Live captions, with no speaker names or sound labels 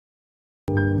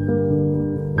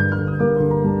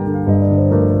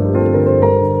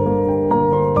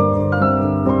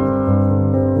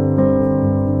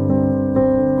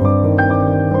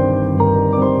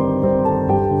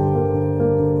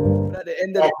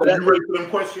Are you ready for them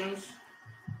questions?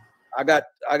 I got.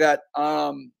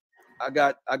 And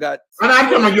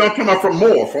I'm talking about from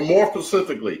Moor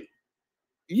specifically.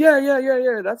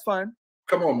 Yeah. That's fine.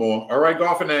 Come on, Moor. All right,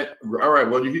 golf in that. All right,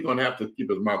 well, he's gonna have to keep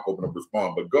his mouth open to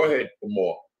respond, but go ahead for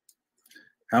more.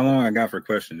 How long I got for a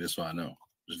question, just so I know?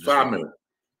 Just 5 minutes.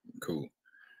 Cool.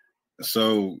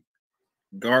 So,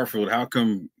 Garfield, how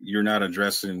come you're not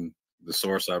addressing the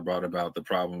source I brought about the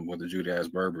problem with the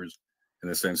Judaized Berbers, in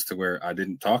the sense to where I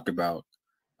didn't talk about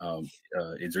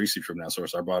Idrisi from that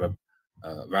source? I brought up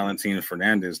Valentina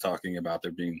Fernandez talking about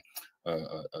there being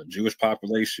a Jewish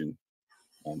population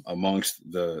amongst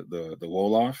the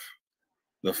Wolof,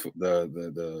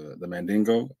 the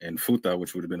Mandingo, and Futa,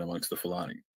 which would have been amongst the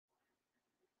Fulani.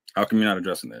 How come you're not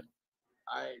addressing that?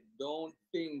 I don't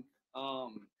think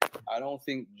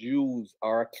Jews,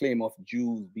 or a claim of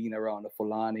Jews being around the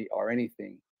Fulani or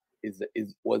anything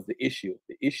was the issue.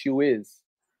 The issue is,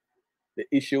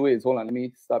 hold on, let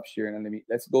me stop sharing and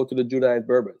let's go to the Judaized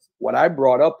Berbers. What I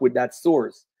brought up with that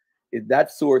source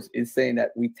is saying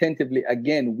that we tentatively,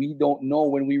 again, we don't know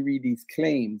when we read these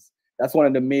claims. That's one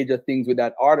of the major things with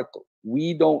that article.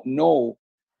 We don't know,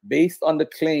 based on the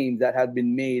claims that have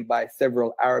been made by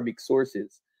several Arabic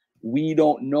sources, we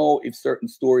don't know if certain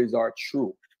stories are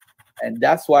true. And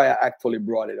that's why I actually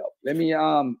brought it up. Let me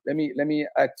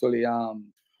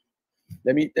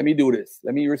do this.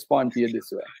 Let me respond to you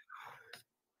this way.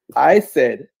 I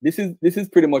said, this is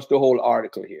pretty much the whole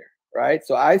article here, right?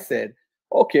 So I said,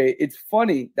 okay, it's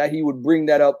funny that he would bring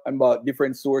that up about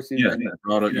different sources. Yeah, you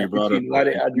brought up.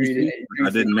 I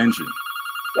didn't mention.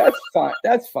 That's fine.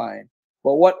 That's fine.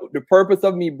 But what the purpose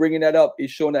of me bringing that up is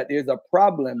showing that there's a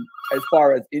problem as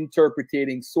far as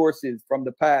interpreting sources from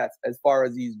the past, as far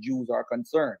as these Jews are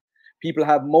concerned. People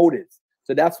have motives.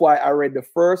 So that's why I read the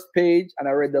first page and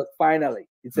I read the finally.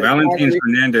 It said Valentin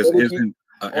Fernandez isn't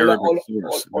an Arabic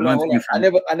source. Hold on.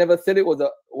 I never said it was a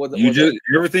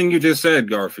everything you just said,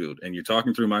 Garfield, and you're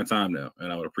talking through my time now,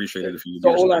 and I would appreciate it if you.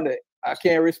 So hold on. I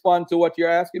can't respond to what you're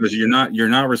asking because you're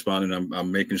not responding.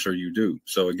 I'm making sure you do.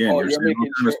 So again, you're saying all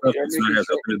kind of stuff that's not has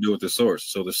nothing to do with the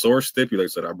source. So the source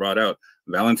stipulates that I brought out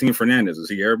Valentin Fernandez. Is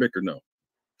he Arabic or no?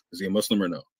 Is he a Muslim or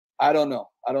no? I don't know.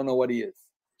 I don't know what he is.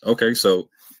 Okay, so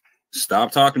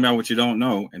stop talking about what you don't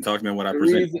know and talking about what I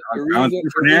presented. Valentin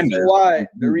Fernandez,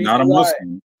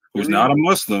 who's not a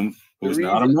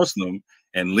Muslim,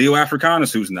 and Leo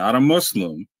Africanus, who's not a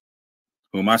Muslim,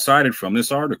 whom I cited from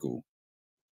this article,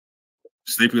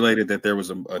 stipulated that there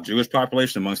was a Jewish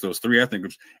population amongst those three ethnic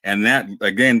groups, and that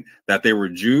again that they were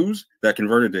Jews that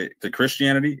converted to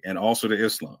Christianity and also to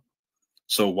Islam.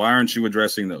 So why aren't you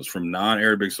addressing those from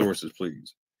non-Arabic sources,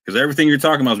 please? Because everything you're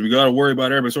talking about is we got to worry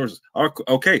about Arabic sources.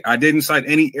 Okay, I didn't cite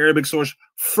any Arabic source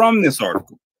from this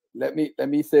article. Let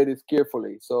me say this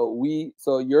carefully. So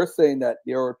you're saying that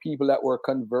there are people that were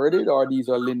converted, or these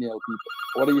are lineal people?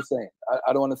 What are you saying?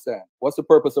 I don't understand. What's the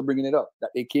purpose of bringing it up? That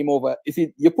they came over. You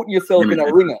see, you're putting yourself in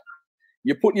a ringer.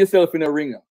 You're putting yourself in a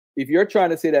ringer. If you're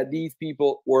trying to say that these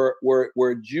people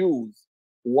were Jews,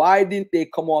 why didn't they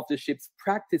come off the ships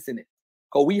practicing it?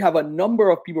 Because we have a number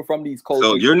of people from these cultures.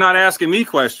 So you're not asking me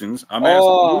questions. I'm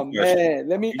asking you questions.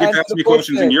 Let me ask me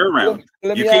questions in your round.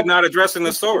 You keep not addressing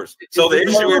the source. So the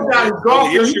issue is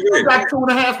Garfield. He's got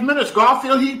 2.5 minutes.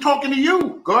 Garfield, he's talking to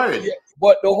you. Go ahead. Yeah,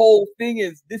 but the whole thing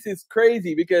is, this is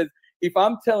crazy because if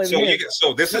I'm telling him,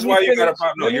 so this is why you got a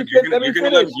problem. No, you're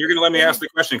gonna let me ask the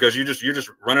question because you're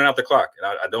just running out the clock,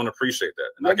 and I don't appreciate that.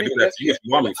 And I can do that to you if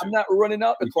you want me to. I'm not running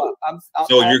out the clock.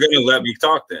 So you're gonna let me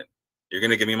talk then. You're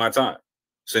gonna give me my time.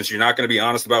 Since you're not going to be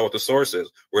honest about what the source is,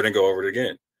 we're going to go over it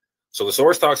again. So the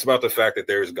source talks about the fact that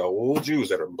there's Gaul Jews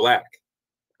that are black,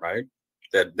 right?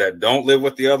 That don't live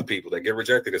with the other people, that get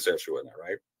rejected, etc.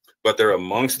 Right? But they're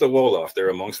amongst the Wolof, they're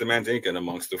amongst the Mandinka, and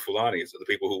amongst the Fulani, so the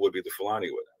people who would be the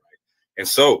Fulani with them, right? And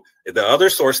so the other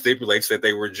source stipulates that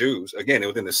they were Jews. Again,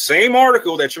 within the same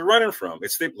article that you're running from,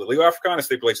 Leo Africanus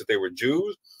stipulates that they were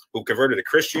Jews who converted to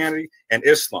Christianity and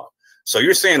Islam. So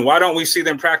you're saying, why don't we see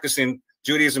them practicing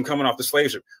Judaism coming off the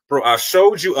slave ship? Bro, I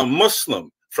showed you a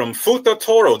Muslim from Futa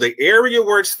Toro, the area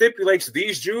where it stipulates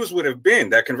these Jews would have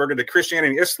been that converted to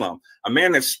Christianity and Islam. A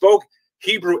man that spoke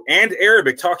Hebrew and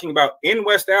Arabic, talking about in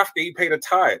West Africa, he paid a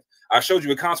tithe. I showed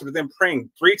you a concept of them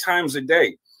praying 3 times a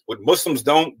day, what Muslims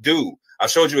don't do. I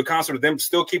showed you a concept of them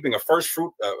still keeping a first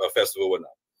fruit festival and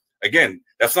whatnot. Again,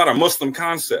 that's not a Muslim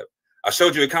concept. I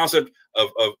showed you a concept of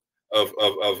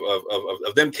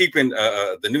them keeping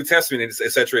the New Testament,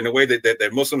 etc., in a way that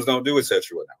Muslims don't do, etc.,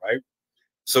 right?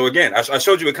 So again, I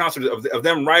showed you a concept of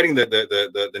them writing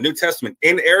the New Testament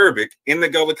in Arabic in the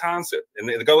Gullah concept, in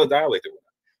the Gullah dialect.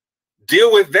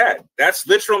 Deal with that. That's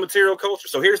literal material culture.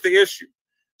 So here's the issue.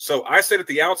 So I said at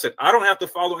the outset, I don't have to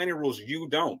follow any rules. You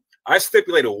don't. I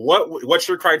stipulated what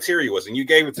your criteria was, and you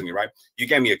gave it to me, right? You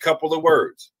gave me a couple of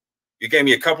words. You gave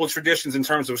me a couple of traditions in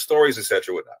terms of stories,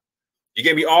 etc. Whatnot. You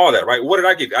gave me all that, right? What did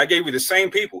I give you? I gave you the same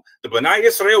people. The B'nai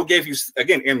Israel gave you,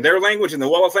 again, in their language, in the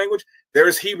Wolof language,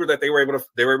 there's Hebrew that they were able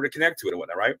to connect to it and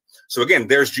whatnot, right? So again,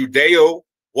 there's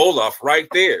Judeo-Wolof right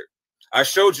there. I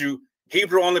showed you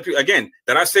Hebrew on the, again,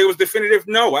 did I say it was definitive?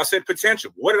 No, I said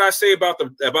potential. What did I say about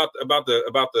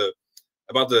the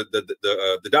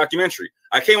documentary?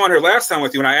 I came on here last time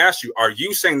with you and I asked you, are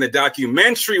you saying the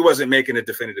documentary wasn't making a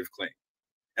definitive claim?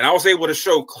 And I was able to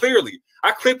show clearly.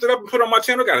 I clipped it up and put it on my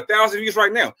channel. Got 1,000 views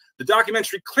right now. The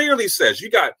documentary clearly says, you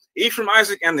got Ephraim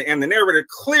Isaac and the narrator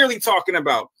clearly talking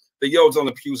about the Yods on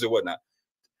the pews and whatnot.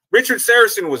 Richard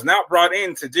Saracen was not brought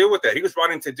in to deal with that. He was brought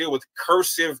in to deal with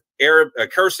cursive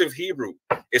Hebrew.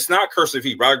 It's not cursive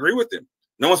Hebrew. I agree with him.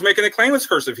 No one's making a claim it's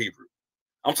cursive Hebrew.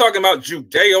 I'm talking about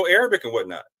Judeo-Arabic and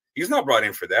whatnot. He's not brought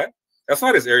in for that. That's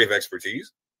not his area of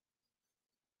expertise.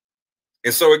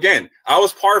 And so again, I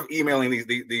was part of emailing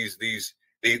these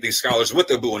scholars with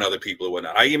Abu and other people and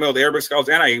whatnot. I emailed the Arabic scholars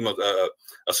and I emailed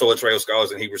Sola Trail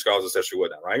scholars and Hebrew scholars, etc.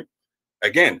 Whatnot. Right?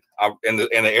 Again, and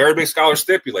the Arabic scholars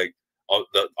stipulate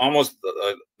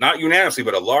not unanimously,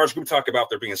 but a large group talk about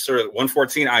there being Surah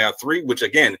 114 ayah 3, which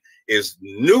again is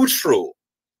neutral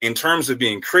in terms of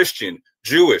being Christian,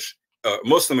 Jewish,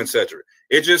 Muslim, etc.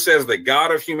 It just says the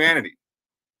God of humanity.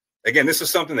 Again, this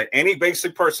is something that any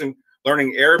basic person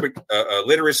learning Arabic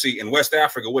literacy in West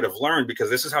Africa would have learned, because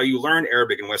this is how you learn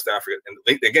Arabic in West Africa.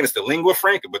 And again, it's the lingua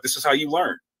franca, but this is how you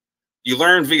learn. You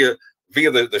learn via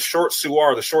the short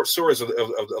surah, the short surahs of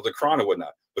the Quran and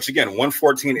whatnot. Which again,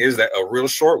 114 is that a real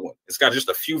short one. It's got just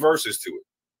a few verses to it.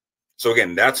 So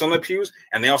again, that's on the pews.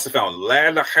 And they also found La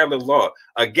ilaha illallah.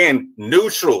 Again,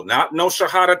 neutral, not no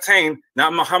shahadatain,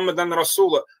 not Muhammadan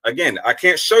Rasulullah. Again, I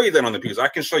can't show you that on the pews. I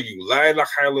can show you La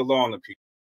ilaha illallah on the pews.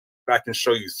 I can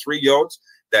show you 3 yods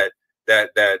that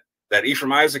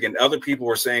Ephraim Isaac and other people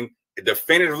were saying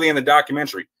definitively in the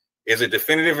documentary. Is it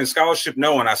definitive in scholarship?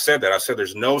 No, and I said that. I said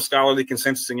there's no scholarly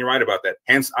consensus, and you're right about that.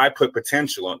 Hence, I put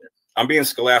potential on there. I'm being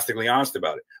scholastically honest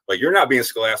about it. But you're not being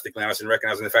scholastically honest and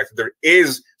recognizing the fact that there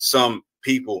is some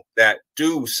people that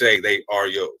do say they are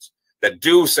yods, that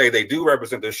do say they do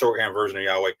represent the shorthand version of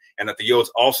Yahweh, and that the yods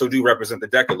also do represent the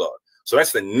Decalogue. So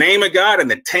that's the name of God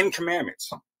and the 10 Commandments.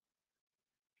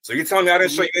 So you're telling me I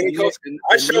didn't show you any close?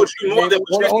 I showed you more than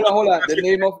hold on. The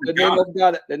name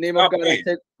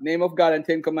of God and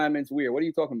 10 Commandments. Where? What are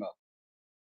you talking about?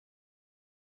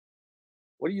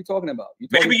 What are you talking about?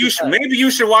 Maybe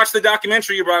you should watch the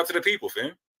documentary you brought up to the people,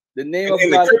 fam. The name of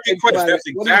God. That's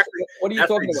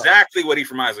exactly what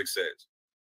Ephraim Isaac says.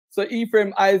 So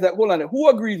Ephraim Isaac, hold on. Who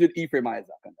agrees with Ephraim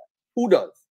Isaac on that? Who does?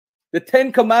 The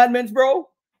 10 Commandments, bro?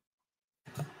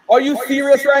 Are you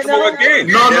serious right now? No,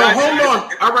 hold on.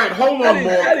 All right, hold on,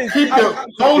 more.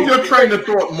 Hold your train of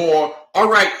thought, more. All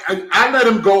right, I let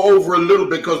him go over a little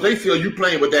bit because they feel you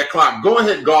playing with that clock. Go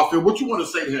ahead, Garfield. What you want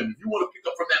to say to him? If you want to pick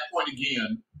up from that point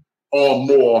again or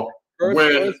more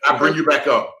when I bring you back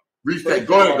up. Restate.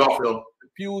 Go ahead, Garfield. The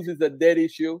pews is a dead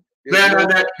issue.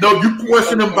 No, you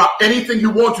question him about anything you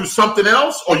want to, something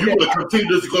else, or you want to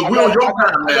continue this because we're on your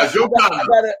time, man. It's your time.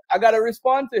 I gotta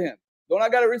respond to him. Don't I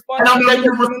gotta respond? And I'm letting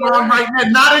you respond right now.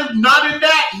 Not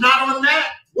on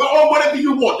that. Well, or whatever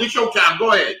you want. It's your time.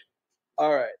 Go ahead.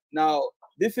 All right. Now,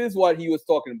 this is what he was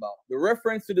talking about. The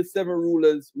reference to the 7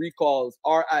 rulers recalls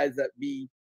R. Isaac B.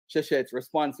 Shechet's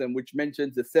responsum, which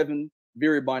mentions the 7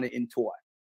 Viribani in Toa.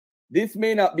 This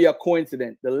may not be a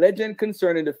coincidence. The legend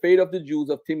concerning the fate of the Jews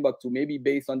of Timbuktu may be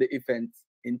based on the events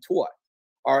in Toa,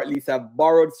 or at least have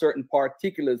borrowed certain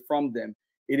particulars from them.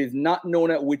 It is not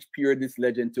known at which period this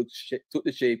legend took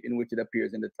the shape in which it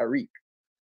appears in the Tariq,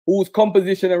 whose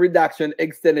composition and redaction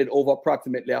extended over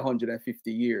approximately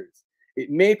 150 years. It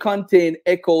may contain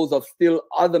echoes of still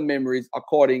other memories.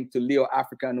 According to Leo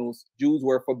Africanus, Jews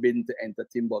were forbidden to enter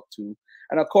Timbuktu.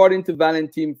 And according to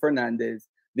Valentin Fernandez,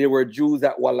 there were Jews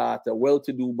at Walata,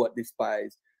 well-to-do but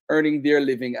despised, earning their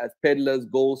living as peddlers,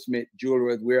 goldsmiths,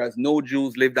 jewelers, whereas no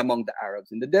Jews lived among the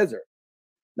Arabs in the desert.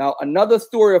 Now, another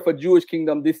story of a Jewish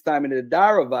kingdom, this time in the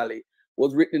Dara Valley,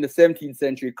 was written in the 17th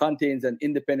century, contains an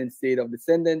independent state of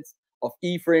descendants of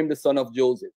Ephraim, the son of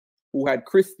Joseph, who had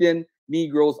Christian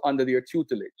Negroes under their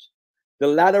tutelage. The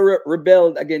latter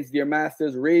rebelled against their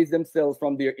masters, raised themselves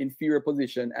from their inferior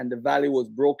position, and the valley was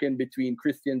broken between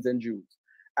Christians and Jews.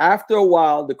 After a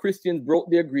while, the Christians broke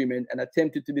the agreement and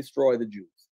attempted to destroy the Jews.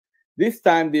 This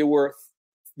time, they were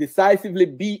decisively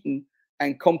beaten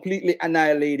and completely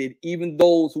annihilated. Even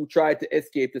those who tried to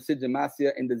escape to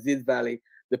Sijamasya in the Ziz Valley,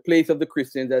 The place of the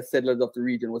Christians as settlers of the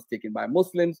region was taken by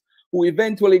Muslims, who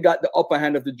eventually got the upper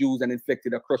hand of the Jews and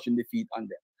inflicted a crushing defeat on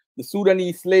them. The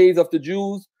Sudanese slaves of the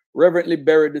Jews reverently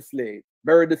buried the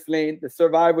slain. The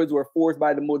survivors were forced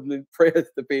by the Muslim prayers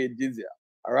to pay jizya.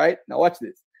 All right, now watch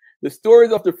this. The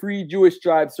stories of the free Jewish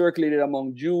tribes circulated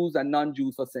among Jews and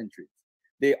non-Jews for centuries.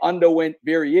 They underwent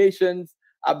variations,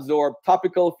 absorbed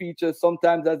topical features,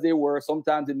 sometimes as they were,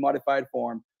 sometimes in modified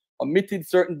form, omitted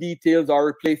certain details or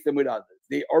replaced them with others.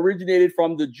 They originated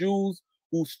from the Jews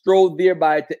who strove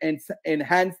thereby to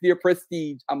enhance their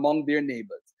prestige among their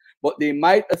neighbors. But they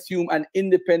might assume an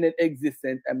independent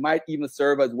existence and might even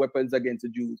serve as weapons against the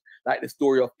Jews, like the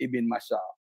story of Ibn Mashal.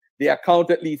 They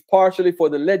account at least partially for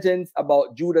the legends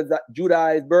about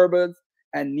Judaized Berbers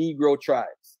and Negro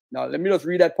tribes. Now, let me just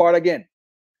read that part again.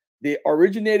 They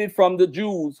originated from the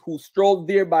Jews who strove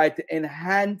thereby to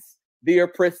enhance their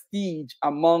prestige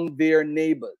among their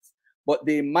neighbors. But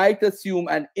they might assume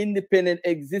an independent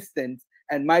existence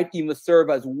and might even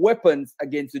serve as weapons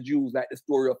against the Jews, like the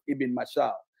story of Ibn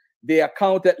Mashal. They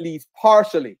account at least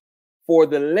partially for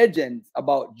the legends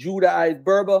about Judaized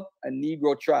Berber and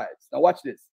Negro tribes. Now watch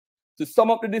this. To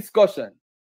sum up the discussion,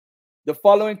 the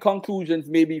following conclusions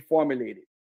may be formulated.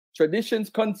 Traditions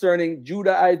concerning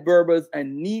Judaized Berbers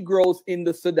and Negroes in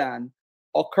the Sudan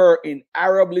occur in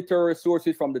Arab literary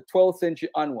sources from the 12th century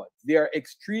onwards. They are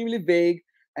extremely vague,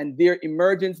 and their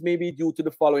emergence may be due to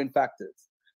the following factors.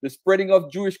 The spreading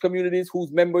of Jewish communities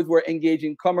whose members were engaged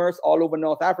in commerce all over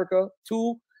North Africa.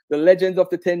 2, the legends of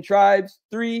the 10 tribes.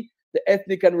 3, the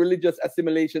ethnic and religious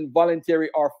assimilation, voluntary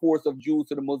or forced, of Jews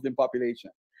to the Muslim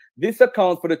population. This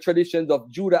accounts for the traditions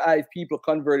of Judaized people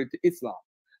converted to Islam.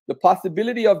 The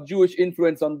possibility of Jewish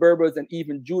influence on Berbers and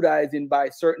even Judaizing by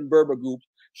certain Berber groups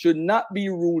should not be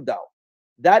ruled out.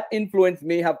 That influence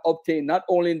may have obtained not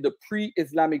only in the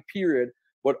pre-Islamic period,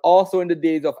 but also in the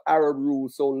days of Arab rule,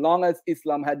 so long as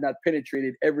Islam had not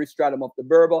penetrated every stratum of the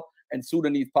Berber and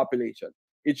Sudanese population.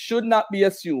 It should not be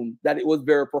assumed that it was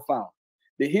very profound.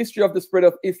 The history of the spread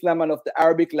of Islam and of the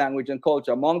Arabic language and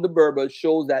culture among the Berbers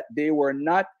shows that they were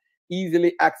not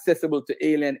easily accessible to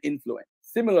alien influence.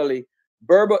 Similarly,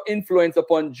 Berber influence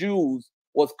upon Jews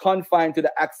was confined to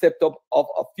the accept of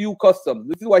a few customs.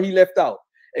 This is what he left out.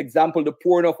 Example, the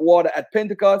pouring of water at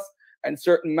Pentecost and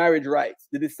certain marriage rites.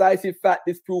 The decisive fact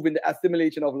disproving the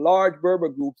assimilation of large Berber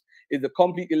groups is the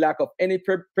complete lack of any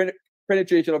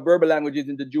penetration of Berber languages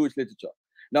into Jewish literature.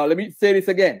 Now, let me say this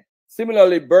again.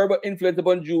 Similarly, Berber influence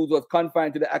upon Jews was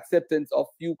confined to the acceptance of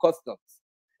few customs.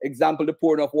 Example, the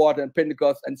pouring of water and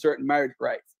Pentecost and certain marriage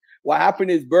rites. What happened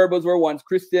is Berbers were once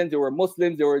Christians, they were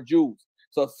Muslims, they were Jews.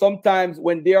 So sometimes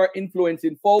when they are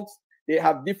influencing folks, they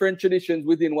have different traditions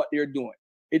within what they're doing.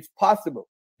 It's possible.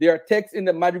 There are texts in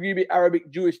the Maghribi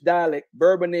Arabic Jewish dialect,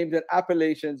 Berber names and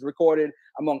appellations recorded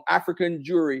among African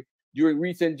Jewry during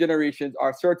recent generations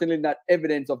are certainly not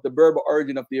evidence of the Berber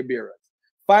origin of the Iberians.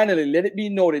 Finally, let it be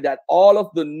noted that all of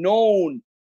the known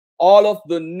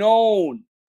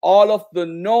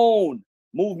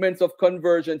movements of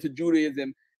conversion to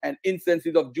Judaism and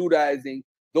instances of Judaizing,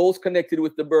 those connected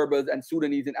with the Berbers and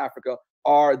Sudanese in Africa,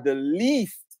 are the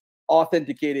least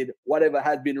authenticated. Whatever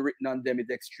has been written on them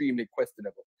is extremely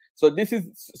questionable. So this is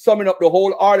summing up the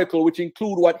whole article, which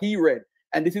include what he read.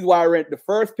 And this is why I read the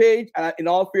first page. And in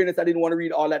all fairness, I didn't want to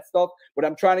read all that stuff, but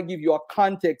I'm trying to give you a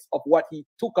context of what he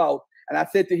took out. And I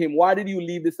said to him, why did you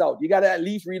leave this out? You got to at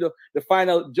least read the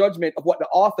final judgment of what the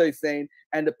author is saying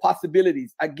and the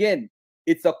possibilities. Again,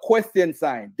 it's a question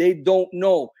sign. They don't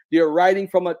know. They're writing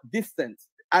from a distance.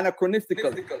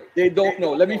 Anachronistically. They don't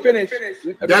know. Let me finish.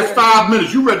 That's 5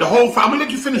 minutes. You read the whole 5. I'm gonna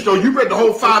let you finish though. You read the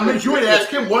whole 5 minutes. You ain't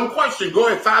asked him one question. Go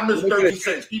ahead. 5 minutes, 30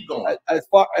 seconds. Keep going. As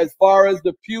far as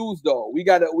the pews though, we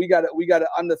gotta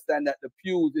understand that the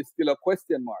pews is still a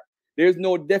question mark. There's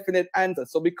no definite answer.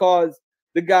 So because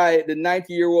the guy, the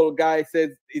 90-year-old guy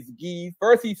says it's geese.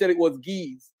 First he said it was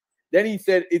geese. Then he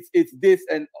said it's this.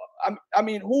 And I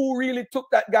mean, who really took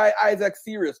that guy Isaac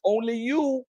serious? Only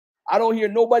you. I don't hear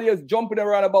nobody else jumping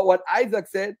around about what Isaac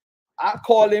said. I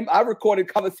call him, I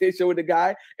recorded conversation with the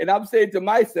guy, and I'm saying to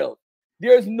myself,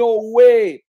 there's no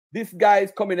way this guy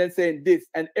is coming and saying this,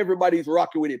 and everybody's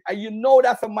rocking with him. And you know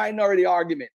that's a minority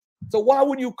argument. So why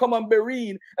would you come on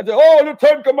Berean and say, oh, the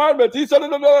 10 Commandments, he said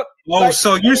it. Oh, like,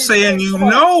 so you're saying you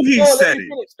know he said it.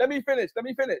 Let me finish.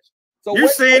 So you're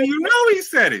saying you know he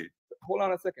said it. Hold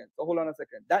on a second.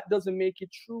 That doesn't make it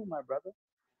true, my brother.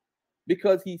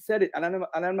 Because he said it, and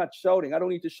I'm not shouting. I don't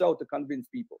need to shout to convince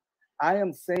people. I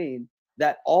am saying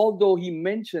that although he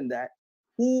mentioned that,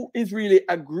 who is really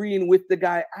agreeing with the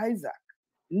guy Isaac?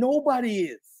 Nobody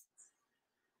is.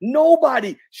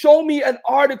 Nobody. Show me an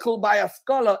article by a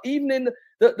scholar, even in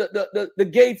the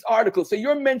Gates article. So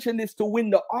you're mentioning this to win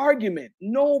the argument.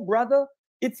 No, brother.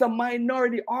 It's a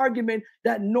minority argument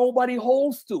that nobody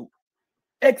holds to,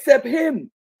 except him.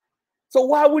 So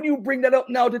why would you bring that up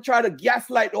now to try to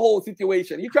gaslight the whole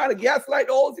situation? You trying to gaslight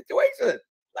the whole situation.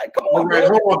 Like, come on, bro.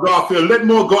 Hold on, Garfield. Let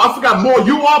Moore go. I forgot Moore.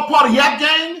 You all part of Yak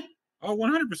Gang? Oh,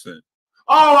 100%.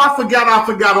 Oh, I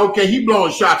forgot. Okay, he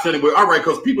blowing shots anyway. All right,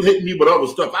 because people hitting me with other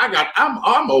stuff.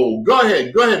 I'm old. Go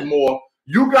ahead, Moore.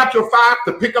 You got your 5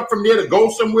 to pick up from there to go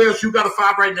somewhere. So you got a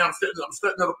 5 right now. I'm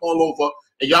setting it up all over,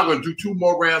 and y'all gonna do 2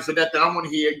 more rounds of that. Then I want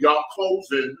to hear y'all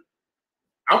closing.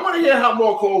 I want to hear how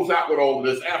Moore close out with all of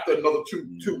this after another two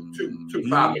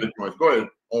 5-minute points. Go ahead.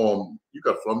 You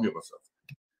got to flum me myself.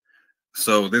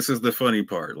 So this is the funny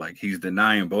part. Like, he's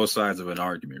denying both sides of an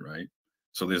argument, right?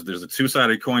 So there's a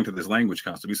two-sided coin to this language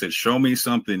concept. He said, show me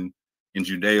something in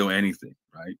Judeo anything,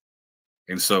 right?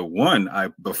 And so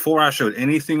before I showed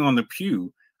anything on the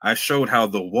pew, I showed how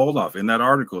the Wolof, in that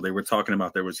article, they were talking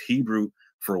about there was Hebrew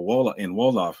for Wolof in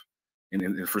Wolof,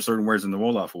 and for certain words in the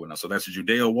Wolof. So that's a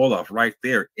Judeo Wolof right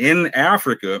there in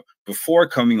Africa before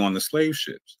coming on the slave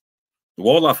ships. The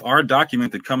Wolof are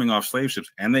documented coming off slave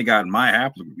ships, and they got my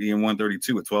haplogroup,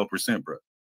 EM132 at 12%, bro.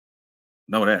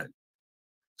 Know that.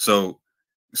 So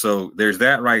there's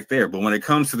that right there. But when it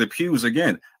comes to the pews,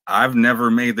 again, I've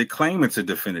never made the claim it's a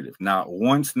definitive. Not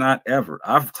once, not ever.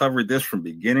 I've covered this from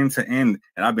beginning to end,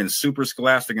 and I've been super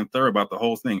scholastic and thorough about the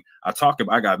whole thing. I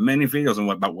got many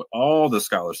videos about what all the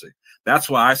scholars say. That's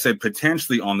why I said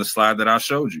potentially on the slide that I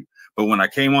showed you. But when I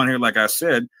came on here, like I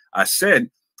said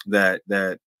that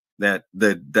the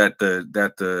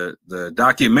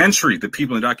documentary, the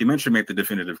people in the documentary make the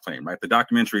definitive claim, right? The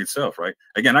documentary itself, right?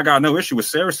 Again, I got no issue with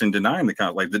Saracen denying the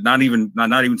concept, like not even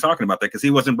talking about that, because he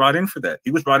wasn't brought in for that.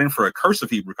 He was brought in for a cursive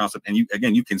Hebrew concept, and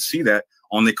you can see that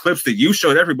on the clips that you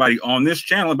showed everybody on this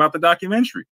channel about the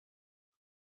documentary.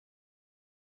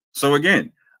 So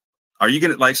again, are you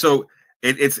gonna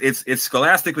it's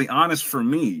scholastically honest for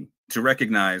me to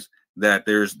recognize that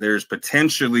there's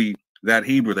potentially that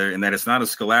Hebrew there, and that it's not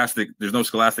there's no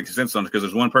scholastic consensus on it, because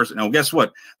there's one person. Now, guess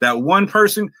what? That one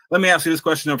person, let me ask you this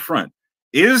question up front.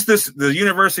 Is the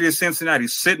University of Cincinnati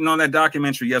sitting on that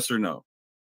documentary, yes or no?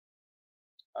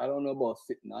 I don't know about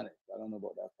sitting on it. I don't know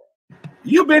about that part.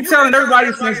 You've been telling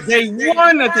everybody since day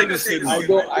one that they were sitting on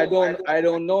it. I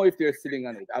don't know if they're sitting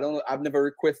on it. I don't know. I've never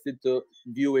requested to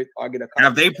view it or get a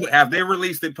copy. Have they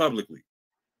released it publicly?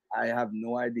 I have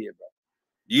no idea, bro.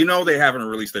 You know they haven't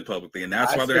released it publicly, and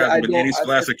that's why there hasn't been any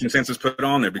scholastic consensus put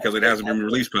on there, because it hasn't been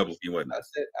released publicly and whatnot.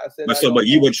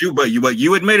 What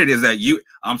you admitted is that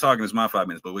I'm talking, it's my 5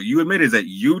 minutes, but what you admitted is that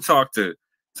you talked to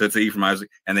Ephraim Isaac,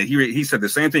 and that he said the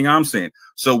same thing I'm saying.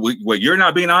 So what you're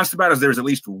not being honest about is there's at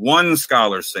least one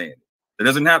scholar saying it. It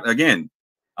doesn't have, again,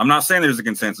 I'm not saying there's a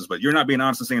consensus, but you're not being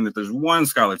honest and saying that there's one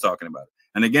scholar talking about it.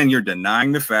 And again, you're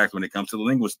denying the fact when it comes to the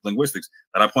linguistics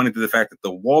that I pointed to the fact that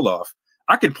the Wolof,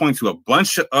 I could point to a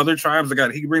bunch of other tribes that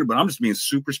got Hebrew, but I'm just being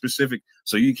super specific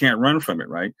so you can't run from it,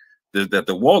 right? That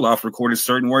the Wolof recorded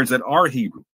certain words that are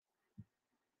Hebrew.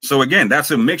 So again,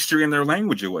 that's a mixture in their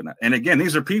language and whatnot. And again,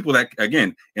 these are people that,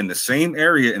 again, in the same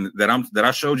area that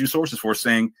I showed you sources for,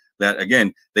 saying that,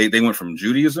 again, they went from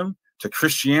Judaism to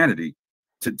Christianity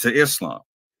to Islam.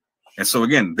 And so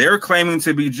again, they're claiming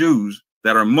to be Jews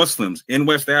that are Muslims in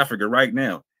West Africa right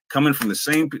now, coming from the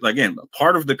same, again,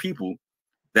 part of the people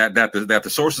that the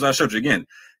sources I showed you. Again,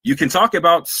 you can talk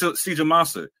about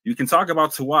Sijamasa, you can talk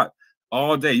about Tawat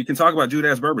all day, you can talk about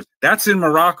Judas Berbers. That's in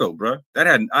Morocco, bro.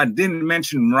 I didn't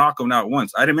mention Morocco not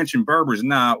once. I didn't mention Berbers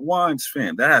not once,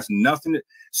 fam. That has nothing to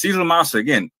Sijamasa,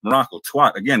 again, Morocco.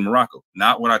 Tawat, again, Morocco.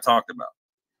 Not what I talked about.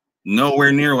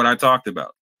 Nowhere near what I talked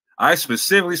about. I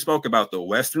specifically spoke about the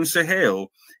Western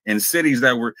Sahel and cities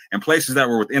that were and places that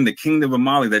were within the Kingdom of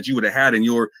Mali that you would have had in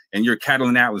your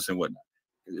Catalan Atlas and whatnot.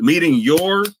 Meeting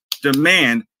your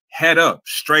demand head up,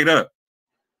 straight up,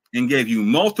 and gave you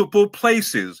multiple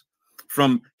places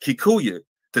from Kikuyu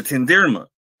to Tindirma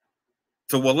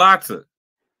to Walata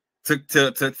to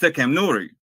Kemnuri,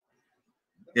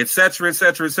 etc.,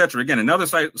 etc., etc. Again, another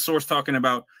source talking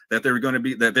about that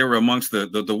they were amongst the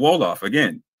Wolof,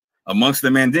 again, amongst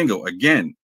the Mandingo,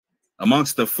 again,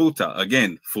 amongst the Futa,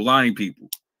 again, Fulani people.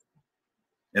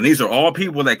 And these are all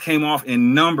people that came off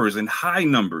in numbers, in high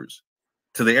numbers,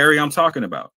 to the area I'm talking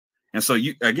about. And so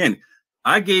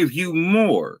I gave you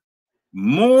more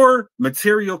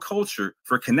material culture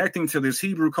for connecting to this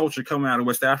Hebrew culture coming out of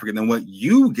West Africa than what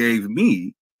you gave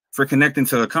me for connecting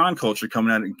to the Khan culture coming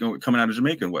out of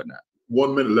Jamaica and whatnot.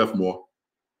 1 minute left more.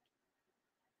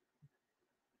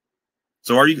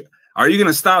 So Are you going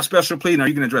to stop special plea, and are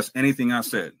you going to address anything I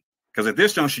said? Because at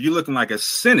this juncture, you're looking like a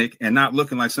cynic and not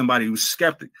looking like somebody who's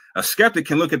skeptic. A skeptic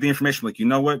can look at the information like, you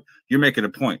know what? You're making a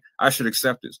point. I should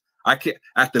accept this. I can't.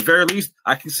 At the very least,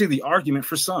 I can see the argument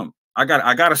for some. I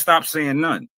got to stop saying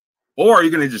none. Or are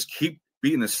you going to just keep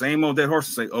beating the same old dead horse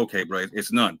and say, okay, bro,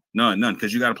 it's none,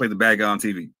 because you got to play the bad guy on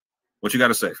TV. What you got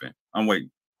to say, fam? I'm waiting.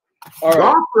 All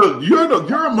right. You're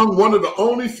among one of the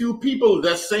only few people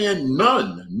that's saying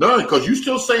none, because you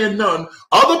still saying none.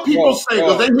 Other people say,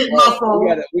 because they hit my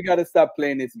phone. We gotta stop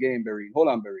playing this game, Barry. Hold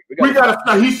on, Barry. We gotta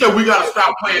stop. He said we gotta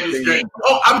stop playing this game.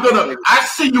 Oh, I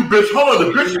see you, bitch. Hold on,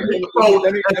 the bitch is on the phone.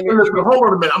 Listen, hold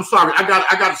on a minute. I'm sorry. I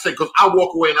gotta say, because I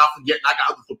walk away and I forget, and I got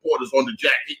other supporters on the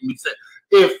jack hitting me. Say,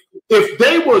 if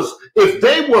they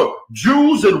were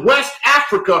Jews in West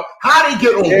Africa, how they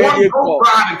get on one boat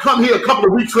ride and come here a couple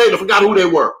of weeks later? Forgot who they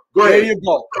were. Go ahead.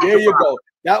 There you go.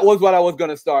 That was what I was going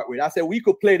to start with. I said we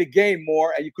could play the game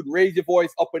more, and you could raise your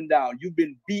voice up and down. You've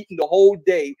been beaten the whole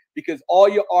day because all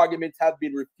your arguments have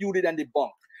been refuted and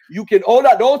debunked. You can hold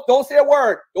on. Don't say a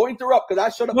word. Don't interrupt, because I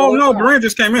shut up. No, Brian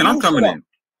just came in. I'm coming in.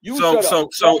 So if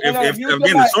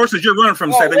again the sources you're running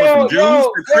from say they went from Jews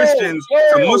to Christians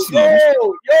to Muslims,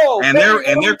 and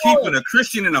they're keeping a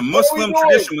Christian and a Muslim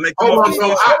tradition when they come over. What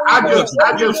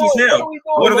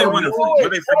are they running from? What are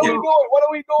they forgetting? What are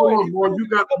we doing? You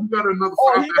got another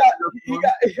 5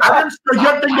 minutes. I didn't say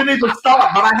your thing didn't even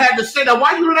start, but I had to say that.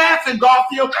 Why you laughing,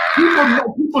 Garfield?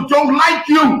 People don't like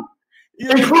you,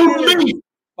 including me.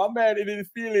 My man in his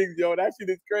feelings, yo. That shit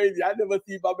is crazy. I never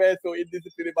see my man so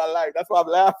indisciplined in my life. That's why I'm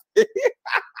laughing.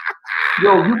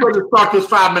 Yo, you ready to start this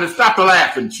 5 minutes? Stop the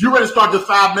laughing. You ready to start this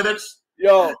 5 minutes?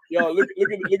 Yo, look at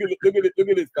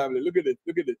this, family. Look at this.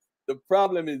 The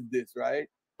problem is this, right?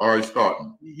 All right,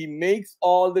 starting. He makes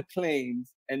all the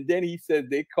claims, and then he says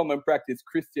they come and practice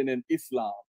Christian and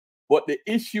Islam. But the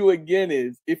issue again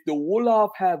is, if the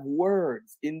Wolof have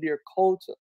words in their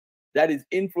culture that is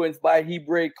influenced by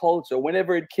Hebraic culture,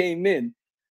 whenever it came in,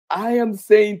 I am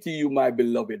saying to you, my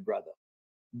beloved brother,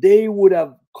 they would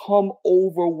have come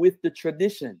over with the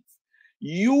traditions.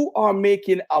 You are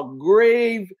making a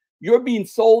grave, you're being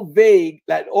so vague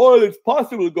that, oh, it's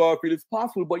possible, Garfield, it's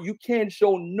possible, but you can't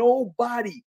show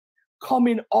nobody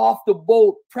coming off the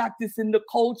boat, practicing the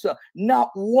culture, not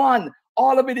one.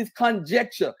 All of it is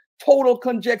conjecture, total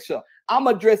conjecture. I'm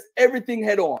address everything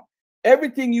head on.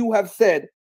 Everything you have said.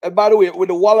 And by the way, with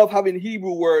the Wolof having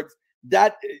Hebrew words,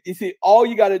 that you see, all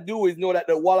you got to do is know that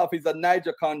the Wolof is a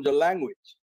Niger Conja language.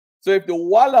 So if the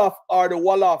Wolof are the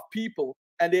Wolof people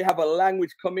and they have a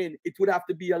language come in, it would have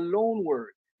to be a loan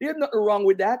word. There's nothing wrong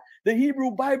with that. The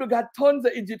Hebrew Bible got tons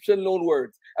of Egyptian loan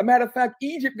words. As a matter of fact,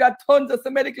 Egypt got tons of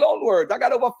Semitic loan words. I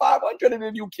got over 500 in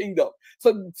the New Kingdom.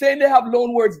 So saying they have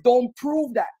loan words don't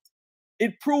prove that.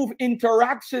 It proves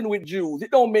interaction with Jews. It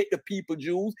don't make the people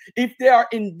Jews. If they are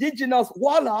indigenous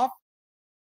Wolof,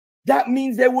 that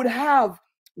means they would have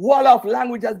Wolof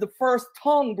language as the first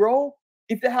tongue, bro.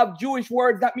 If they have Jewish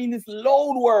words, that means it's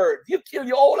loan words. You kill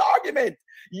your whole argument.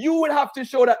 You would have to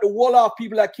show that the Wolof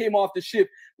people that came off the ship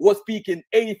was speaking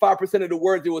 85% of the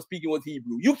words they were speaking was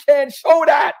Hebrew. You can't show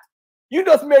that. You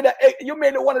just made that. You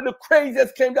made it one of the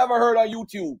craziest claims I ever heard on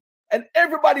YouTube, and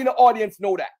everybody in the audience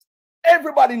know that.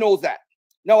 Everybody knows that.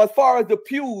 Now, as far as the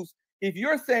pews, if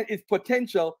you're saying it's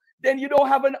potential, then you don't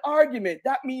have an argument.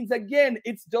 That means, again,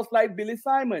 it's just like Billy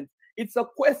Simon. It's a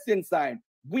question sign.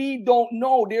 We don't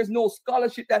know. There's no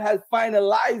scholarship that has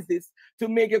finalized this to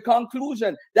make a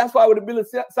conclusion. That's why with the Billy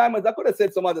Simons, I could have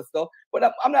said some other stuff, but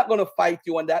I'm not going to fight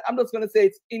you on that. I'm just going to say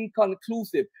it's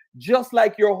inconclusive, just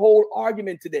like your whole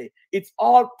argument today. It's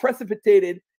all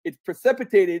precipitated. It's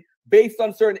precipitated based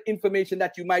on certain information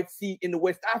that you might see in the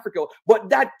West Africa, but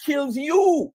that kills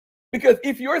you. Because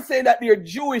if you're saying that they're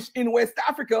Jewish in West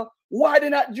Africa, why they're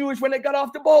not Jewish when they got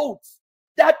off the boats?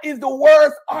 That is the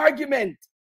worst argument.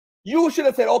 You should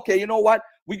have said, okay, you know what?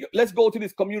 Let's go to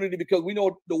this community because we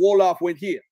know the Wolof went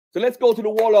here. So let's go to the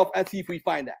Wolof and see if we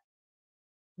find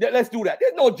that. Let's do that.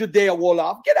 There's no Judea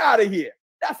Wolof. Get out of here.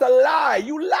 That's a lie.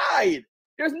 You lied.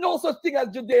 There's no such thing as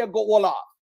Judea Wolof.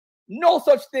 No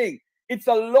such thing. It's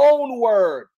a loan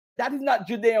word. That is not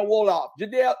Judean Wolof.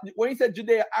 Judea, when he said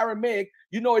Judea Aramaic,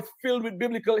 you know it's filled with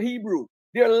biblical Hebrew.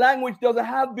 Their language doesn't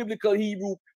have biblical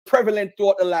Hebrew prevalent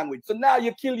throughout the language. So now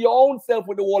you kill your own self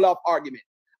with the Wolof argument.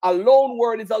 A loan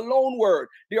word is a loan word.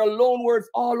 There are loan words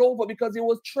all over because it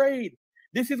was trade.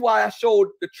 This is why I showed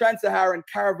the trans-Saharan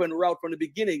caravan route from the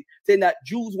beginning, saying that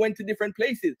Jews went to different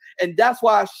places. And that's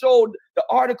why I showed the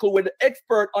article where the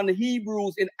expert on the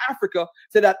Hebrews in Africa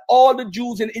said that all the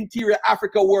Jews in interior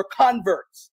Africa were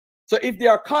converts. So if they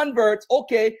are converts,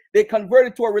 okay, they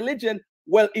converted to a religion,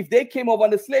 Well, if they came over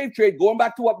on the slave trade, going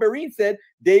back to what Bereen said,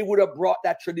 they would have brought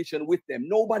that tradition with them.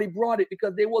 Nobody brought it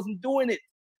because they wasn't doing it.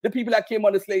 The people that came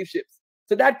on the slave ships.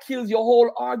 So that kills your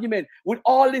whole argument. With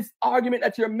all this argument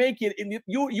that you're making,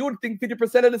 you would think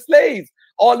 50% of the slaves,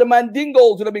 all the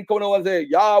mandingos would have been coming over and saying,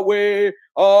 Yahweh,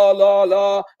 Allah,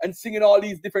 Allah, and singing all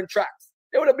these different tracks.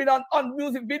 They would have been on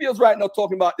music videos right now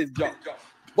talking about this junk.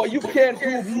 But you can't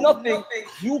prove nothing.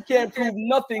 You can't prove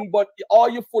nothing, but all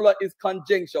you're full of is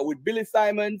conjecture. With Billy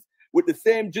Simons, with the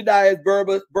same Judaist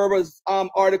Berber's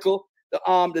article,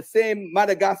 the same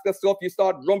Madagascar stuff, you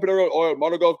start jumping around. Oh,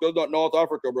 Madagascar's not North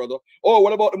Africa, brother. Oh,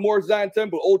 what about the Moor Zion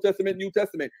Temple, Old Testament, New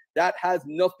Testament? That has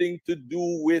nothing to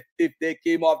do with if they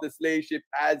came off the slave ship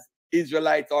as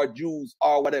Israelites or Jews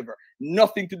or whatever.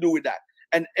 Nothing to do with that.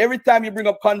 And every time you bring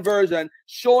up conversion,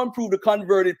 show and prove the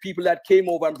converted people that came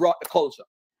over and brought the culture.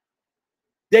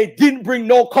 They didn't bring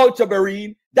no culture,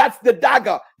 Bereen. That's the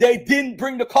dagger. They didn't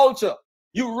bring the culture.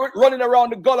 You running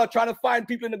around the gullah trying to find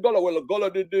people in the gullah. Well, the gullah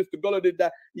did this, the gullah did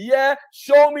that. Yeah,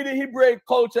 show me the Hebrew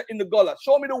culture in the gullah.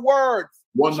 Show me the words.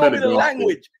 Show me the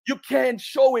language. You can't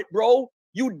show it, bro.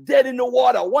 You dead in the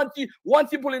water. Once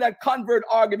you pull in that convert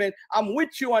argument, I'm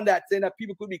with you on that, saying that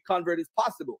people could be converted is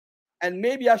possible. And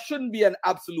maybe I shouldn't be an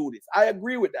absolutist. I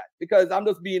agree with that because I'm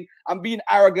being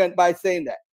arrogant by saying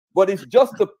that. But it's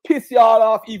just to piss y'all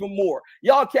off even more.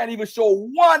 Y'all can't even show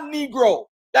one Negro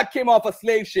that came off a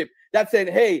slave ship that said,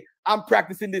 hey, I'm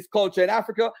practicing this culture in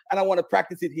Africa and I want to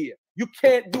practice it here. You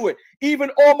can't do it.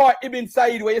 Even Omar Ibn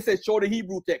Said, where he says, show the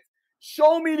Hebrew text.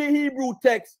 Show me the Hebrew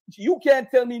text. You can't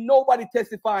tell me nobody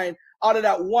testifying out of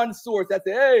that one source that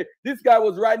said, hey, this guy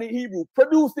was writing Hebrew.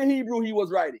 Produce the Hebrew he was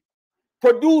writing.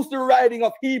 Produce the writing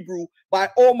of Hebrew by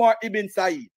Omar Ibn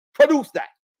Said. Produce that.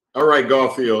 All right,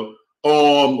 Garfield.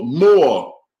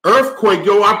 More earthquake.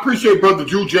 Yo, I appreciate Brother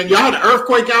Jujen. Y'all had an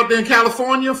earthquake out there in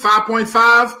California,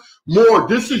 5.5. More,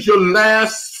 this is your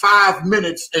last 5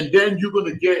 minutes, and then you're going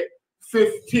to get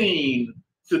 15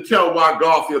 to tell why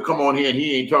Garfield come on here and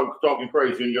he ain't talking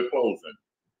crazy in your closing.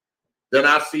 Then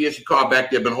I see his car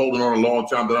back there, been holding on a long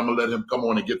time, but I'm going to let him come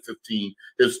on and get 15,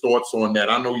 his thoughts on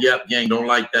that. I know Yap Gang don't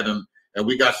like that, and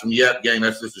we got some Yap Gang,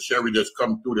 that's Sister Sherry, that's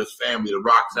come through this family that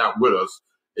rocks out with us.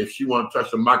 If she want to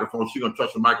touch the microphone, she's going to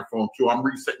touch the microphone too. I'm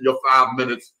resetting your 5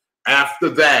 minutes. After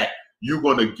that, you're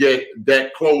going to get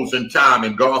that closing time,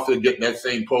 and Garfield getting that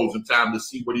same closing time to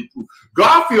see what he proves.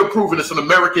 Garfield proving it's an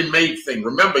American-made thing.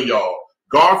 Remember, y'all,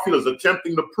 Garfield is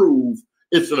attempting to prove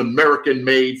it's an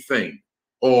American-made thing.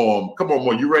 Come on,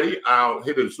 Mo, you ready? I'll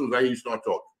hit it as soon as I hear you start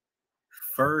talking.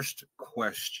 First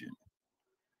question.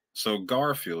 So,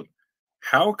 Garfield,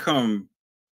 how come?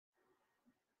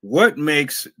 What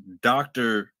makes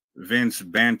Dr. Vince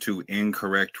Bantu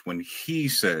incorrect when he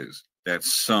says that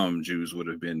some Jews would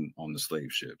have been on the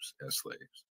slave ships as slaves?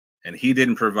 And he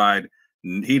doesn't provide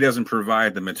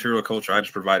the material culture I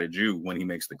just provided you when he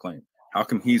makes the claim. How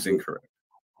come he's incorrect?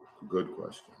 Good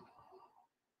question.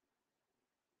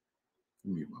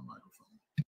 Mute my microphone.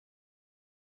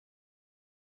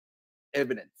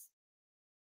 Evidence.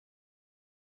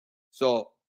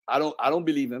 So I don't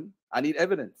believe him. I need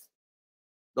evidence.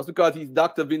 Just because he's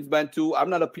Dr. Vince Bantu, I'm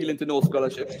not appealing to no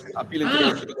scholarship. I'm appealing to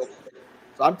no scholarship.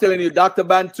 So I'm telling you, Dr.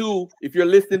 Bantu, if you're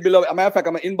listening below, as a matter of fact,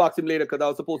 I'm going to inbox him later because I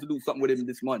was supposed to do something with him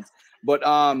this month. But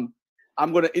I'm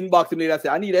going to inbox him later and say,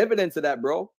 I need evidence of that,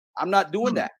 bro. I'm not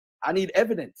doing that. I need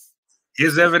evidence.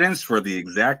 His evidence for the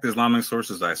exact Islamic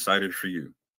sources I cited for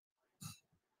you.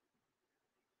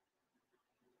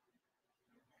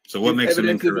 So what makes him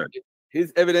incorrect?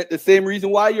 His evidence, the same reason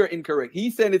why you're incorrect.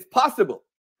 He's saying it's possible.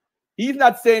 He's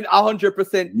not saying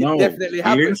 100% no, definitely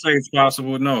happened. He didn't say it's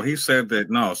possible. No, he said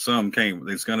that no, some came.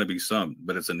 It's going to be some,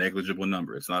 but it's a negligible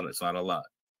number. It's not a lot.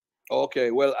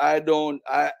 Okay, well, I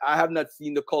have not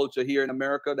seen the culture here in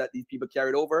America that these people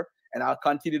carried over, and I'll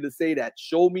continue to say that.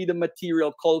 Show me the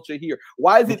material culture here.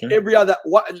 Why is it every other?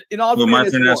 What in all? Well, my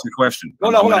friend asked a question.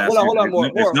 Hold on,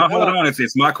 more.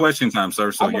 It's my question time,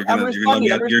 sir. So you're gonna respond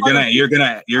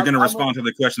to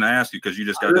the question I asked you because you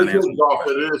just got done answering.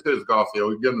 It is Garfield.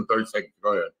 We give him 30 seconds.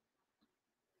 Go ahead.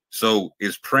 So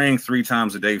is praying 3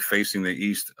 times a day facing the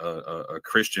east a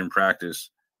Christian practice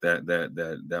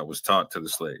that was taught to the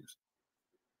slaves?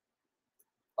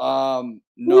 No,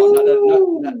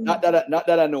 not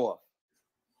that I know of.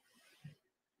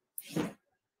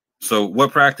 So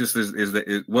what practice is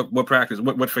that? What practice?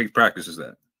 What faith practice is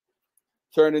that?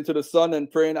 Turning to the sun and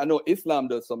praying. I know Islam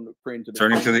does some praying to the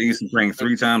turning to the east and praying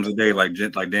 3 times a day, like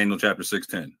Daniel chapter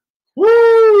 6:10.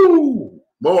 Woo!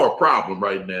 More problem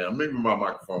right now. I'm moving my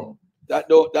microphone. That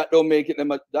don't make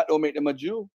them a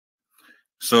Jew.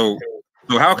 So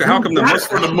So how come the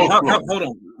Muslims? Hold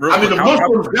on. I mean, the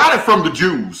Muslims got it from the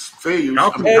Jews. How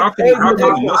come the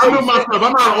Muslims?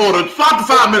 I'm out of order. Start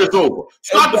the 5 minutes over.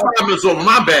 Start the 5 minutes over.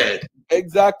 My bad.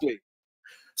 Exactly.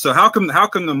 So how come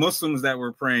the Muslims that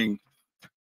were praying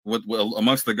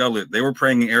amongst the gullet, they were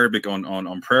praying in Arabic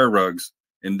on prayer rugs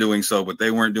and doing so, but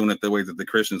they weren't doing it the way that the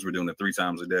Christians were doing it 3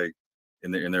 times a day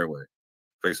in their way,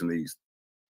 facing the east?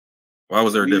 Why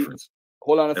was there a difference?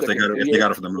 Hold on a second. If they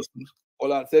got it from the Muslims.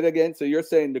 Hold on, say it again. So you're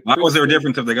saying why was there a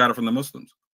difference if they got it from the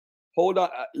Muslims? Hold on,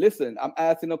 listen. I'm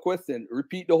asking a question.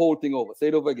 Repeat the whole thing over. Say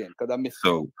it over again, because I missed.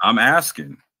 So I'm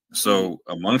asking. So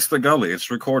amongst the gully,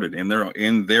 it's recorded in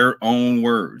their own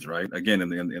words, right? Again, in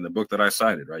the book that I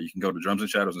cited, right? You can go to Drums and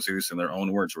Shadows and see this in their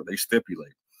own words, where they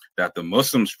stipulate that the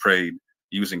Muslims prayed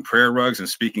using prayer rugs and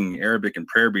speaking Arabic and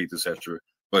prayer beads, etc.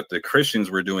 But the Christians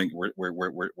were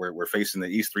facing the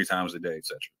east 3 times a day,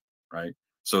 etc. Right?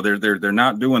 So they're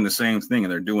not doing the same thing,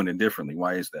 and they're doing it differently.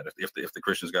 Why is that? If the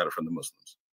Christians got it from the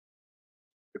Muslims,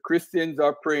 the Christians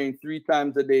are praying 3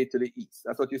 times a day to the east.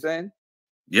 That's what you're saying?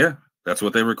 Yeah, that's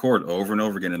what they record over and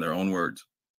over again in their own words.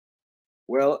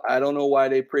 Well, I don't know why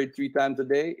they prayed 3 times a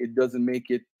day. It doesn't make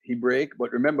it Hebraic.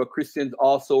 But remember, Christians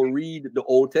also read the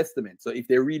Old Testament. So if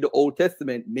they read the Old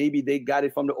Testament, maybe they got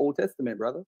it from the Old Testament,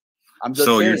 brother. I'm just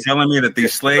saying. You're telling me that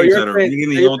these slaves that are reading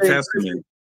the Old Testament,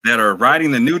 that are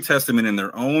writing the New Testament in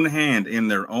their own hand, in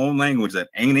their own language that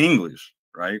ain't English,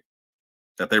 right?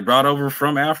 That they brought over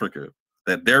from Africa,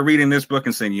 that they're reading this book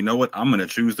and saying, you know what, I'm going to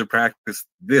choose to practice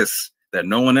this that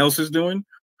no one else is doing.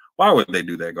 Why would they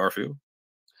do that, Garfield?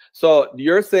 So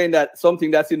you're saying that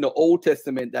something that's in the Old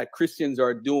Testament that Christians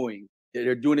are doing,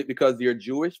 they're doing it because they're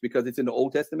Jewish, because it's in the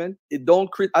Old Testament?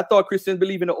 I thought Christians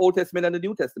believe in the Old Testament and the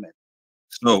New Testament.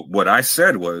 So what I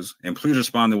said was, and please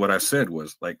respond to what I said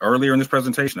was, like earlier in this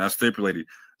presentation, I stipulated,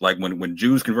 like when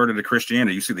Jews converted to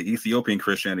Christianity, you see the Ethiopian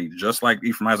Christianity, just like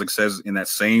Ephraim Isaac says in that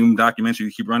same documentary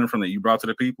you keep running from that you brought to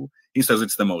the people. He says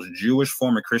it's the most Jewish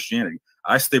form of Christianity.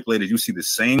 I stipulated you see the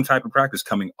same type of practice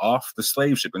coming off the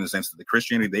slave ship, in the sense that the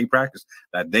Christianity they practice,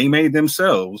 that they made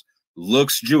themselves,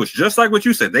 looks Jewish. Just like what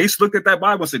you said. They looked at that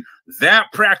Bible and said, that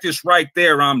practice right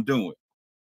there I'm doing.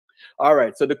 All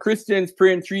right, so the Christians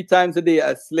praying 3 times a day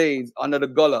as slaves under the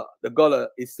Gullah. The Gullah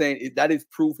is saying that is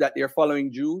proof that they're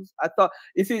following Jews. I thought,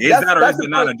 you see, is that or is it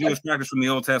not a Jewish practice from the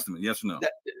Old Testament? Yes or no?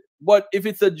 But if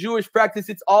it's a Jewish practice,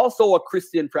 it's also a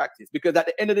Christian practice, because at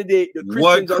the end of the day, the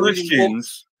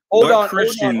Christians what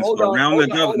Christians around the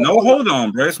Gullah? No, hold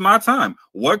on, bro. It's my time.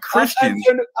 What Christians?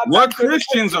 What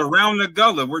Christians around the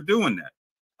Gullah were doing that?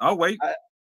 I'll wait.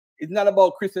 It's not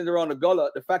about Christians around the Gullah.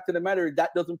 The fact of the matter is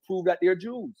that doesn't prove that they're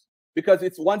Jews. Because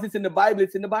once it's in the Bible,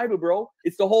 it's in the Bible, bro.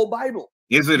 It's the whole Bible.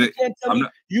 Is it? I'm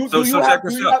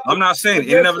not saying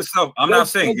in and of itself. I'm not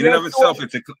saying in and of itself.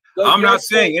 I'm not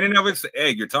saying in and of itself. Hey,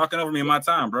 you're talking over me in my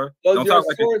time, bro. Don't talk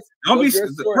like that. Don't be.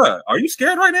 Bro, are you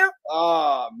scared right now?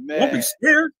 Oh man. Don't be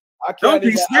scared. Don't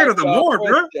be scared of the Lord,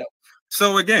 bro.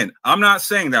 So again, I'm not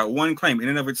saying that one claim in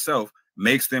and of itself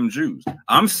makes them Jews.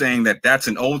 I'm saying that that's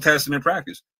an Old Testament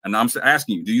practice, and I'm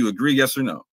asking you, do you agree? Yes or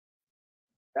no?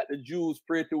 That the Jews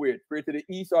pray to where? Pray to the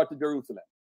east or to Jerusalem?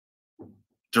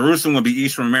 Jerusalem would be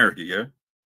east from America, yeah?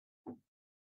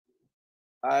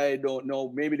 I don't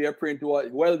know. Maybe they're praying to what?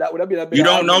 Well, that would have been a bit. You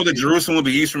don't know that Jerusalem would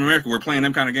be east from America? We're playing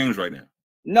them kind of games right now.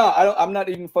 No, I'm not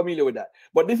even familiar with that.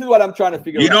 But this is what I'm trying to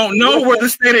figure out. You don't know where the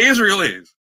state of Israel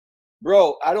is.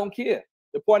 Bro, I don't care.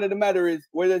 The point of the matter is,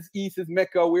 whether it's east, is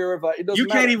Mecca, wherever, it doesn't matter. You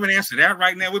can't even answer that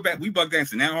right now. We bug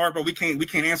dancing that hard, but we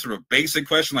can't answer a basic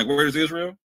question like, where is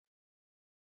Israel?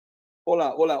 Hold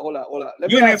on. You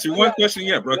didn't answer one question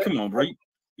yet, bro. Come on, bro.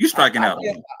 You striking out.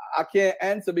 I can't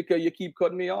answer because you keep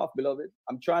cutting me off, beloved.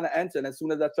 I'm trying to answer, and as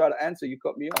soon as I try to answer, you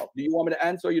cut me off. Do you want me to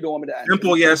answer, or you don't want me to answer?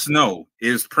 Simple yes, no.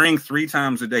 Is praying 3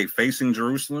 times a day facing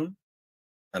Jerusalem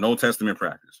an Old Testament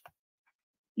practice?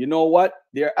 You know what?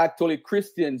 They're actually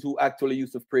Christians who actually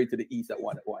used to pray to the east at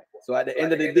one point. So at the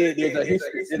end of the day, there's a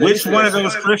history. Which one of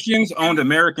those Christians owned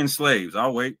American slaves?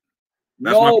 I'll wait.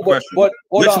 That's my question. But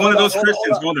which one of those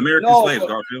Christians owned American slaves,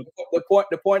 Garfield?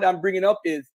 The point I'm bringing up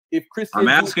is, if Christians, I'm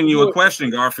asking you a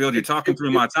question, Garfield. You're talking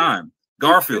through my time.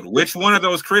 Garfield, which one of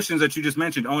those Christians that you just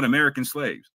mentioned owned American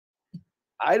slaves?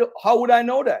 How would I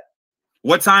know that?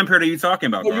 What time period are you talking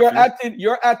about? Well,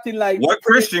 you're acting like, what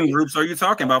Christian groups are you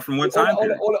talking about? From what time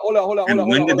period? Hold on.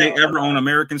 When did they ever own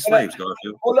American slaves,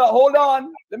 Garfield? Hold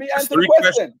on. Let me answer the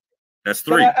question. That's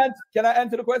 3. Can I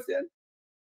answer the question?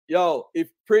 Yo, if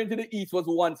praying to the east was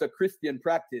once a Christian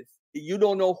practice, you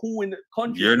don't know who in the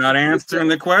country. You're not answering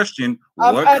the question.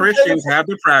 What Christians have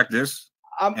the practice?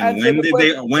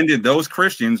 And when did those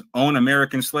Christians own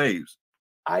American slaves?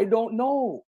 I don't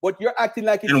know. But you're acting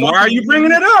like it's. And why are you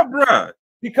bringing it up, bro?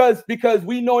 Because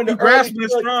we know in the grasping the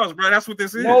straws, bro. That's what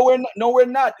this is. No, we're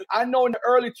not. I know in the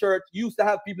early church used to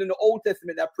have people in the Old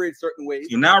Testament that prayed certain ways.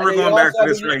 So now we're going back to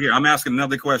this right here. I'm asking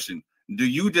another question. Do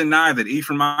you deny that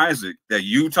Ephraim Isaac, that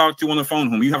you talked to on the phone,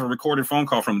 whom you have a recorded phone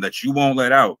call from, that you won't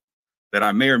let out, that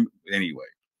I may or anyway,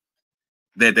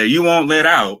 that you won't let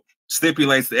out,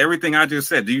 stipulates that everything I just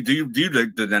said? Do you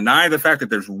deny the fact that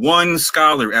there's one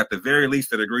scholar at the very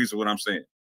least that agrees with what I'm saying?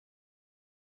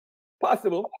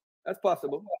 Possible. That's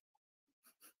possible.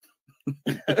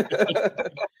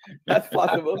 That's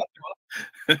possible.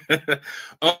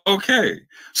 Okay.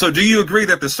 So do you agree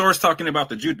that the source talking about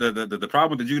the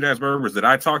problem with the Judas Berbers that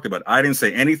I talked about, I didn't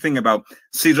say anything about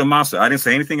Sidra Masa. I didn't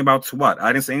say anything about Tuat.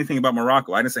 I didn't say anything about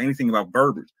Morocco. I didn't say anything about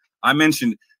Berbers. I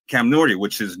mentioned Kamnuria,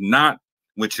 which is not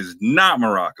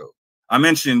Morocco. I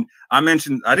didn't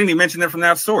even mention that from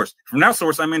that source. From that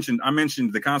source, I mentioned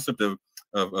the concept of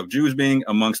Jews being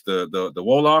amongst the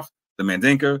Wolof, the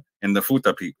Mandinka, and the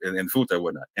Futa people, and Futa and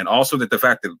whatnot, and also that the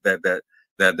fact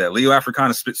that Leo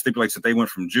Africanus stipulates that they went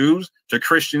from Jews to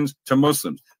Christians to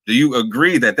Muslims. Do you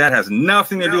agree that has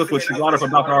nothing to do with what you brought up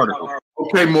about the article?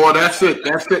 Okay, Moore, that's it.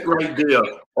 That's it right there.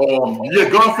 Yeah,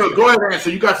 Garfield, go ahead and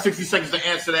answer. You got 60 seconds to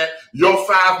answer that. Your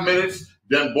 5 minutes.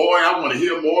 Then, boy, I want to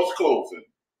hear Moore's closing.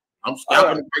 I'm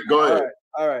stopping it. Go ahead.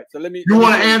 All right. So let me. You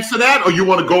want to answer that, or you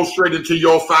want to go straight into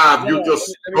your 5? You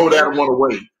just throw that one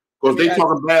away because they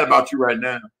talking bad about you right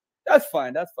now. That's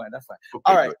fine. Okay,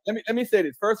 all right. Good. Let me say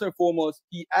this. First and foremost,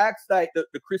 he acts like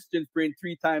the Christians praying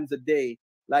 3 times a day,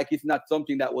 like it's not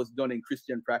something that was done in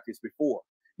Christian practice before.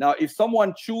 Now, if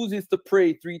someone chooses to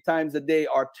pray 3 times a day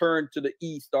or turn to the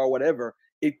east or whatever,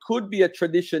 it could be a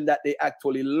tradition that they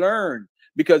actually learned.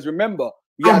 Because remember,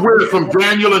 from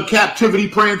Daniel in captivity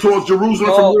praying towards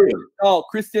Jerusalem. No,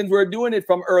 Christians were doing it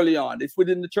from early on. It's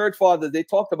within the church fathers. They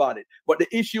talked about it. But the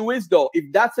issue is, though,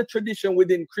 if that's a tradition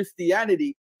within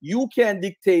Christianity, you can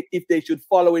dictate if they should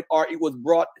follow it or it was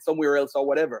brought somewhere else or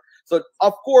whatever. So,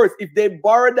 of course, if they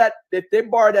borrow that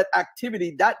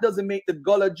activity, that doesn't make the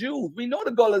Gullah Jews. We know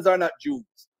the Gullahs are not Jews.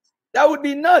 That would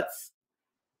be nuts.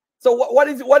 So what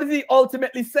is he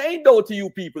ultimately saying, though, to you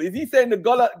people? Is he saying the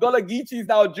Gullah Geechee is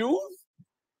now Jews?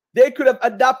 They could have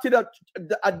adopted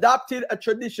a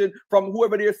tradition from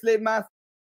whoever their slave master.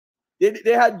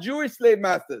 They had Jewish slave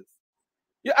masters.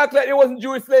 You act like there wasn't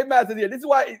Jewish slave masters here. This is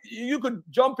why you could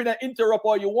jump in and interrupt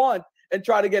all you want and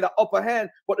try to get an upper hand.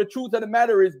 But the truth of the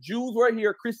matter is Jews were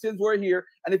here, Christians were here,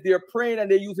 and if they're praying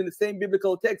and they're using the same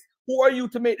biblical text, who are you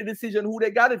to make the decision who they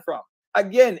got it from?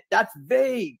 Again, that's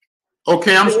vague.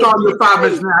 Okay, I'm starting your 5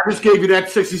 minutes now. I just gave you that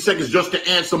 60 seconds just to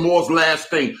answer Moore's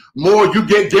last thing. Moore, you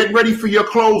get ready for your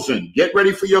closing. Get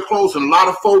ready for your closing. A lot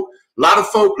of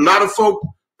folk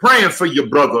praying for you,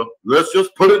 brother. Let's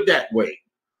just put it that way.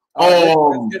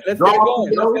 Let's get it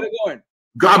going.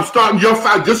 I'm starting your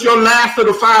 5, just your last of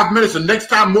the 5 minutes. And next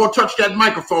time Moore touch that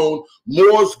microphone,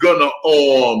 Moore's gonna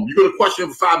you're gonna question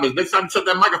him for 5 minutes. Next time you touch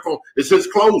that microphone, it's his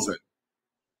closing.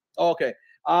 Okay.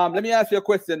 Let me ask you a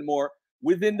question, Moore.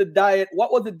 Within the diet,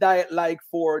 what was the diet like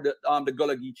for the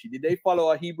Gullah Geechee? Did they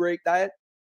follow a Hebraic diet?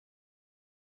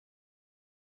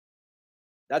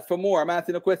 That's for Moore. I'm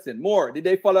asking a question. Moore, did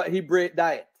they follow a Hebraic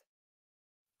diet?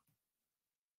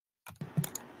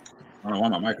 I don't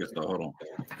want my mic is though. Hold on.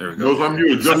 There we go. Those I'm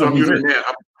muted. Just I'm muted now.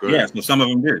 Yeah, so some of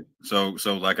them did. So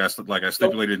like I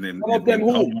stipulated in. Some of them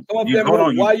who? Some of them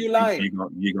who? Why are you lying?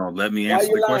 You gonna let me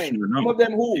answer the question or no? Some of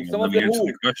them who? Some of them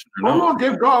who? Hold on,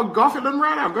 give Garfield them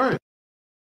right out. Go ahead.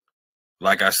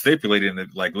 Like I stipulated,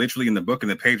 literally in the book and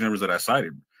the page numbers that I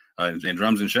cited, in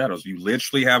Drums and Shadows, you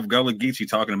literally have Gullah Geechee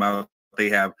talking about they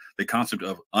have the concept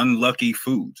of unlucky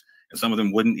foods, and some of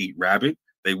them wouldn't eat rabbit,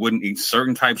 they wouldn't eat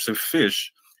certain types of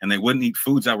fish, and they wouldn't eat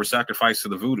foods that were sacrificed to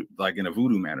the voodoo, like in a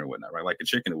voodoo manner or whatnot, right? Like a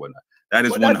chicken and whatnot. That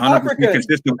is 100%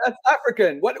 consistent. That's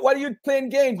African. What are you playing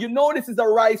games? You know this is a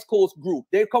rice coast group.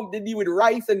 They deal with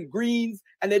rice and greens,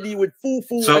 and they deal with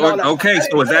fufu. So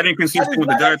so is that inconsistent with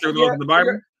the dietary laws of the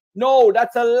Bible? No,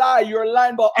 that's a lie. You're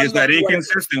lying about. Is that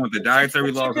inconsistent with the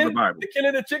dietary laws of the Bible? The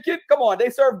killing of chicken? Come on, they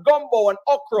serve gumbo and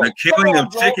okra. The killing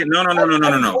of chicken? No.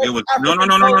 It was no.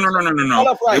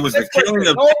 It was the killing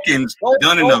of chickens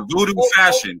done in a voodoo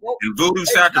fashion in voodoo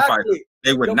sacrifices.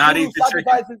 They would not eat the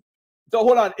chicken. So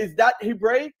hold on, is that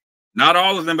Hebraic? Not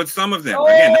all of them, but some of them. No,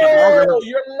 again, not all of them.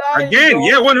 You're lying. Again,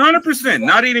 yeah, 100%.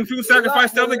 Not eating food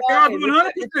sacrificed to other gods,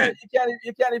 100%.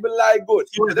 You can't even lie good.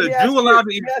 Is a Jew allowed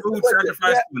to eat food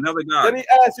sacrificed to another god? Let me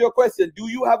ask you a question. Do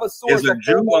you have a source? Is a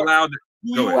Jew allowed to?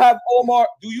 Do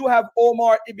you have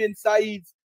Omar ibn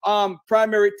Said's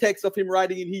primary text of him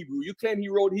writing in Hebrew? You claim he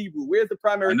wrote Hebrew. Where's the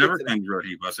primary text? I never claimed he wrote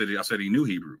Hebrew. I said he knew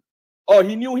Hebrew. Oh,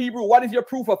 he knew Hebrew. What is your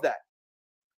proof of that?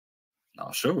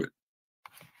 I'll show it.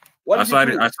 I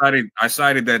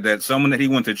cited that someone that he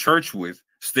went to church with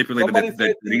stipulated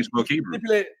that he spoke Hebrew.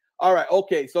 All right,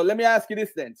 okay. So let me ask you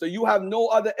this then. So you have no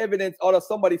other evidence out of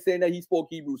somebody saying that he spoke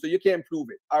Hebrew, so you can't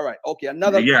prove it. All right, okay.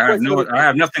 Another question. I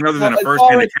have nothing other than a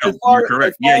first-hand account. You're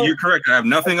correct. You're correct. I have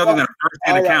nothing other than a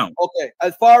first-hand account. Okay.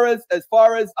 As far as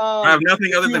I have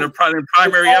nothing other than a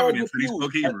primary evidence that he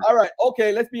spoke Hebrew. All right,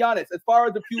 okay. Let's be honest. As far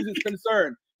as the pews is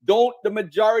concerned, don't the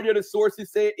majority of the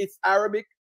sources say it's Arabic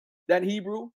than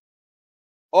Hebrew?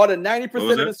 Or the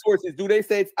 90% of the sources, do they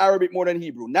say it's Arabic more than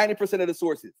Hebrew? 90% of the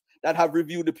sources that have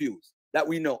reviewed the pews that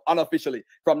we know unofficially,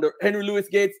 from the Henry Louis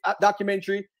Gates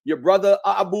documentary, your brother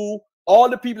Abu, all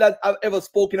the people that have ever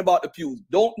spoken about the pews,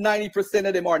 don't 90%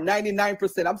 of them, or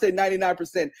 99%, I'm saying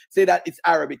 99%, say that it's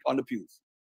Arabic on the pews?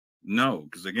 No,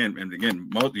 because again,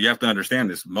 you have to understand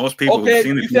this. Most people who've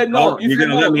seen it. You said no. You're going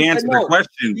to let me answer the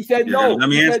question. You said no. Let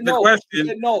me answer the question. You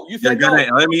said no. You said no.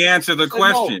 Let me answer the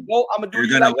question. No, I'm gonna do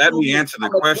You're going to let me answer the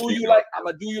question. I'm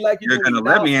gonna do you like you're going to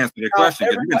let me answer the question.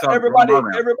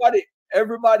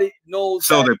 Everybody knows.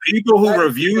 So the people who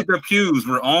reviewed the pews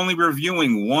were only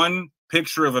reviewing one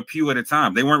picture of a pew at a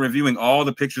time. They weren't reviewing all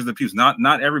the pictures of the pews.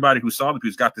 Not everybody who saw the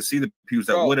pews got to see the pews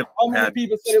that would have had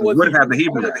the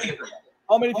Hebrew.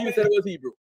 How many people said it was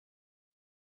Hebrew?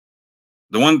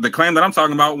 The claim that I'm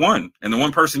talking about won, and the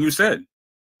one person you said.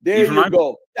 There you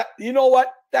go. You know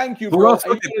what? Thank you, bro.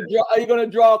 Are you going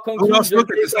to draw a conclusion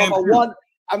based on one?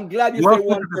 I'm glad you said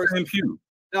one person.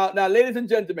 Now, ladies and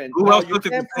gentlemen, who else looked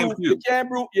at the same pew?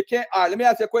 You can't. All right, let me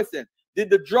ask you a question.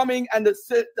 Did the drumming and the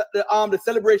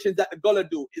celebrations that the Gullah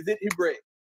do, is it Hebraic?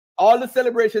 All the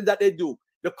celebrations that they do,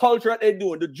 the culture that they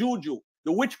do, the juju,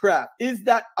 the witchcraft, is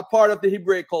that a part of the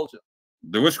Hebraic culture?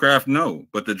 The witchcraft, no,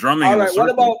 but the drumming. All right. What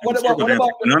about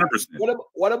 100%?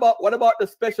 What about the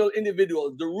special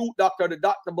individuals, the root doctor, the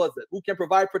Dr. Buzzard, who can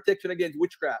provide protection against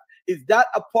witchcraft? Is that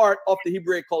a part of the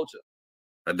Hebraic culture?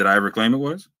 Did I ever claim it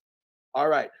was? All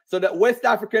right. So the West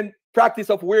African practice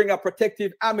of wearing a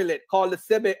protective amulet called the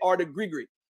sebe or the grigri,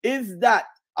 is that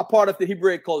a part of the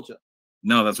Hebraic culture?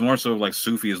 No, that's more so like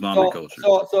Sufi Islamic culture.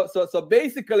 So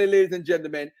basically, ladies and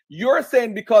gentlemen, you're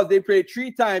saying because they prayed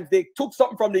 3 times, they took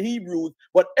something from the Hebrews,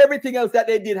 but everything else that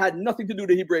they did had nothing to do with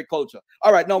the Hebraic culture.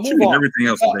 All right, now move on. Everything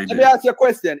else that they did. Let me ask you a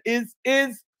question.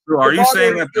 Are you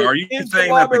saying that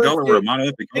the Gullah were a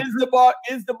monolithic culture?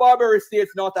 Is the Barbary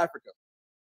States North Africa?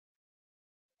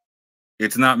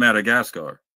 It's not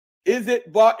Madagascar. Is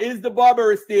the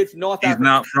Barbary States North Africa? He's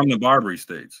not from the Barbary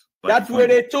States. That's where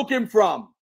they took him from.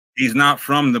 He's not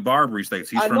from the Barbary States.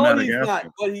 He's from Madagascar.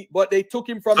 He's not, but they took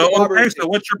him from the Barbary States. So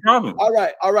what's your problem?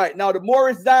 All right. Now the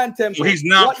Moorish Zion Temple. So he's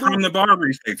not from the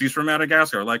Barbary States. He's from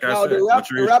Madagascar. Like I said,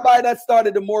 the rabbi that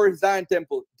started the Moorish Zion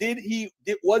Temple, did he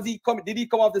come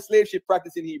off the slave ship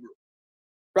practicing Hebrew,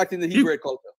 practicing the Hebrew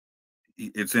culture?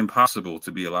 It's impossible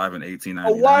to be alive in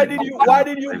 1899. Why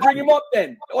did you bring him up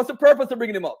then? What's the purpose of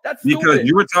bringing him up? That's stupid. Because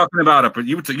you were talking about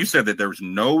you said that there was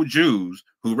no Jews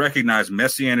who recognized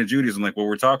Messianic Judaism like what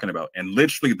we're talking about, and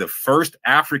literally the first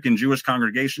African Jewish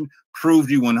congregation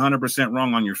proved you 100%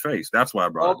 wrong on your face. That's why I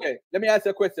brought it. Okay, let me ask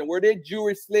you a question. Were there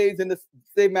Jewish slaves in the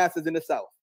slave masters in the South?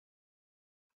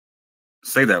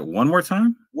 Say that one more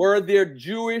time. Were there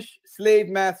Jewish slave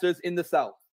masters in the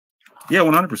South? Yeah,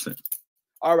 100%.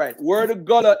 All right. Were the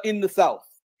Gullah in the South?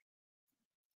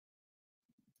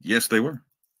 Yes, they were.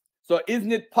 So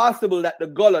isn't it possible that the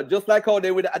Gullah, just like how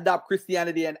they would adopt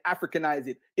Christianity and Africanize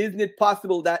it, isn't it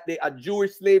possible that a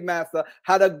Jewish slave master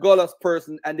had a Gullah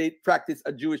person and they practice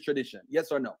a Jewish tradition?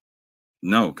 Yes or no?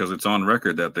 No, because it's on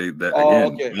record that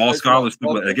all scholars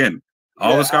stipulate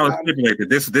that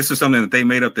this is something that they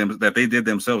made up that they did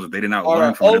themselves, that they did not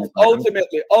learn from.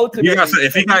 Ultimately,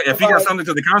 if he got something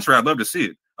to the contrary, I'd love to see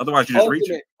it. Otherwise, you just reach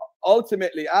it.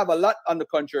 Ultimately, I have a lot on the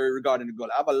contrary regarding the Gullah.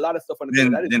 I have a lot of stuff on the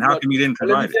Gullah. Then how come you didn't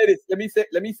provide it? Let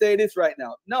me say this right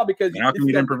now. No, because how come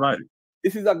you didn't provide it?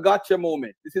 This is a gotcha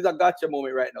moment. This is a gotcha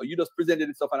moment right now. You just presented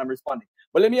this stuff and I'm responding.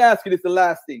 But let me ask you this, the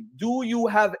last thing. Do you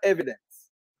have evidence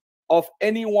of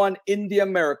anyone in the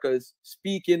Americas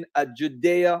speaking a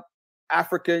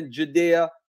Judeo-African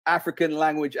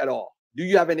language at all? Do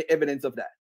you have any evidence of that?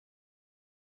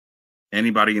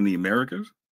 Anybody in the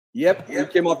Americas? Yep, he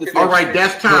came off the stage. All right,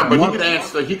 that's time, but he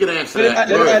can answer that.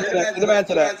 Let him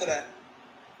answer that.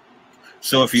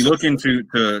 So if you look into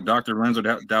Dr. Lorenzo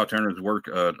Dow Turner's work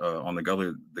on the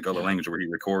Gullah language, where he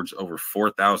records over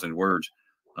 4,000 words,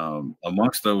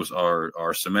 amongst those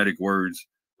are Semitic words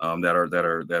that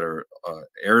are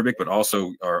Arabic, but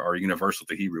also are universal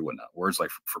to Hebrew and whatnot. Words like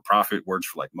for prophet, words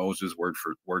for like Moses, words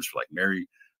for like Mary,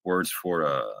 words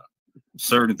for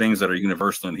certain things that are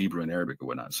universal in Hebrew and Arabic and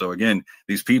whatnot. So again,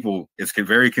 these people, it's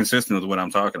very consistent with what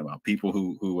I'm talking about. People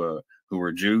who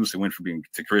were Jews, who went from being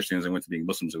to Christians and went to being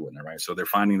Muslims and whatnot, right? So they're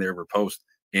finding their riposte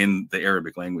in the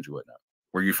Arabic language and whatnot,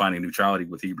 where you're finding neutrality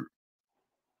with Hebrew.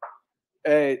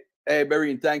 Hey,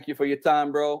 Barine, thank you for your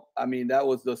time, bro. I mean, that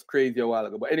was just crazy a while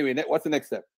ago. But anyway, what's the next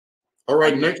step? All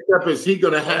right, next step is he's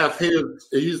gonna have his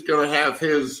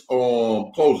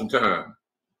closing time.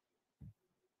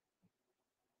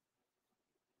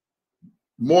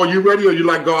 Moore, you ready, or you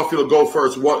like Garfield go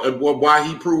first? Why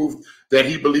he proved that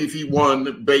he believed he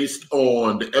won based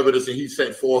on the evidence that he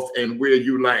set forth, and where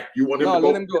you want him to go?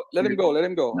 Let him go. Let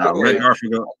him go. No, let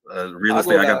Garfield go.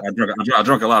 Realistically, I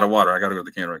drunk a lot of water. I got to go to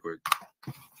the can right quick.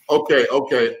 Okay.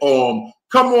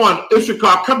 Come on,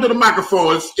 Ishakar, come to the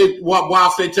microphone.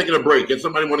 Whilst they're taking a break, and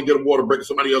somebody want to get a water break,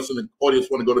 somebody else in the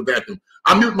audience want to go to the bathroom.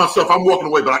 I mute myself. I'm walking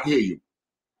away, but I can hear you.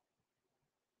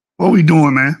 What we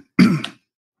doing, man?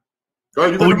 Go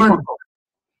ahead, you got the microphone.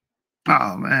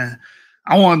 Oh man,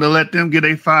 I wanted to let them get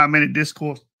a 5-minute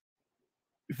discourse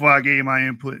before I gave my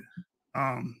input.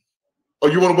 Oh,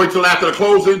 you want to wait till after the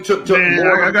closing? Man,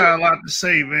 I got a lot to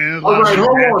say, man. All right, hold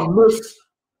on, Miss.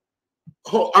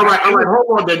 All right,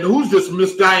 hold on then. Who's this,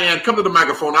 Miss Diane? Come to the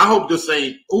microphone. I hope this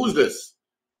ain't. Who's this?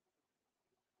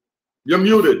 You're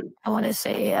muted. I want to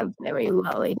say a very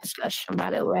lovely discussion, by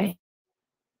the way.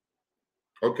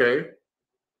 Okay.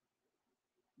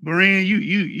 Barine,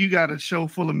 you got a show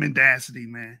full of mendacity,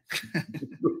 man.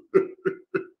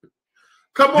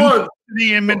 Come on.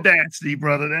 And mendacity,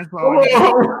 brother. That's all.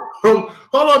 Hold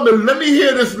on, man. Let me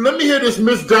hear this.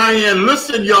 Miss Diane.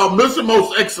 Listen, y'all. Mr.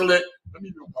 Most Excellent. Let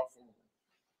me do my phone.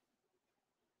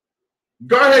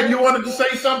 Go ahead. You wanted to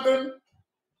say something?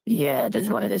 Yeah, I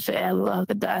just wanted to say I love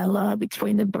the dialogue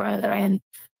between the brother and,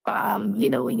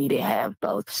 we need to have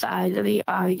both sides of the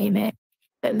argument.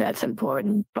 And that's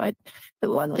important. But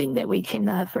the one thing that we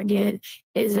cannot forget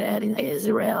is that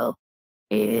Israel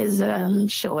is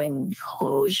showing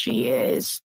who she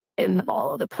is in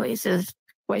all the places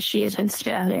where she is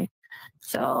scattered.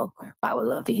 So I would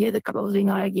love to hear the closing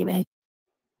argument.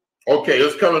 Okay,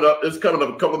 it's coming up. It's coming up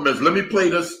a couple of minutes. Let me play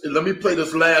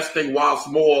this last thing whilst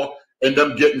more and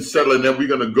them getting settled, and then we're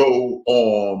gonna go.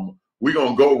 We're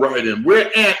gonna go right in.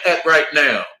 Where Aunt at right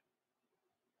now?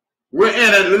 Where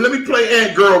Aunt at? Let me play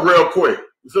Aunt Girl real quick.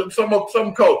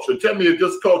 Some culture. Tell me if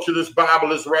this culture, this Bible,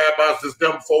 this rabbis, this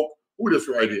dumb folk. Who this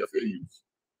right here?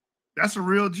 That's a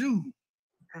real Jew.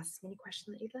 Ask any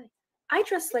question that you'd like. I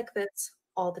dress like this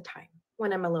all the time.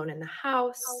 When I'm alone in the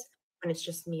house, when it's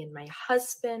just me and my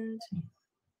husband.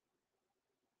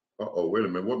 Uh-oh, wait a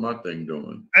minute. What my thing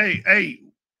doing? Hey,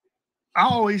 I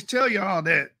always tell y'all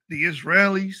that the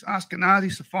Israelis,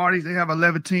 Ashkenazi, Sephardi's, they have a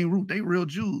Levantine root. They real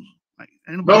Jews.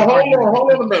 No,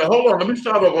 hold on a minute. Hold on. Let me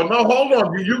start over. No, hold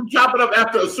on. You chop it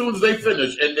up as soon as they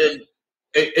finish. And then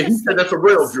and he said that's a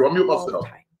real Jew. I'm mute myself.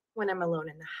 When I'm alone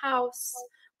in the house,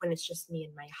 when it's just me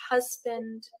and my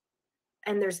husband.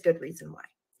 And there's good reason why.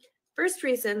 First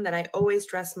reason that I always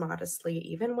dress modestly,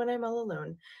 even when I'm all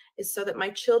alone, is so that my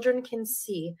children can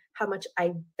see how much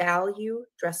I value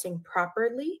dressing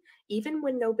properly, even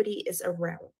when nobody is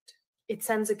around. It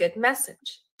sends a good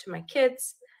message to my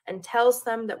kids and tells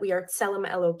them that we are Tselem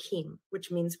Elohim,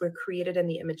 which means we're created in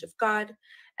the image of God,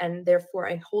 and therefore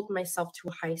I hold myself to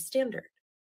a high standard.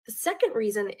 The second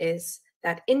reason is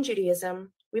that in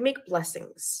Judaism, we make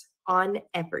blessings on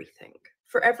everything.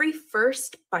 For every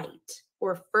first bite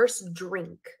or first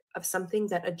drink of something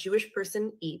that a Jewish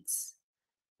person eats,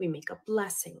 we make a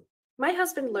blessing. My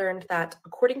husband learned that,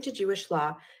 according to Jewish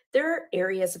law, there are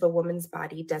areas of a woman's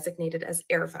body designated as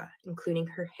erva, including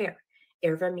her hair.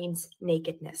 Erva means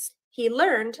nakedness. He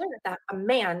learned that a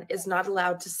man is not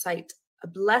allowed to cite a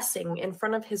blessing in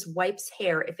front of his wife's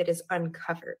hair if it is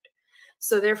uncovered.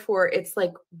 So therefore, it's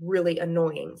like really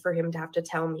annoying for him to have to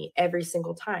tell me every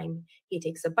single time he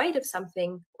takes a bite of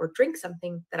something or drinks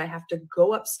something that I have to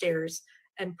go upstairs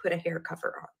and put a hair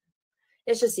cover on.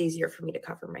 It's just easier for me to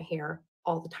cover my hair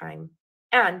all the time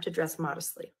and to dress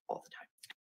modestly all the time.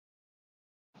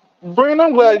 Breen,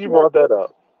 I'm glad you brought that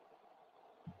up.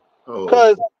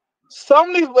 Because some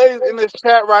of these ladies in this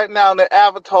chat right now, their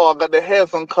avatar got their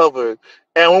heads uncovered.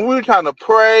 And when we were trying to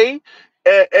pray,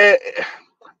 I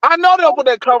know they'll put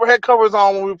that head covers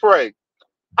on when we pray.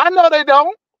 I know they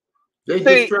don't. They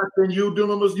distracting you,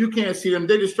 dunamis. You can't see them.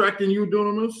 They distracting you,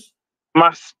 dunamis.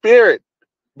 My spirit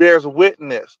bears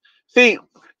witness. See,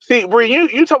 Bree,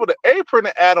 you talk about the apron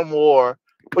that Adam wore,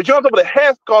 but you don't talk about the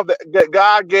headscarf that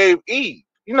God gave Eve.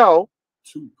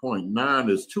 2.9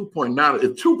 is 2.9.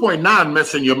 If 2.9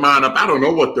 messing your mind up, I don't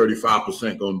know what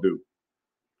 35% gonna do.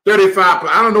 35.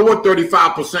 I don't know what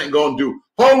 35% gonna do.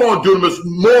 Hold on, Dunamis.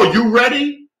 Moore, you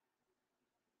ready?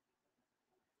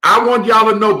 I want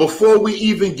y'all to know before we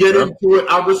even get into it.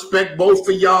 I respect both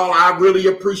of y'all. I really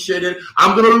appreciate it.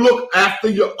 I'm gonna look after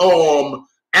your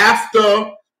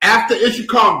after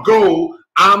Ishikar go.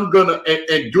 I'm gonna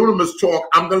and Dunamis talk.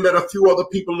 I'm gonna let a few other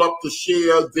people up to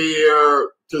share their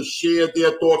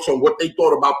thoughts on what they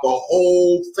thought about the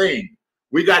whole thing.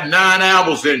 We got 9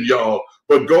 hours in, y'all.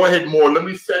 But go ahead, Moore. Let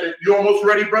me set it. You almost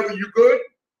ready, brother? You good?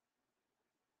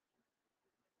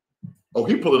 Oh,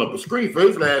 he pulling up a screen for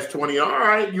his last 20. All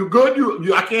right, you good?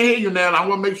 You I can't hear you now. I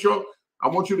want to make sure. I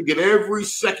want you to get every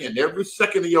second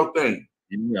of your thing.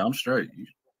 Yeah, I'm straight.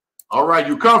 All right,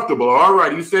 you comfortable? All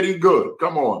right, he said he good.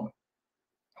 Come on.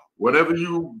 Whenever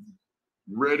you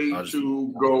ready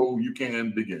to go, you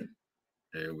can begin.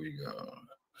 There we go.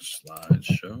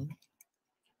 Slideshow.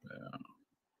 Yeah. I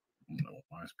don't know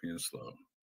why it's being slow.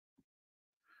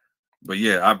 But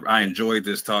yeah, I enjoyed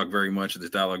this talk very much, this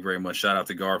dialogue very much. Shout out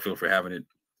to Garfield for having it.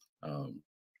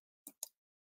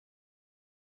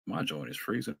 My joint is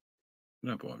freezing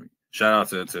up on me. Shout out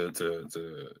to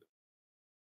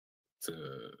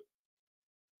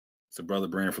Brother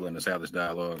Brand for letting us have this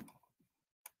dialogue.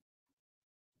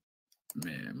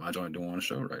 Man, my joint don't want to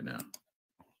show right now.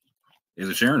 Is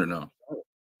it sharing or no?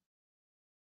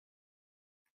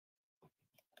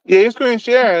 Yeah, your screen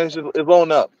sharing is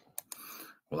blown up.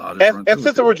 Well, and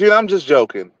Sister Regina, I'm just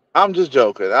joking. I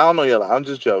don't know y'all. I'm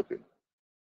just joking.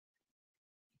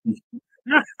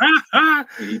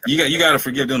 you got to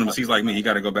forgive him. He's like me. He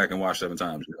got to go back and watch 7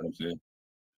 times. You know what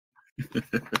I'm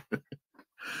saying?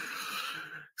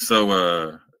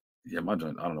 So, yeah, my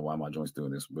joint. I don't know why my joint's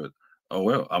doing this, but oh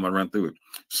well, I'm gonna run through it.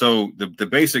 So the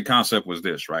basic concept was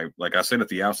this, right? Like I said at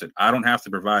the outset, I don't have to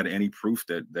provide any proof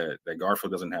that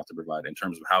Garfield doesn't have to provide in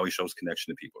terms of how he shows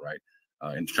connection to people, right?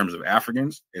 In terms of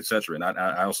Africans, etc. And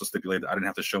I also stipulated I didn't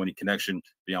have to show any connection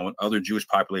beyond what other Jewish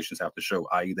populations have to show,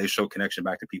 i.e., they show connection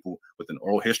back to people with an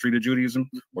oral history to Judaism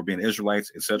or being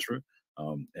Israelites, etc.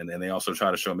 And then they also try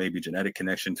to show maybe genetic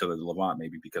connection to the Levant,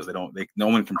 maybe because no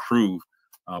one can prove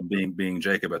being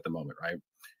Jacob at the moment, right?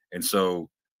 And so,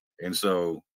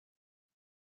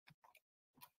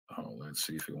 oh, let's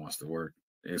see if it wants to work.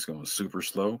 It's going super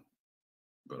slow,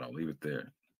 but I'll leave it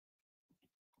there.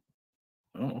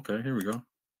 Oh, okay, here we go.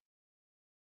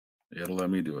 It'll let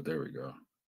me do it. There we go.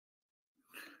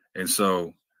 And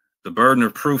so the burden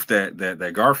of proof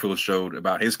that Garfield showed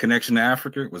about his connection to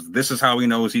Africa was this is how he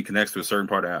knows he connects to a certain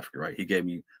part of Africa, right? He gave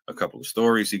me a couple of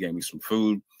stories. He gave me some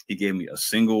food. He gave me a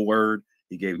single word.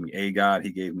 He gave me a God.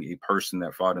 He gave me a person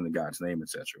that fought in the God's name,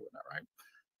 etc. Right?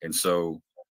 And so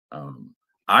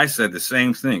I said the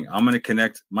same thing. I'm going to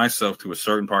connect myself to a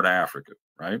certain part of Africa,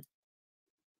 right?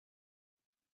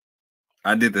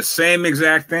 I did the same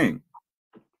exact thing.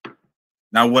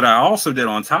 Now, what I also did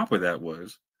on top of that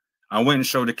was I went and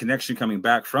showed the connection coming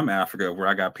back from Africa, where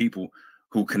I got people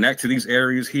who connect to these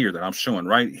areas here that I'm showing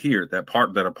right here, that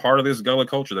are part of this Gullah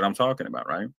culture that I'm talking about,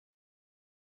 right?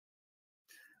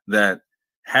 That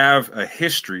have a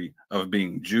history of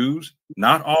being Jews.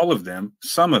 Not all of them,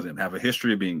 some of them have a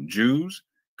history of being Jews,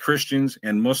 Christians,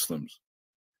 and Muslims,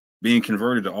 being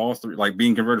converted to all three, like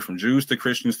being converted from Jews to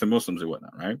Christians to Muslims and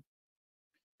whatnot, right?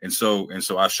 And so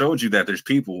I showed you that there's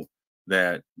people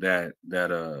that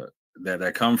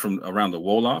come from around the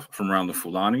Wolof, from around the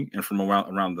Fulani, and from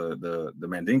around the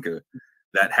Mandinka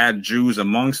that had Jews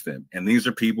amongst them. And these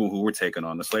are people who were taken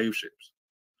on the slave ships.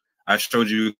 I showed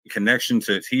you connection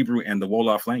to Hebrew and the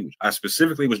Wolof language. I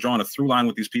specifically was drawing a through line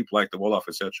with these people like the Wolof,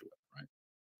 etc. Right?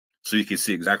 So you can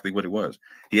see exactly what it was.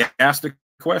 He asked the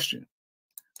question,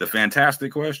 the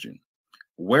fantastic question,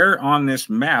 where on this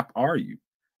map are you?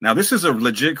 Now, this is a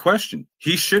legit question.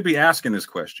 He should be asking this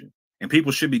question, and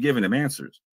people should be giving him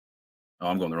answers. Oh,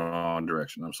 I'm going the wrong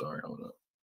direction. I'm sorry. Hold up.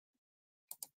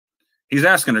 He's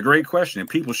asking a great question, and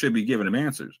people should be giving him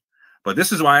answers. But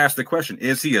this is why I asked the question: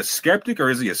 is he a skeptic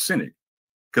or is he a cynic?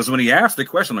 Because when he asked the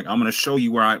question, I'm like, I'm going to show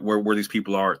you where these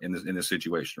people are in this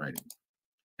situation right now.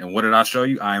 And what did I show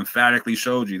you? I emphatically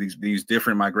showed you these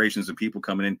different migrations of people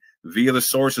coming in via the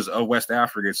sources of West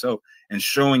Africa itself, and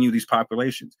showing you these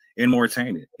populations in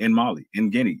Mauritania, in Mali, in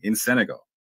Guinea, in Senegal,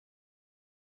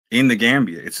 in the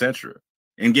Gambia, etc.,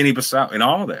 in Guinea-Bissau, and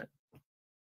all that.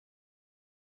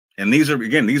 And these are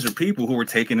people who were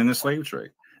taken in the slave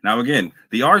trade. Now, again,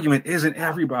 the argument isn't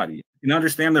everybody. You can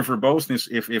understand the verboseness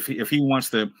if he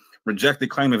wants to reject the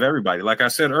claim of everybody. Like I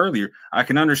said earlier, I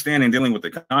can understand in dealing with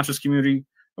the conscious community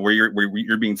where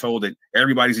you're being told that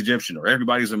everybody's Egyptian or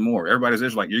everybody's a Moor, everybody's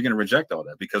Israelite. You're going to reject all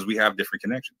that because we have different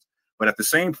connections. But at the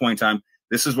same point in time,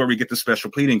 this is where we get the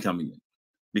special pleading coming in.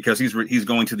 because he's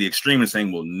going to the extreme and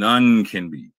saying, well, none can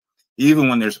be, even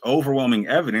when there's overwhelming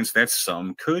evidence that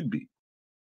some could be.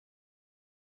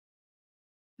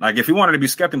 Like if he wanted to be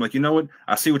skeptical, like, you know what,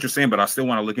 I see what you're saying, but I still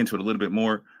want to look into it a little bit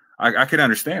more. I could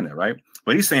understand that, right?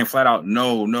 But he's saying flat out,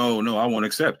 no, I won't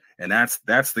accept. And that's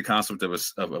the concept of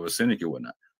a cynic and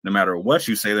whatnot. No matter what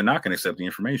you say, they're not going to accept the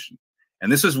information.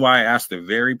 And this is why I asked a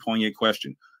very poignant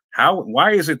question.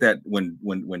 Why is it that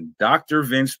when Dr.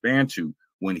 Vince Bantu,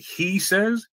 when he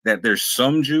says that there's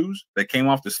some Jews that came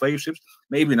off the slave ships,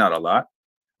 maybe not a lot,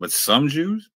 but some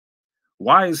Jews,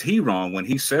 why is he wrong when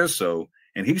he says so?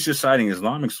 And he's just citing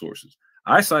Islamic sources.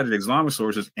 I cited Islamic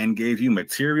sources and gave you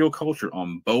material culture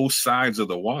on both sides of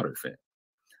the water, fam.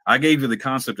 I gave you the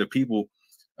concept of people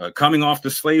coming off the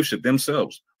slave ship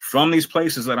themselves from these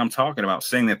places that I'm talking about,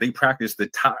 saying that they practice the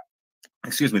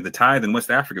tithe in West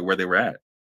Africa where they were at.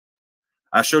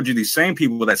 I showed you these same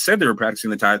people that said they were practicing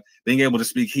the tithe being able to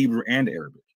speak Hebrew and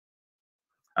Arabic.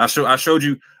 I showed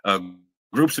you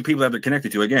groups of people that they're connected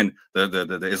to. Again,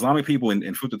 the Islamic people in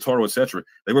Futa Toro, etc.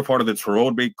 They were part of the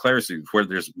Torod Clerisy, where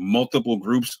there's multiple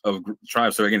groups of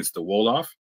tribes. So again, it's the Wolof,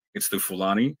 it's the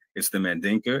Fulani, it's the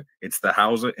Mandinka, it's the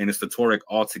Hausa, and it's the Tuareg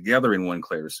all together in one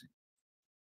clerisy.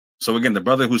 So again, the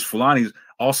brother who's Fulani is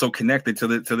also connected to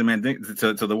the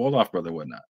Mandinka, to the Wolof brother, and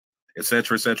whatnot,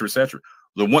 etc., etc., etc.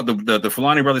 The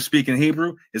Fulani brother speaking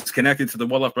Hebrew is connected to the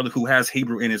Wolof brother who has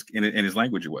Hebrew in his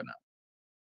language and whatnot.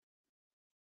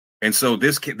 And so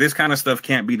this kind of stuff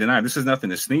can't be denied. This is nothing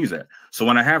to sneeze at. So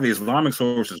when I have the Islamic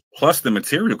sources plus the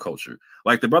material culture,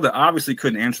 like the brother obviously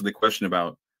couldn't answer the question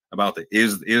about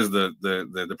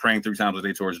the praying 3 times a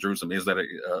day towards Jerusalem, is that an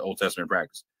Old Testament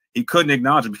practice? He couldn't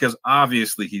acknowledge it because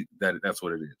obviously that's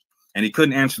what it is. And he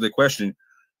couldn't answer the question,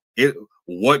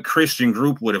 what Christian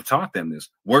group would have taught them this?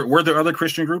 Were there other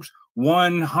Christian groups?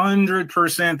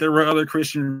 100% there were other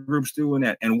Christian groups doing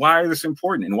that. And why is this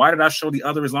important? And why did I show the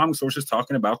other Islamic sources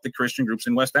talking about the Christian groups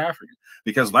in West Africa?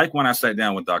 Because like when I sat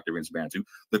down with Dr. Vince Bantu,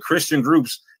 the Christian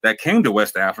groups that came to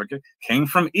West Africa came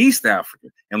from East Africa.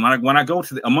 And when I go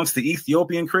to amongst the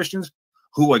Ethiopian Christians,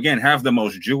 who again have the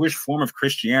most Jewish form of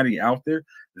Christianity out there,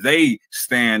 they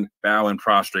stand, bow, and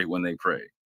prostrate when they pray.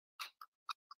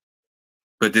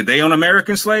 But did they own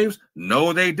American slaves?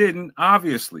 No, they didn't,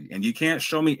 obviously. And you can't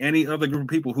show me any other group of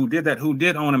people who did that, who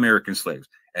did own American slaves.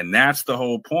 And that's the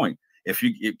whole point.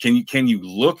 Can you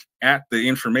look at the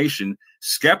information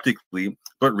skeptically,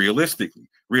 but realistically?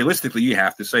 Realistically, you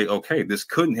have to say, okay, this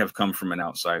couldn't have come from an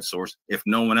outside source if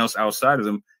no one else outside of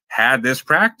them had this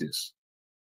practice.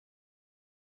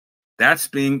 That's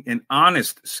being an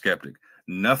honest skeptic.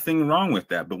 Nothing wrong with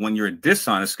that. But when you're a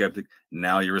dishonest skeptic,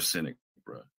 now you're a cynic,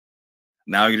 bro.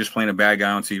 Now you're just playing a bad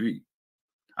guy on TV.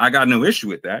 I got no issue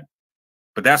with that,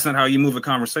 but that's not how you move a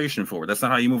conversation forward. That's not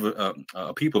how you move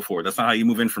a people forward. That's not how you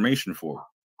move information forward.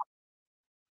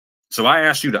 So I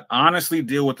asked you to honestly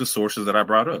deal with the sources that I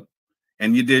brought up,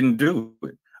 and you didn't do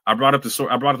it. I brought up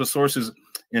the sources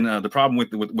in the problem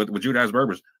with Judas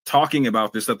Berbers talking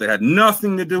about this stuff that had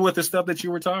nothing to do with the stuff that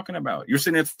you were talking about. You're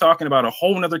sitting there talking about a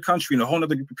whole other country and a whole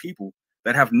other group of people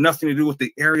that have nothing to do with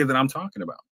the area that I'm talking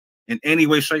about in any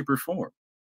way, shape, or form.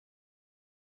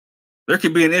 There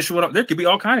could be an issue. There could be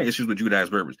all kinds of issues with Judas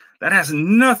Berbers. That has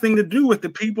nothing to do with the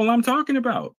people I'm talking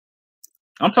about.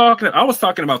 I was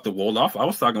talking about the Wolof. I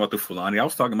was talking about the Fulani. I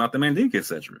was talking about the Mandinka,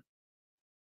 etc.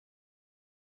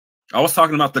 I was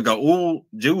talking about the Gaul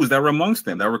Jews that were amongst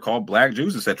them, that were called Black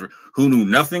Jews, etc., who knew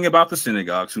nothing about the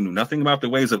synagogues, who knew nothing about the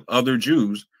ways of other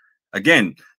Jews.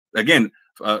 Again,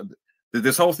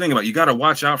 this whole thing about you got to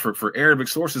watch out for Arabic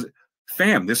sources,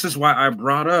 fam. This is why I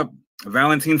brought up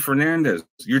Valentin Fernandez.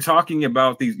 You're talking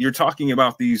about these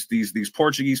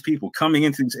Portuguese people coming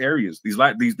into these areas, these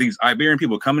Iberian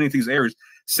people coming into these areas,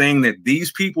 saying that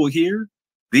these people here,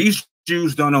 these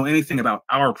Jews don't know anything about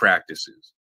our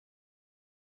practices.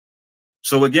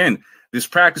 So again, this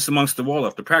practice amongst the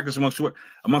Wolof, the practice amongst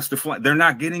the, they're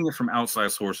not getting it from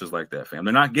outside sources like that, fam.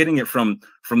 They're not getting it from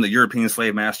the European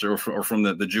slave master or from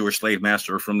the Jewish slave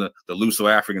master or from the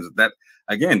Luso-Africans. That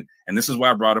again, and this is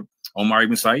why I brought up Omar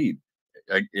ibn Said.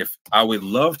 If I would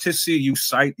love to see you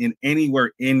cite in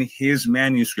anywhere in his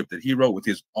manuscript that he wrote with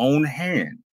his own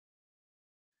hand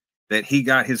that he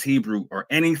got his Hebrew or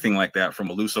anything like that from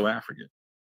a Luso-African.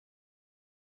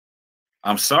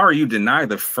 I'm sorry you deny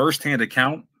the firsthand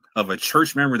account of a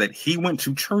church member that he went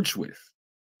to church with,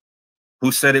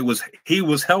 who said he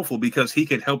was helpful because he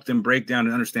could help them break down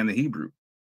and understand the Hebrew.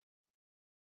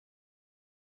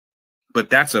 But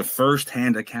that's a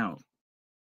firsthand account.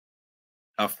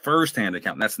 A firsthand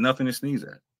account. That's nothing to sneeze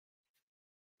at.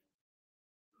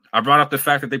 I brought up the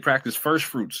fact that they practice first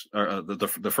fruits, or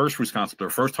the first fruits concept, or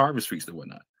first harvest feast and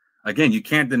whatnot. Again, you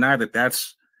can't deny that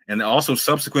that's, and also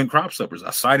subsequent crop suppers.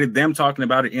 I cited them talking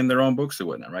about it in their own books and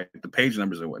whatnot, right? The page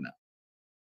numbers and whatnot.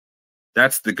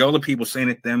 That's the Gullah people saying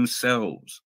it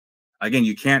themselves. Again,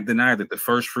 you can't deny that the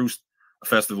first fruits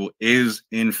festival is,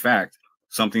 in fact,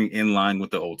 something in line with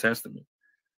the Old Testament.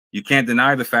 You can't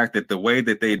deny the fact that the way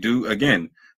that they do, again,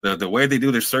 the way they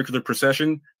do their circular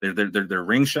procession, their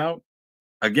ring shout,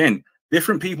 again,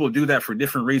 different people do that for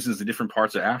different reasons in different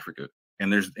parts of Africa.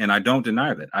 And I don't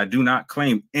deny that. I do not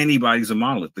claim anybody's a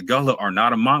monolith. The Gullah are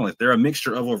not a monolith. They're a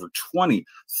mixture of over 20,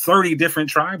 30 different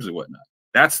tribes and whatnot.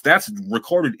 That's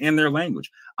recorded in their language.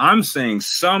 I'm saying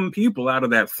some people out of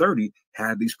that 30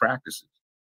 had these practices.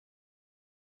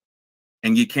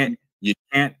 And you can't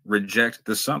reject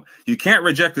the some. You can't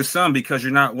reject the some because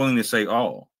you're not willing to say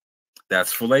all.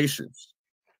 That's fallacious.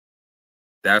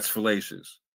 That's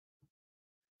fallacious.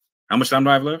 How much time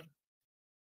do I have left?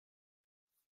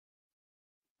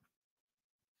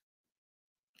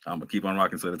 I'm gonna keep on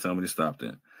rocking until they tell me to stop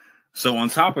then. So on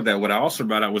top of that, what I also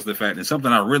brought out was the fact, and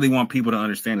something I really want people to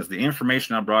understand, is the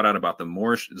information I brought out about the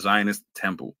Moorish Zionist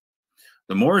temple.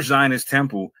 The Moorish Zionist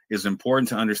temple is important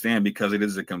to understand because it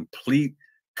is a complete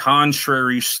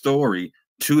contrary story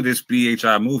to this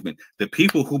BHI movement. The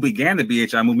people who began the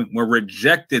BHI movement were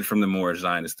rejected from the Moorish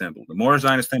Zionist temple. The Moorish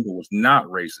Zionist temple was not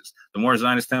racist. The Moorish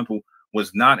Zionist temple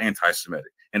was not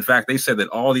anti-Semitic. In fact, they said that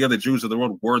all the other Jews of the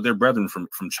world were their brethren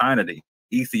from China to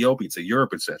Ethiopia to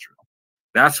Europe, etc.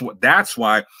 That's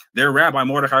why their Rabbi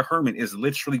Mordecai Herman is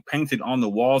literally painted on the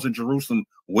walls of Jerusalem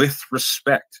with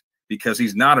respect, because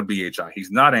he's not a BHI.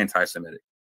 He's not anti-Semitic.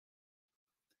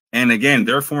 And again,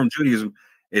 their form of Judaism,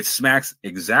 it smacks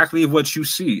exactly of what you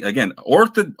see. Again,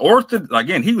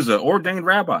 again, he was an ordained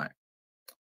rabbi.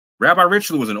 Rabbi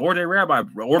Richelieu was an ordained rabbi,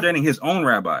 ordaining his own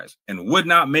rabbis, and would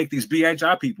not make these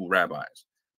BHI people rabbis.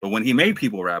 But when he made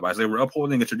people rabbis, they were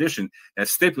upholding a tradition that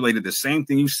stipulated the same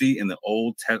thing you see in the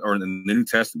or in the New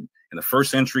Testament, in the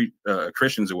first century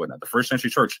Christians and whatnot, the first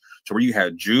century church, to where you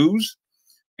had Jews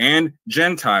and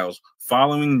Gentiles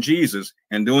following Jesus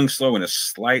and doing so in a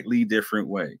slightly different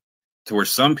way, to where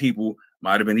some people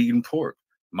might have been eating pork,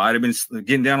 might have been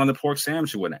getting down on the pork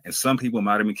sandwich and whatnot, and some people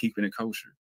might have been keeping it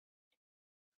kosher.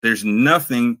 There's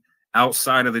nothing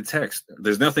outside of the text.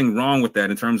 There's nothing wrong with that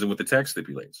in terms of what the text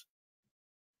stipulates.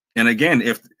 And again,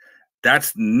 if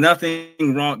that's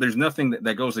nothing wrong, there's nothing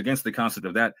that goes against the concept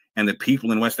of that. And the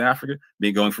people in West Africa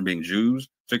going from being Jews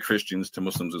to Christians to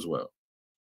Muslims as well.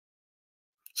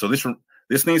 So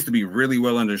this needs to be really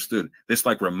well understood. This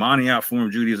like Rahmaniyat form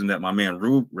of Judaism that my man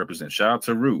Rue represents. Shout out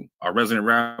to Rue, our resident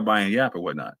rabbi in Yap and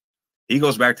whatnot. He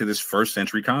goes back to this first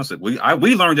century concept. We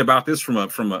learned about this from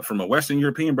a Western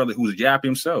European brother who's Yap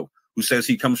himself, who says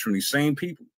he comes from these same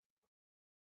people.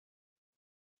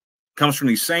 Comes from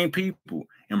these same people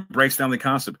and breaks down the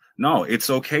concept. No, it's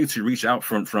okay to reach out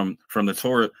from the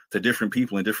Torah to different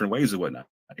people in different ways and whatnot.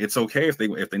 It's okay if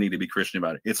they need to be Christian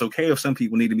about it. It's okay if some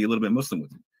people need to be a little bit Muslim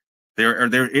with it.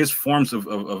 There is forms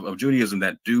of Judaism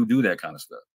that do that kind of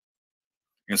stuff.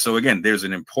 And so again, there's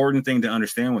an important thing to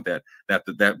understand with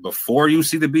that before you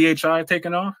see the BHI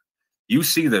taken off, you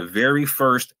see the very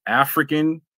first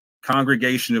African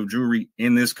congregation of Jewry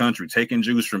in this country, taking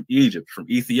Jews from Egypt, from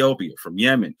Ethiopia, from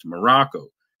Yemen to Morocco,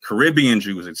 Caribbean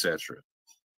Jews, etc.,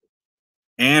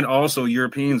 and also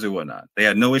Europeans and whatnot. They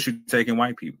had no issue taking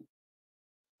white people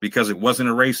because it wasn't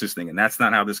a racist thing, and that's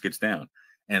not how this gets down.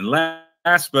 And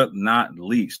last but not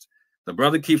least, the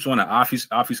brother keeps wanting to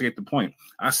obfuscate the point.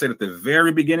 I said at the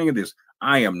very beginning of this,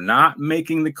 I am not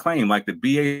making the claim like the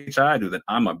BHI do that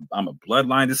I'm a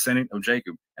bloodline descendant of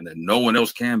Jacob and that no one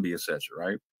else can be, etc.,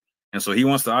 right? And so he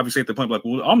wants to obfuscate the point, like,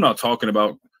 well, I'm not talking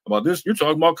about this. You're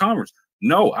talking about converts.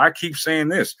 No, I keep saying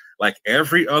this, like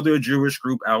every other Jewish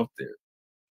group out there,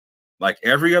 like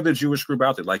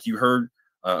you heard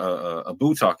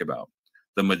Abu talk about,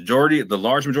 the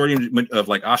large majority of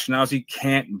like Ashkenazi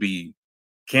can't be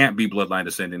bloodline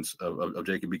descendants of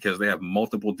Jacob because they have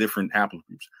multiple different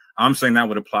haplogroups. I'm saying that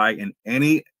would apply in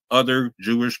any other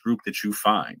Jewish group that you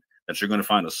find, that you're going to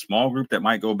find a small group that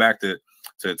might go back to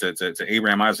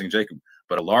Abraham, Isaac, and Jacob,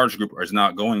 but a large group is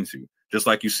not going to. Just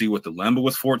like you see with the Lemba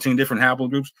with 14 different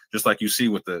haplogroups, just like you see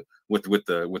with the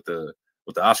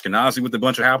Ashkenazi with a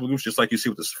bunch of haplogroups, just like you see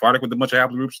with the Sephardic with a bunch of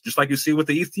haplogroups, just like you see with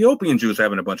the Ethiopian Jews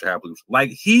having a bunch of haplogroups, like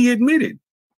he admitted.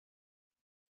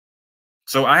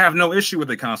 So I have no issue with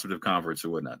the concept of converts or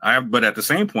whatnot. But at the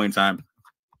same point in time,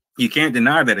 you can't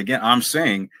deny that. Again, I'm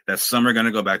saying that some are going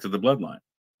to go back to the bloodline,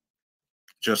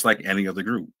 just like any other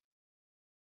group.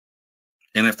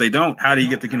 And if they don't, how do you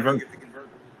get the convert?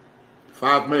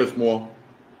 5 minutes more.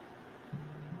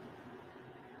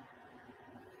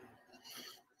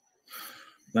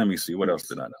 Let me see. What else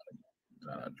did I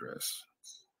not address?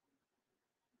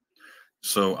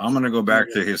 So I'm going to go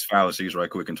back to his fallacies right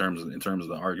quick in terms of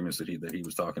the arguments that he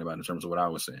was talking about in terms of what I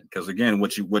was saying. Because again,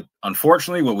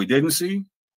 unfortunately what we didn't see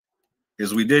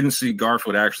is we didn't see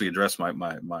Garfield actually address my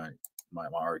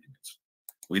arguments.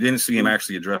 We didn't see him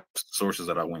actually address the sources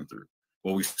that I went through.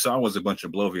 What we saw was a bunch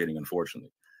of bloviating,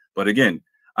 unfortunately. But again,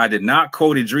 I did not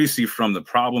quote Idrisi from The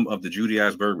Problem of the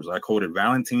Judaized Berbers. I quoted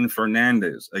Valentin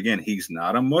Fernandez. Again, he's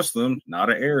not a Muslim, not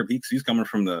an Arab. He's coming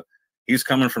from the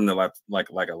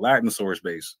like a Latin source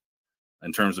base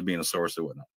in terms of being a source or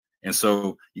whatnot. And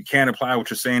so you can't apply what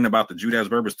you're saying about the Judaized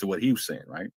Berbers to what he was saying,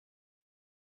 right?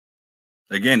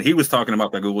 Again, he was talking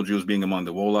about the Google Jews being among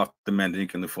the Wolof, the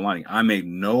Mendik, and the Fulani. I made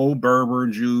no Berber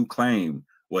Jew claim.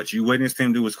 What you witnessed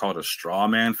him do was called a straw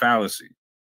man fallacy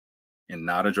and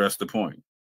not address the point.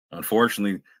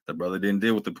 Unfortunately, the brother didn't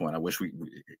deal with the point. I wish he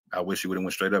would have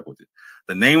went straight up with it.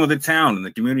 The name of the town and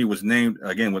the community was named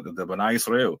again with the B'nai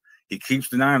Israel. He keeps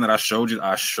denying that I showed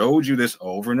you this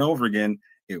over and over again.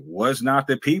 It was not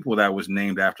the people that was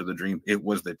named after the dream. It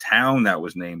was the town that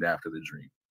was named after the dream.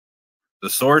 The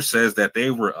source says that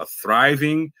they were a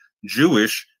thriving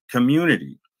Jewish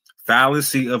community.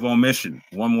 Fallacy of omission.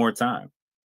 One more time.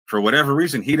 For whatever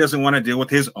reason, he doesn't want to deal with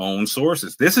his own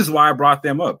sources. This is why I brought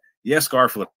them up. Yes,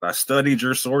 Garfield, I studied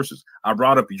your sources. I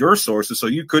brought up your sources so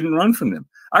you couldn't run from them.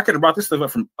 I could have brought this stuff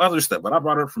up from other stuff, but I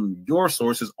brought it up from your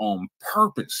sources on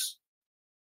purpose.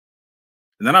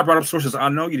 And then I brought up sources I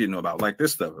know you didn't know about, like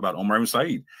this stuff about Omar ibn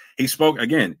Said. He spoke,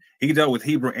 again, he dealt with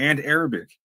Hebrew and Arabic.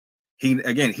 He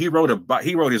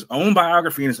wrote his own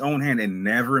biography in his own hand and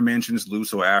never mentions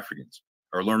Luso-Africans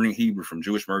or learning Hebrew from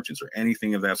Jewish merchants or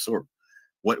anything of that sort.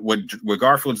 What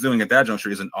Garfield's doing at that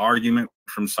juncture is an argument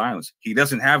from silence. He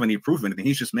doesn't have any proof of anything.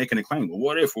 He's just making a claim. Well,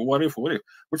 what if? Well, what if? What if?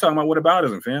 We're talking about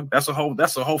whataboutism, fam. That's a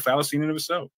whole fallacy in and of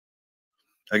itself.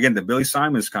 Again, the Billy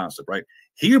Simons concept, right?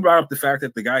 He brought up the fact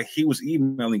that the guy he was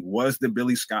emailing was the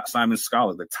Billy Simons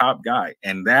scholar, the top guy,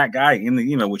 and that guy in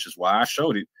the email, which is why I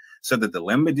showed it, said that the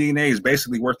Lemba DNA is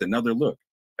basically worth another look.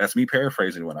 That's me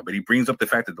paraphrasing whatnot, but he brings up the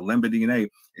fact that the Lemba DNA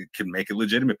can make it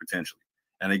legitimate potentially.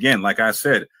 And again, like I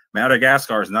said,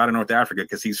 Madagascar is not in North Africa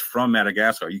because he's from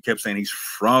Madagascar. You kept saying he's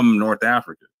from North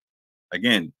Africa.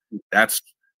 Again, there's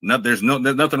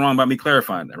nothing wrong about me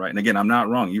clarifying that, right? And again, I'm not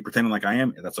wrong. You pretending like I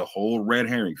am, that's a whole red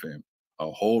herring, fam.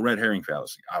 A whole red herring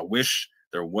fallacy. I wish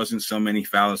there wasn't so many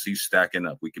fallacies stacking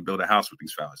up. We could build a house with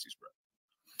these fallacies, bro.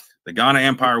 The Ghana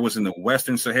Empire was in the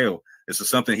Western Sahel. This is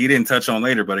something he didn't touch on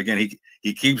later, but again,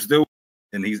 he keeps doing,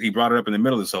 and he brought it up in the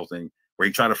middle of this whole thing, where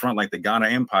he tried to front like the Ghana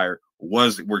Empire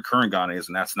was where current Ghana is,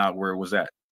 and that's not where it was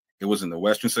at. It was in the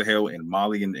Western Sahel, in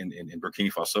Mali, and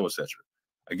Burkina Faso, etc.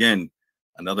 Again,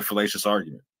 another fallacious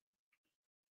argument.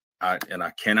 I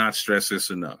cannot stress this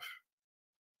enough.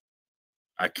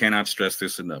 I cannot stress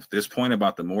this enough. This point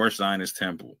about the Moorish Zionist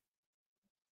temple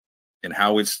and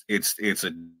how it's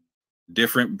a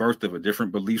different birth of a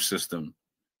different belief system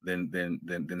than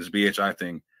this BHI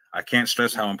thing. I can't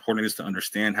stress how important it is to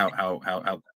understand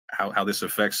how this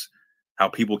affects how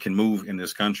people can move in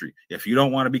this country. If you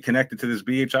don't want to be connected to this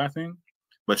BHI thing,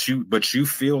 but you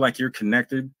feel like you're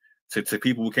connected to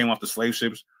people who came off the slave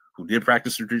ships, who did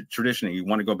practice tradition, and you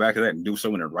want to go back to that and do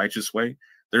so in a righteous way,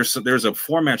 there's a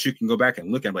format you can go back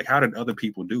and look at, like, how did other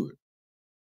people do it?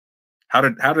 How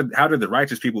did the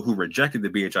righteous people who rejected the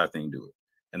BHI thing do it?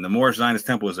 And the Moorish Zionist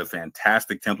temple is a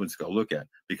fantastic template to go look at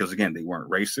because, again, they weren't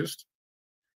racist.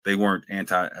 They weren't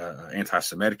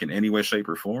anti-Semitic in any way, shape,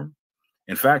 or form.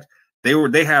 In fact,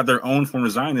 they had their own form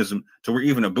of Zionism to where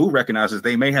even Abu recognizes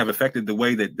they may have affected the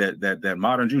way that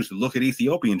modern Jews look at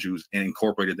Ethiopian Jews and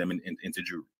incorporated them into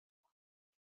Jewry.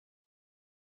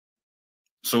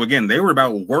 So again, they were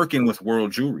about working with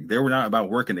world Jewry. They were not about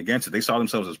working against it. They saw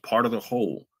themselves as part of the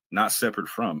whole, not separate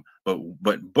from,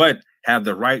 but had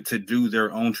the right to do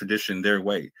their own tradition their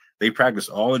way. They practiced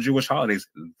all the Jewish holidays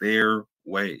their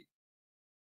way.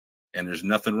 And there's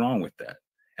nothing wrong with that.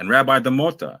 And Rabbi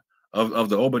Damota of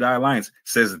the Obadiah Alliance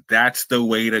says that's the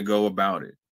way to go about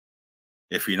it.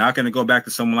 If you're not going to go back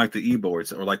to someone like the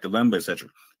Igbo or like the Lemba, etc.,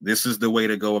 this is the way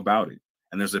to go about it.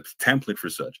 And there's a template for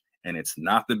such. And it's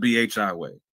not the BHI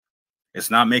way. It's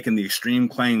not making the extreme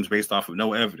claims based off of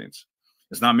no evidence.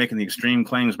 It's not making the extreme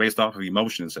claims based off of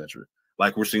emotion, etc.,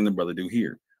 like we're seeing the brother do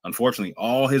here. Unfortunately,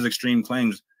 all his extreme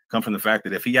claims come from the fact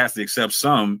that if he has to accept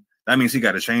some, that means he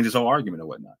got to change his whole argument or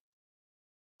whatnot.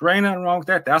 There ain't nothing wrong with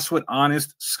that. That's what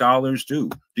honest scholars do.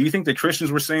 Do you think the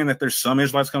Christians were saying that there's some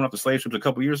Israelites coming off the slave ships a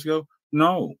couple years ago?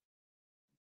 No.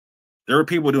 There were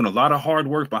people doing a lot of hard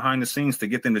work behind the scenes to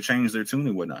get them to change their tune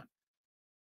and whatnot.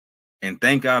 And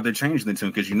thank God they're changing the tune,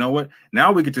 because you know what?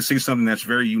 Now we get to see something that's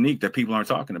very unique that people aren't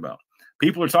talking about.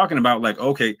 People are talking about, like,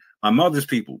 okay, my mother's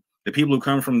people, the people who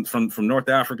come from North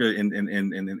Africa and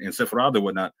Sepharad and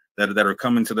whatnot, that are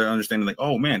coming to their understanding, like,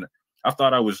 oh man, I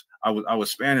thought I was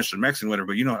Spanish or Mexican, whatever,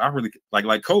 but you know, I really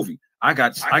like Kovi. I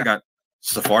got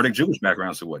Sephardic Jewish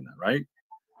backgrounds and whatnot, right?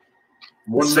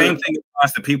 The same thing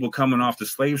applies to people coming off the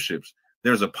slave ships.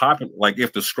 There's a like,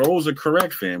 if the scrolls are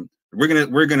correct, fam,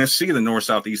 we're gonna see the north,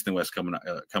 south, east, and west coming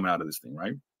out of this thing,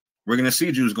 right? We're gonna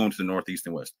see Jews going to the north, east,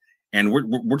 and west, and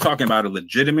we're talking about a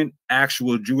legitimate,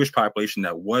 actual Jewish population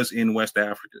that was in West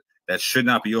Africa that should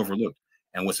not be overlooked.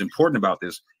 And what's important about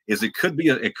this is it could be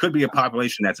a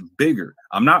population that's bigger.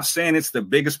 I'm not saying it's the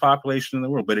biggest population in the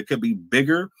world, but it could be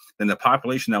bigger than the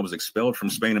population that was expelled from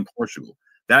Spain and Portugal.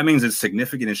 That means it's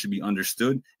significant. It should be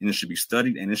understood, and it should be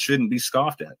studied, and it shouldn't be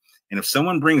scoffed at. And if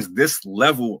someone brings this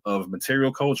level of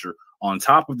material culture on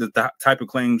top of the type of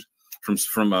claims from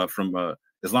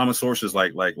Islamic sources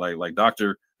like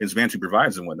Dr. Bantu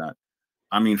provides and whatnot,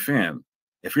 I mean, fam,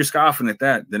 if you're scoffing at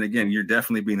that, then again, you're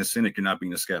definitely being a cynic. You're not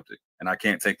being a skeptic, and I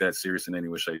can't take that serious in any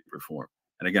way, shape, or form.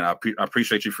 And again, I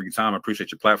appreciate you for your time. I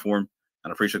appreciate your platform,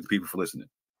 and I appreciate the people for listening.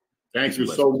 Thank you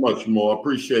so much, Mo. I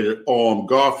appreciate it.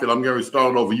 Garfield, I'm going to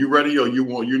start over. You ready, or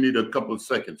you need a couple of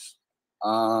seconds?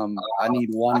 I need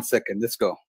 1 second. Let's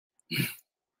go.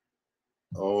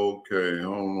 Okay,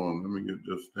 hold on. Let me get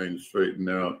this thing straightened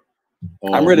out.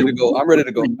 I'm ready to go. All right.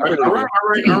 Go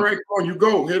on, you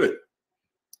go. Hit it.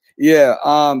 Yeah.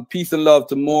 Peace and love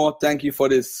to Moore. Thank you for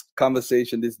this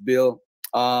conversation, this bill.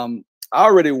 I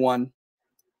already won,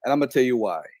 and I'm gonna tell you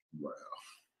why. Wow.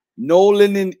 No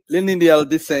lineal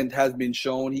descent has been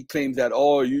shown. He claims that,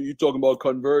 oh, you're talking about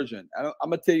conversion. I'm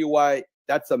gonna tell you why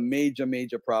that's a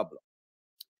major problem.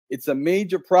 It's a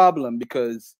major problem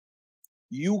because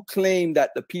you claim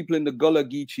that the people in the Gullah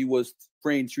Geechee was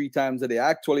praying 3 times a day.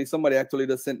 Actually, somebody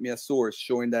just sent me a source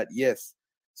showing that, yes,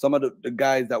 some of the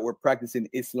guys that were practicing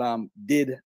Islam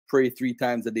did pray 3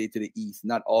 times a day to the east,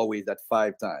 not always at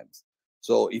 5 times.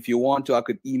 So if you want to, I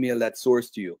could email that source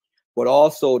to you. But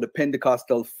also the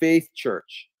Pentecostal Faith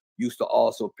Church used to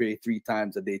also pray 3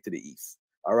 times a day to the east.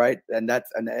 All right. And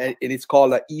it's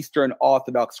called an Eastern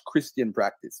Orthodox Christian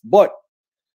practice. But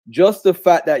just the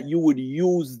fact that you would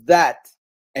use that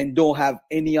and don't have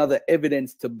any other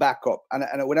evidence to back up.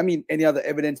 And when I mean any other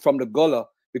evidence from the Gullah,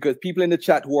 because people in the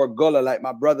chat who are Gullah, like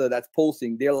my brother that's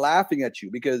posting, they're laughing at you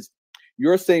because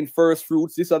you're saying first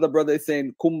fruits. This other brother is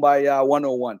saying Kumbaya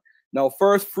 101. Now,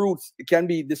 first fruits, it can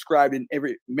be described in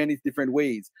many different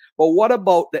ways. But what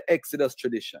about the Exodus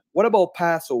tradition? What about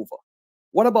Passover?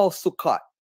 What about Sukkot?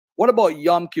 What about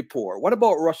Yom Kippur? What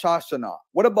about Rosh Hashanah?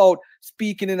 What about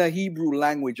speaking in a Hebrew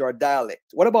language or dialect?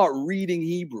 What about reading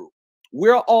Hebrew?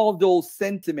 Where are all those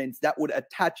sentiments that would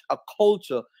attach a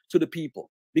culture to the people?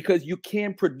 Because you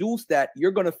can't produce that.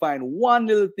 You're going to find one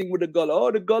little thing with the Gullah.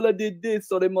 Oh, the Gullah did this,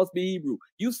 so they must be Hebrew.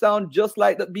 You sound just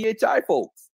like the BHI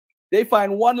folks. They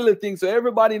find one little thing, so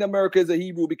everybody in America is a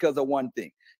Hebrew because of one thing.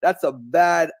 That's a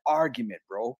bad argument,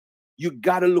 bro. You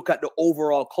got to look at the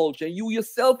overall culture. You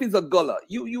yourself is a Gullah.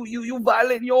 You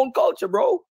violate your own culture,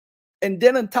 bro. And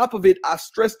then on top of it, I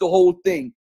stress the whole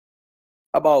thing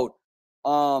about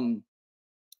the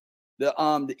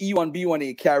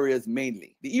E1B1A carriers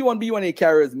mainly. The E1B1A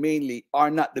carriers mainly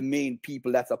are not the main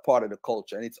people that's a part of the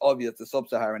culture. And it's obvious the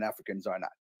sub-Saharan Africans are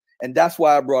not. And that's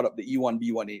why I brought up the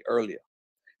E1B1A earlier.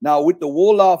 Now, with the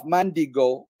Wolof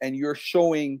Mandingo, and you're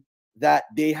showing that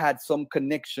they had some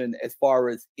connection as far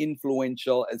as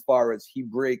influential, as far as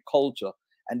Hebraic culture,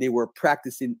 and they were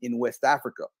practicing in West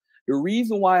Africa. The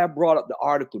reason why I brought up the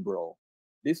article, bro,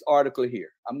 this article here,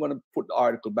 I'm going to put the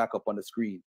article back up on the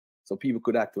screen so people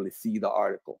could actually see the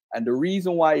article. And the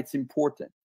reason why it's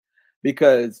important,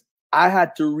 because I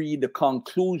had to read the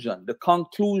conclusion. The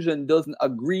conclusion doesn't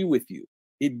agree with you.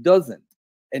 It doesn't.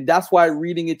 And that's why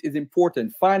reading it is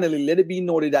important. Finally, let it be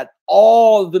noted that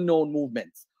all the known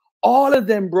movements, all of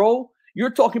them, bro,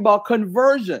 you're talking about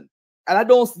conversion. And I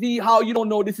don't see how you don't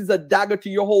know this is a dagger to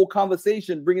your whole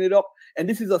conversation, bringing it up. And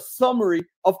this is a summary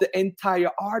of the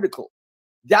entire article.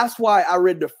 That's why I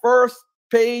read the first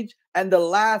page and the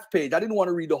last page. I didn't want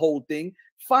to read the whole thing.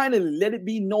 Finally, let it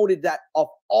be noted that of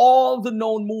all the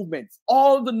known movements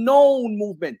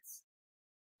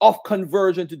of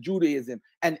conversion to Judaism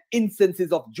and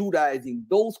instances of Judaizing,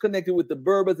 those connected with the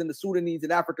Berbers and the Sudanese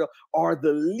in Africa are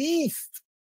the least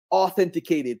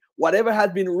authenticated. Whatever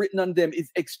has been written on them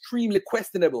is extremely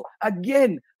questionable.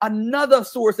 Again, another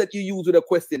source that you use with a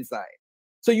question sign.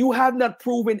 So you have not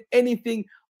proven anything,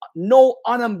 no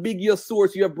unambiguous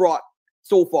source you have brought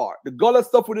so far. The Gullah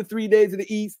stuff with the 3 days in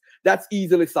the East, that's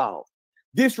easily solved.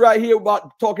 This right here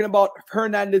about talking about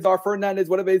Hernandez or Fernandez,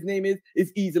 whatever his name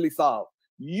is easily solved.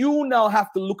 You now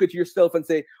have to look at yourself and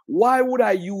say, why would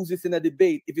I use this in a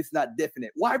debate if it's not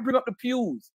definite? Why bring up the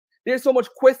pews? There's so much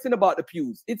question about the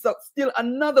pews. It's still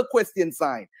another question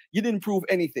sign. You didn't prove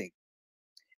anything.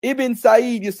 Ibn Said,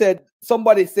 you said,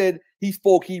 somebody said he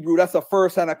spoke Hebrew. That's a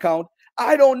first-hand account.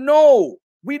 I don't know.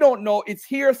 We don't know. It's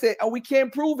hearsay, and we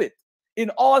can't prove it. In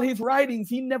all his writings,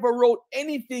 he never wrote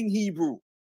anything Hebrew.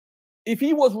 If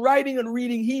he was writing and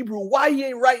reading Hebrew, why he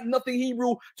ain't writing nothing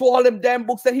Hebrew to all them damn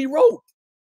books that he wrote?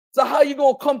 So how you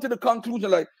going to come to the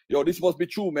conclusion like, yo, this must be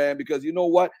true, man, because you know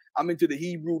what? I'm into the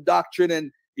Hebrew doctrine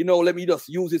and, you know, let me just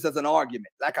use this as an argument,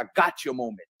 like a gotcha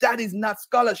moment. That is not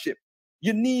scholarship.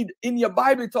 You need, in your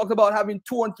Bible, it talks about having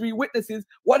 2 and 3 witnesses.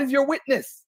 What is your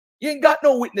witness? You ain't got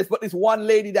no witness but this one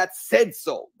lady that said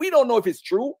so. We don't know if it's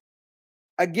true.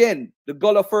 Again, the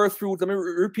Gullah first fruits, let me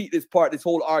repeat this part, this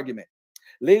whole argument.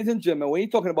 Ladies and gentlemen, when you're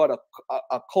talking about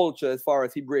a culture as far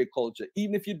as Hebraic culture,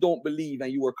 even if you don't believe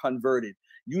and you were converted,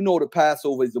 you know the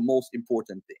Passover is the most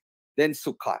important thing. Then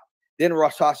Sukkot, then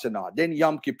Rosh Hashanah, then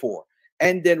Yom Kippur,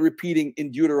 and then repeating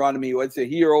in Deuteronomy, where it says,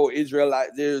 "Hear, O Israelite,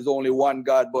 there is only one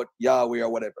God but Yahweh," or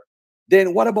whatever.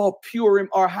 Then what about Purim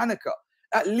or Hanukkah?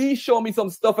 At least show me some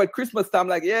stuff at Christmas time,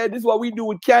 like, yeah, this is what we do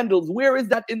with candles. Where is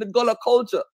that in the Gullah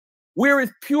culture? Where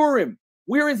is Purim?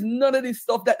 Where is none of this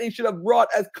stuff that they should have brought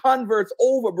as converts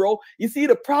over, bro? You see,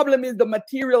 the problem is the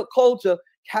material culture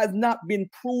has not been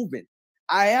proven.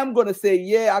 I am going to say,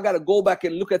 yeah, I got to go back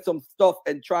and look at some stuff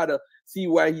and try to see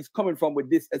where he's coming from with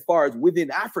this as far as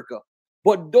within Africa.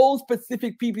 But those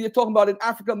specific people you're talking about in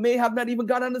Africa may have not even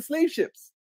got on the slave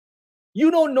ships. You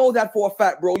don't know that for a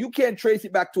fact, bro. You can't trace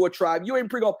it back to a tribe. You ain't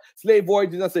bring up slave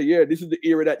voyages and say, yeah, this is the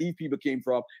era that these people came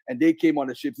from, and they came on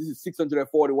the ships. This is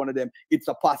 641 of them. It's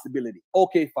a possibility.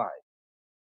 Okay, fine.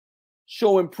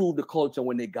 Show and prove the culture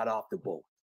when they got off the boat.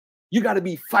 You got to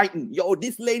be fighting. Yo,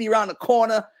 this lady around the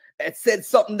corner that said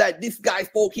something that this guy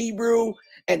spoke Hebrew,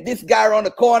 and this guy around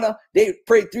the corner, they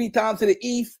prayed 3 times to the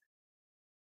east.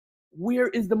 Where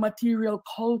is the material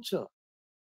culture?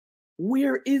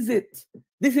 Where is it?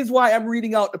 This is why I'm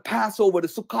reading out the Passover, the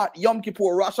Sukkot, Yom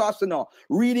Kippur, Rosh Hashanah,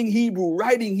 reading Hebrew,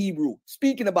 writing Hebrew,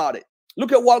 speaking about it.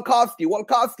 Look at Walkowski.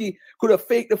 Walkowski could have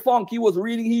faked the funk. He was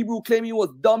reading Hebrew, claiming he was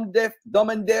dumb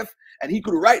and deaf, and he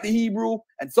could write the Hebrew.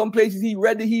 And some places he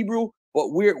read the Hebrew.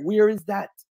 But where is that?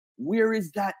 Where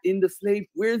is that in the slave?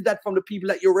 Where is that from the people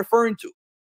that you're referring to?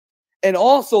 And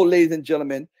also, ladies and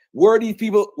gentlemen, were these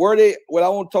people, were they, well, I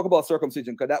won't talk about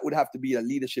circumcision because that would have to be a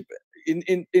leadership.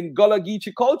 In Gullah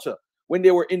Geechee culture, when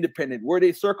they were independent, were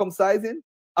they circumcising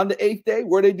on the 8th day?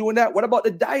 Were they doing that? What about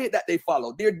the diet that they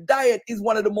followed? Their diet is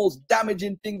one of the most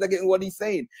damaging things against what he's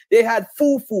saying. They had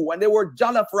fufu and they were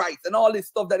jollof rice and all this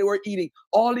stuff that they were eating,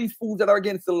 all these foods that are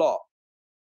against the law.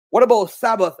 What about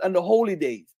Sabbath and the holy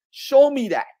days? Show me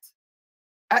that.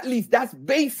 At least that's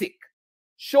basic.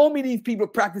 Show me these people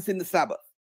practicing the Sabbath.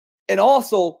 And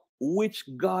also, which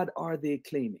God are they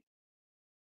claiming?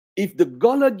 If the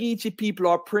Gullah Geechee people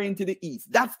are praying to the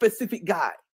east, that specific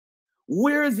guy,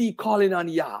 where is he calling on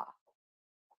Yah?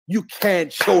 You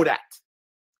can't show that.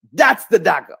 That's the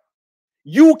dagger.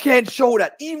 You can't show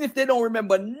that. Even if they don't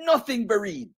remember nothing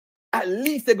Berean, at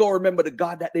least they're going to remember the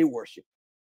God that they worship.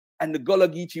 And the Gullah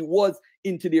Geechee was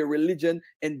into their religion,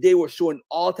 and they were showing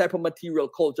all type of material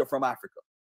culture from Africa.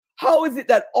 How is it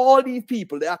that all these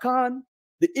people, the Akan,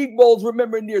 the Igbos,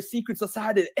 remembering their secret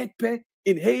society, the Ekpe,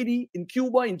 in Haiti, in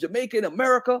Cuba, in Jamaica, in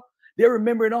America, they're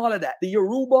remembering all of that. The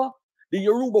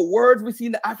Yoruba words we see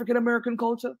in the African-American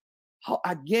culture. How,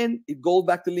 again, it goes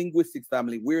back to linguistics,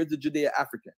 family. Where is the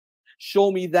Judeo-African?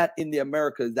 Show me that in the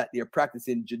Americas that they're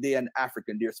practicing Judean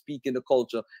African. They're speaking the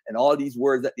culture and all these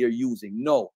words that they're using.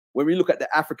 No. When we look at the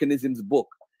Africanisms book,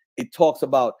 it talks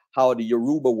about how the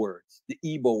Yoruba words, the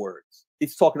Igbo words,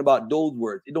 it's talking about those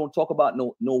words. It don't talk about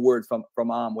no words from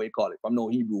what you call it, from no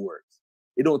Hebrew words.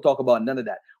 It don't talk about none of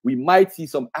that. We might see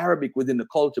some Arabic within the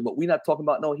culture, but we're not talking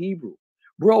about no Hebrew.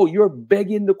 Bro, you're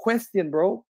begging the question,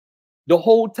 bro. The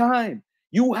whole time.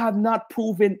 You have not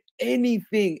proven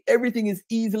anything. Everything is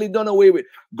easily done away with.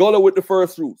 Gullah with the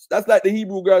first fruits. That's like the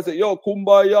Hebrew guy say, yo,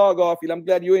 kumbaya, Garfield. I'm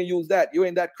glad you ain't used that. You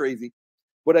ain't that crazy.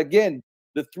 But again,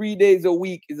 the 3 days a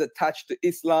week is attached to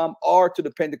Islam or to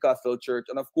the Pentecostal church.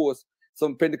 And of course,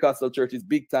 some Pentecostal churches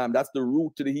big time. That's the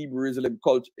root to the Hebrew Israelism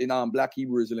culture in Black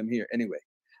Hebrew Israelism here. Anyway,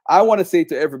 I want to say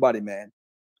to everybody, man,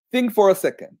 think for a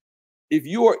second. If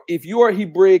you are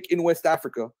Hebraic in West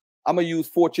Africa, I'm gonna use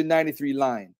Fortune 93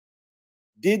 line.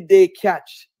 Did they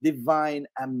catch divine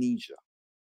amnesia?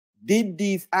 Did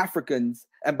these Africans,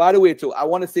 and by the way, too, I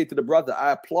want to say to the brother,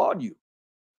 I applaud you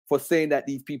for saying that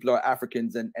these people are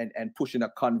Africans and pushing a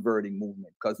converting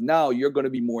movement, because now you're going to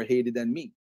be more hated than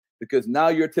me, because now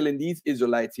you're telling these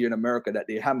Israelites here in America that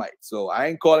they're Hamites. So I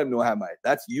ain't calling them no Hamite.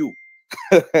 That's you.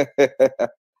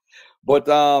 But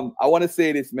I want to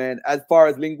say this, man. As far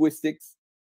as linguistics,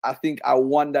 I think I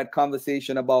won that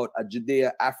conversation about a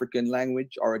Judeo-African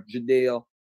language or a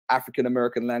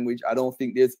Judeo-African-American language. I don't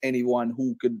think there's anyone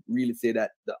who could really say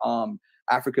that the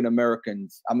African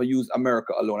Americans, I'm going to use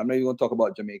America alone. I'm not even going to talk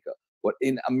about Jamaica. But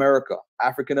in America,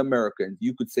 African Americans,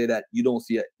 you could say that you don't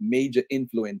see a major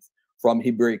influence from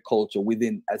Hebraic culture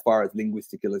within, as far as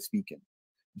linguistically speaking.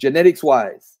 Genetics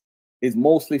wise, is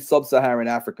mostly sub-Saharan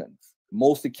Africans,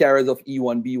 mostly carriers of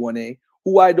E1, B1A,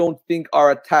 who I don't think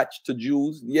are attached to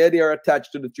Jews. Yeah, they are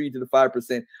attached to the 3 to the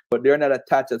 5%, but they're not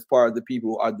attached as far as the people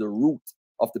who are the root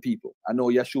of the people. I know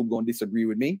Yashub going to disagree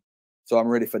with me, so I'm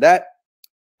ready for that.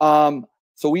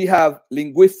 So we have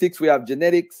linguistics, we have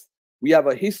genetics, we have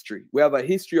a history. We have a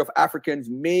history of Africans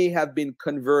may have been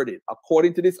converted.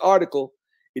 According to this article,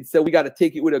 it said we got to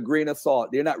take it with a grain of salt.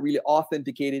 They're not really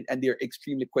authenticated and they're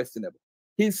extremely questionable.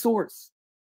 His source.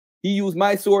 He used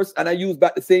my source and I used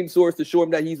back the same source to show him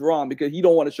that he's wrong, because he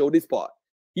don't want to show this part.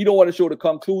 He don't want to show the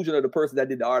conclusion of the person that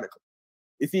did the article.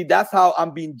 You see, that's how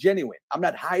I'm being genuine. I'm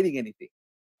not hiding anything.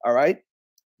 All right.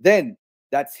 Then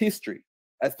that's history.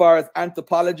 As far as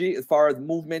anthropology, as far as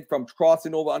movement from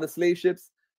crossing over on the slave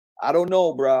ships, I don't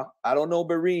know, bruh. I don't know,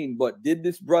 Bareen, but did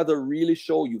this brother really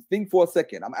show you? Think for a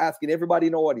second. I'm asking everybody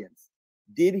in the audience.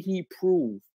 Did he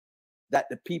prove that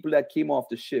the people that came off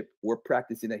the ship were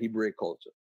practicing a Hebraic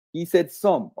culture? He said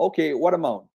some. Okay, what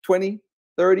amount? 20,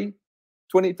 30,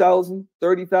 20,000,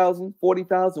 30,000,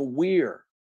 40,000? Where?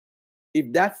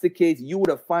 If that's the case, you would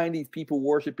have found these people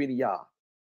worshiping Yah,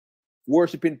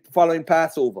 worshiping, following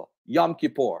Passover, Yom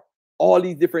Kippur, all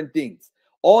these different things.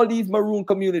 All these maroon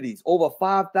communities, over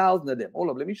 5,000 of them. Hold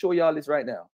up, let me show y'all this right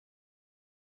now.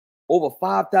 Over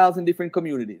 5,000 different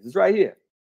communities. It's right here.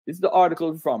 This is the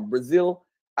article from Brazil,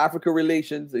 Africa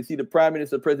Relations. You see the Prime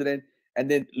Minister, President, and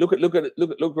then look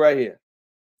right here.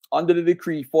 Under the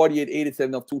decree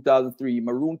 4887 of 2003,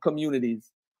 maroon communities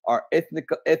are ethnic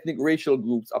racial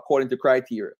groups according to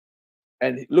criteria.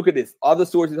 And look at this. Other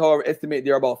sources, however, estimate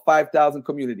there are about 5,000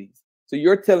 communities. So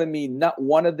you're telling me not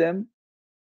one of them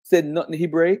said nothing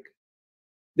Hebraic?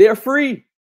 They're free.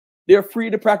 They're free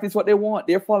to practice what they want.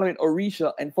 They're following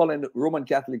Orisha and following the Roman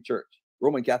Catholic Church,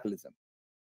 Roman Catholicism.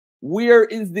 Where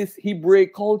is this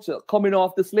Hebraic culture coming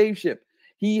off the slave ship?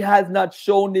 He has not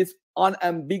shown this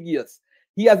unambiguous.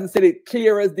 He hasn't said it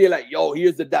clear as day, like, yo,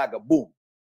 here's the dagger, boom.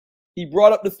 He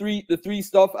brought up the three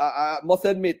stuff. I must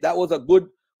admit that was a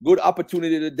good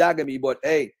opportunity to dagger me, but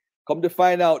hey, come to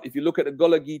find out, if you look at the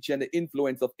Gullah Geechee and the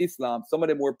influence of Islam, some of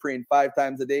them were praying 5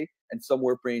 times a day and some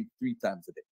were praying 3 times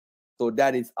a day. So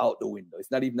that is out the window. It's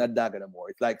not even a dagger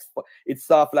anymore. It's like, it's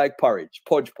soft like porridge,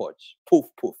 pudge, poof,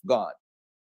 poof, gone.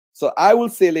 So I will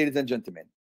say, ladies and gentlemen,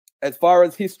 as far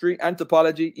as history,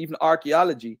 anthropology, even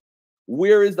archaeology,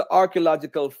 where is the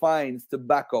archaeological finds to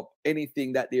back up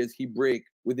anything that there's Hebraic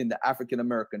within the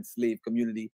African-American slave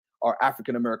community or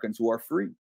African Americans who are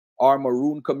free? Our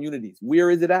maroon communities,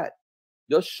 where is it at?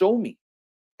 Just show me,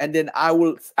 and then I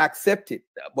will accept it.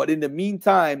 But in the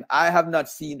meantime, I have not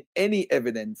seen any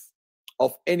evidence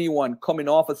of anyone coming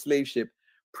off a slave ship,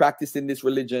 practicing this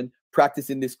religion,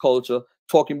 practicing this culture,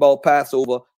 talking about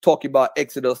Passover, talking about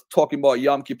Exodus, talking about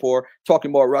Yom Kippur, talking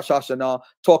about Rosh Hashanah,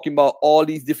 talking about all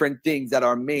these different things that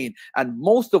are made. And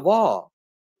most of all,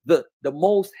 the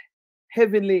most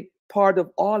heavenly part of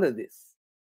all of this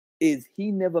is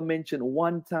he never mentioned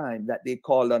one time that they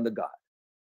called on the God.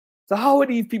 So how are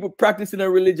these people practicing a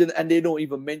religion and they don't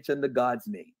even mention the God's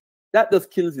name? That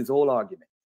just kills his whole argument.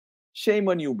 Shame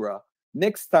on you, bro.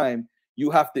 Next time, you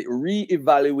have to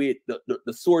reevaluate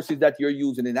the sources that you're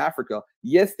using in Africa.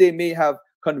 Yes, they may have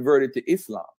converted to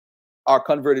Islam or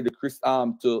converted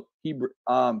to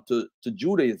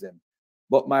Judaism.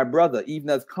 But my brother, even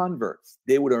as converts,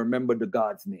 they would have remembered the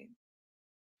God's name.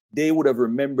 They would have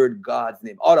remembered God's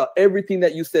name. Out of everything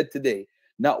that you said today,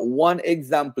 not one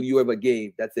example you ever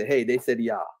gave that said, hey, they said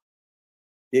Yah.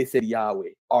 They said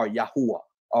Yahweh or Yahuwah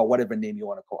or whatever name you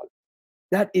want to call it.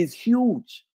 That is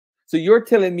huge. So you're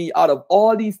telling me out of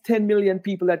all these 10 million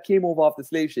people that came over off the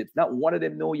slave ships, not one of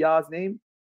them know Yah's name?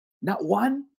 Not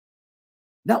one?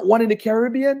 Not one in the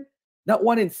Caribbean? Not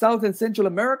one in South and Central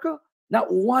America?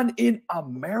 Not one in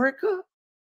America?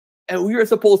 And we are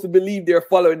supposed to believe they're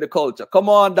following the culture. Come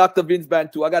on, Dr. Vince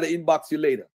Bantu, I got to inbox you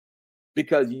later.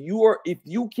 Because if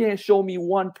you can't show me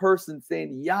one person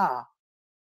saying Yah,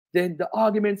 then the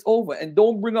argument's over. And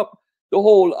don't bring up the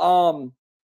whole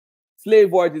Slave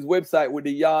Voyage's website with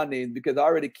the Yah names, because I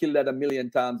already killed that 1,000,000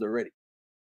 times already.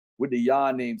 With the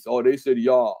Yah names. Oh, they said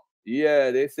Yah. Yeah,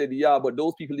 they said Yah, but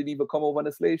those people didn't even come over on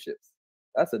the slave ships.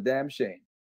 That's a damn shame.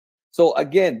 So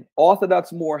again,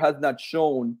 Orthodox Moor has not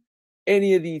shown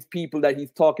any of these people that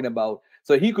he's talking about.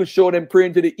 So he could show them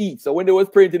praying to the east. So when they was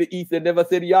praying to the east, they never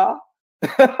said Yah.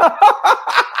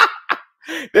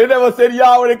 They never said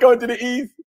Yah when they come to the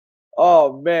east.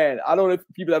 Oh man, I don't know if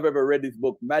people have ever read this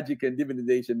book, Magic and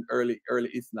Divinization, early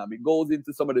Islam. It goes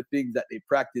into some of the things that they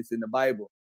practice in the Bible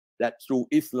that through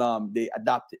Islam they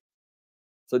adopted.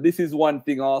 So this is one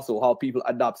thing also, how people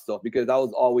adopt stuff, because I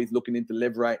was always looking into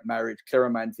levirate, marriage,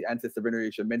 cleromancy, ancestor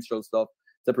veneration, menstrual stuff,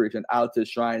 separation, altars,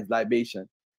 shrines, libation.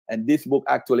 And this book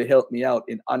actually helped me out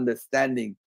in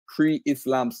understanding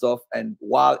pre-Islam stuff and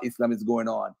while Islam is going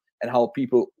on, and how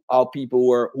people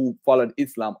were who followed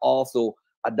Islam also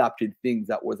adopted things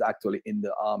that was actually in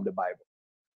the Bible.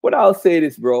 But I'll say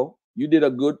this, bro. You did a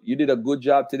good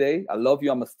job today. I love you.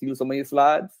 I'm gonna steal some of your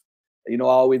slides. You know,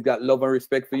 I always got love and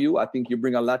respect for you. I think you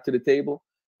bring a lot to the table.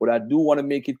 But I do want to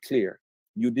make it clear,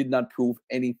 you did not prove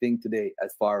anything today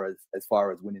as far as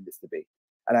winning this debate.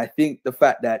 And I think the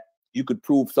fact that you could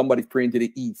prove somebody's praying to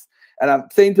the east. And I'm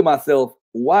saying to myself,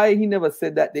 why he never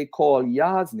said that they call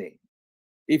Yah's name?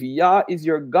 If Yah is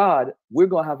your God, we're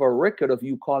going to have a record of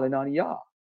you calling on Yah.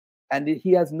 And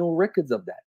he has no records of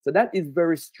that. So that is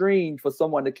very strange for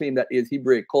someone to claim that is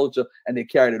Hebraic culture and they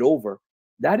carried it over.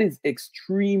 That is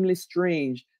extremely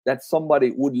strange that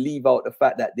somebody would leave out the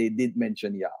fact that they did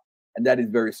mention Yah. And that is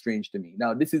very strange to me.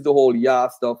 Now, this is the whole Yah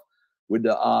stuff with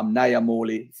the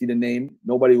Nayamoli. See the name?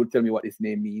 Nobody would tell me what this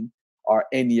name means. Or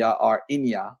Enya or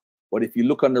Inya. But if you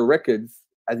look on the records,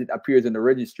 as it appears in the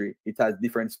registry, it has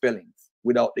different spellings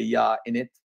without the Yah in it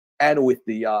and with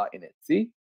the Yah in it. See?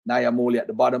 Nayamoli at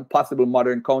the bottom, possible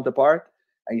modern counterpart.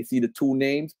 And you see the two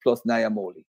names plus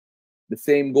Nayamoli. The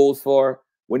same goes for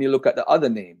when you look at the other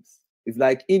names. It's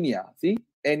like Inya. See?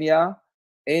 Enya,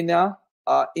 Enya,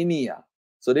 Inya.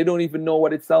 So they don't even know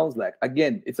what it sounds like.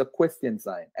 Again, it's a question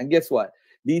sign. And guess what?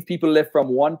 These people left from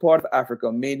one part of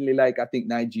Africa, mainly like, I think,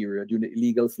 Nigeria, during the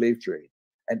illegal slave trade,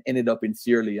 and ended up in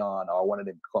Sierra Leone or one of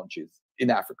them countries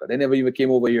in Africa. They never even came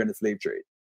over here in the slave trade.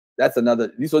 That's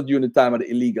another, this was during the time of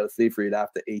the illegal slave trade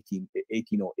after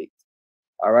 1808.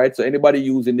 All right, so anybody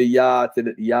using the Yah to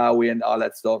the Yahweh and all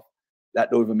that stuff, that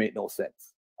don't even make no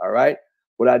sense. All right,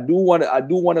 but I do want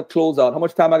to close out. How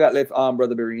much time I got left,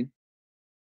 Brother Bereen?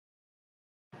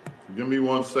 Give me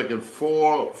 1 second.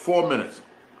 4 minutes.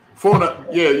 4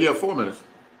 minutes.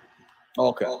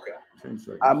 Okay.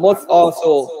 I must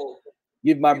also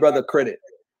give my brother credit.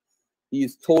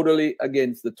 He's totally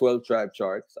against the 12 tribe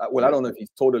charts. Well, I don't know if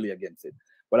he's totally against it,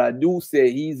 but I do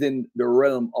say he's in the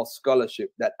realm of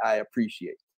scholarship that I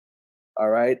appreciate. All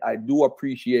right. I do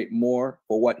appreciate more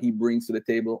for what he brings to the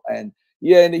table. And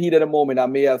yeah, in the heat of the moment, I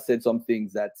may have said some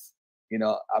things that's, you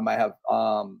know, I might have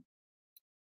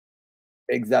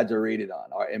exaggerated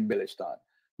on or embellished on.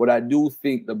 But I do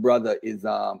think the brother is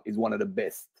one of the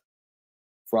best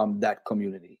from that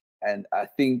community. And I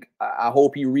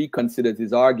hope he reconsiders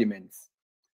his arguments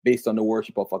based on the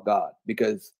worship of a God,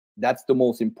 because that's the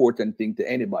most important thing to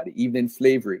anybody. Even in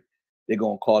slavery, they're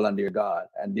going to call on their God.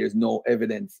 And there's no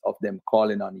evidence of them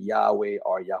calling on Yahweh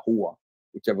or Yahuwah,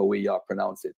 whichever way y'all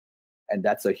pronounce it. And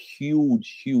that's a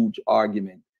huge, huge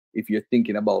argument if you're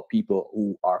thinking about people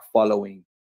who are following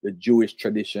the Jewish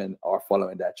tradition or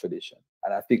following that tradition.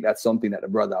 And I think that's something that the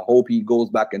brother, I hope he goes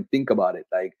back and think about it.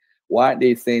 Like, why aren't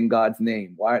they saying God's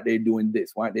name? Why aren't they doing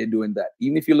this? Why aren't they doing that?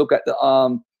 Even if you look at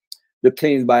the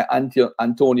claims by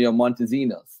Antonio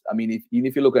Montezinos, I mean, even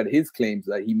if you look at his claims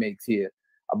that he makes here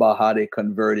about how they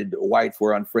converted, the whites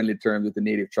were on friendly terms with the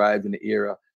native tribes in the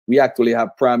era, we actually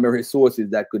have primary sources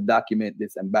that could document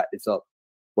this and back this up.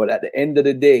 But at the end of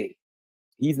the day,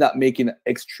 he's not making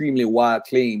extremely wild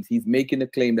claims. He's making the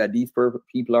claim that these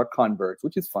people are converts,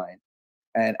 which is fine.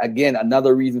 And again,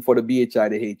 another reason for the BHI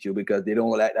to hate you, because they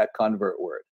don't like that convert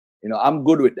word. You know, I'm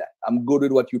good with that. I'm good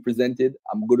with what you presented.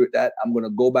 I'm good with that. I'm going to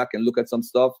go back and look at some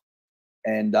stuff.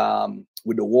 And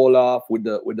with the Wolof, with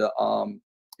the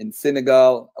in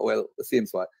Senegal, well, the same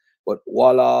spot, but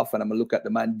Wolof, and I'm going to look at the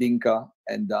Mandinka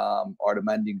and or the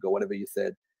Mandinka, whatever you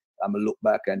said. I'm going to look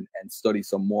back and study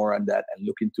some more on that and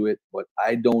look into it. But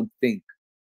I don't think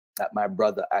that my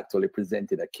brother actually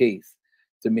presented a case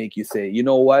to make you say, you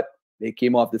know what? They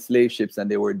came off the slave ships and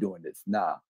they were doing this.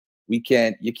 Nah, you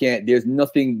can't, there's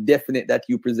nothing definite that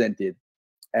you presented.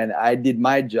 And I did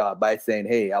my job by saying,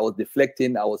 hey, I was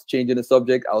deflecting, I was changing the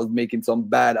subject, I was making some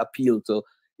bad appeal to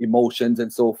emotions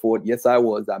and so forth. Yes, I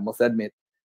was, I must admit.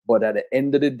 But at the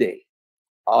end of the day,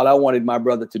 all I wanted my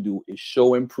brother to do is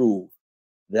show and prove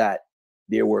that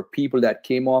there were people that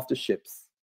came off the ships,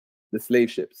 the slave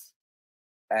ships,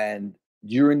 and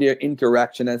during their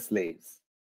interaction as slaves,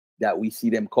 that we see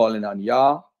them calling on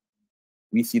Yah.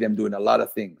 We see them doing a lot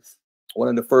of things. One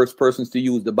of the first persons to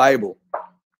use the Bible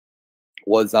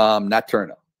was Nat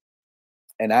Turner.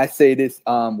 And I say this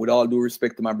with all due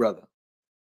respect to my brother.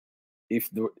 If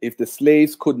the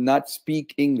slaves could not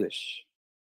speak English,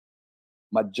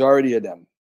 majority of them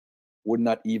would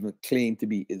not even claim to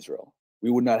be Israel.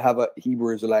 We would not have a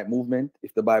Hebrew Israelite movement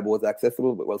if the Bible was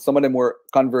accessible. But well, some of them were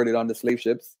converted on the slave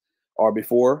ships or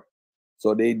before,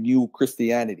 so they knew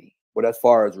Christianity. But as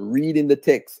far as reading the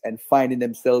text and finding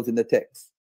themselves in the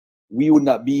text, we would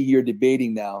not be here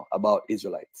debating now about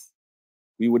Israelites.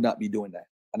 We would not be doing that.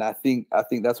 And I think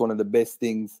that's one of the best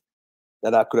things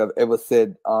that I could have ever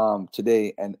said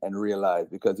today and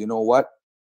realized, because you know what?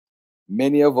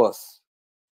 Many of us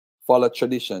follow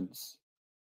traditions.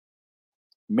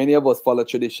 Many of us follow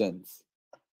traditions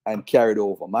and carried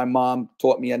over. My mom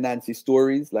taught me a Nancy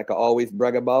stories, like I always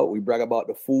brag about. We brag about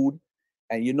the food.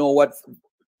 And you know what's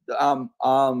what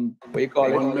you call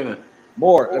it? 1 minute.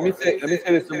 More. Let me say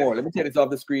this some more. Let me take this off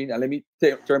the screen and let me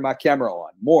turn my camera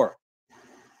on. More.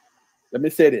 Let me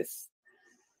say this.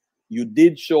 You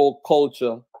did show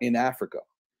culture in Africa,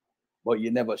 but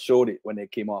you never showed it when they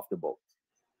came off the boat.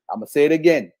 I'm going to say it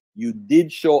again. You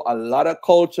did show a lot of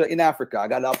culture in Africa. I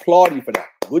got to applaud you for that.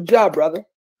 Good job, brother.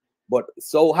 But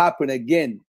so happened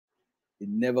again, it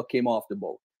never came off the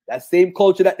boat. That same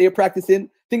culture that they're practicing,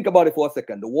 think about it for a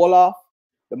second. The Wolof,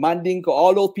 the Mandinka,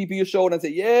 all those people you showed and say,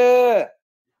 yeah.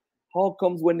 How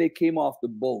comes when they came off the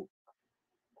boat,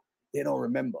 they don't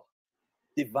remember?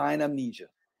 Divine amnesia.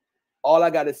 All I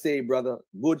got to say, brother,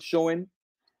 good showing.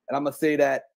 And I'm going to say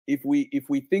that if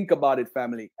we think about it,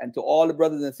 family, and to all the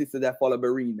brothers and sisters that follow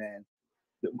Berean, man,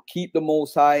 keep the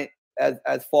Most High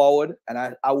as forward.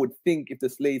 And I would think if the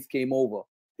slaves came over,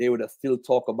 they would have still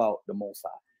talk about the Most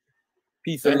High.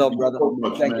 Peace and love, brother.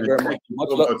 Thank you very much. Much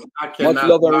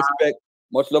love and respect.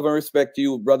 Much love and respect to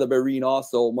you, brother Berean.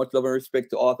 Also, much love and respect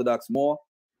to Orthodox Moor.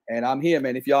 And I'm here,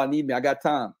 man. If y'all need me, I got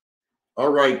time. All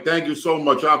right. Thank you so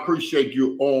much. I appreciate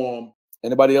you.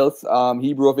 Anybody else?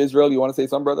 Hebrew of Israel, you want to say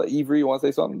something, brother? Avery, you want to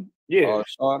say something? Yeah.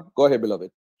 Sean, go ahead, beloved.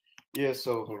 Yeah,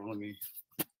 so hold on, let me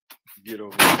get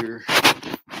over here.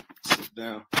 Sit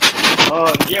down.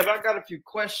 Yeah, but I got a few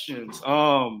questions.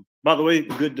 By the way,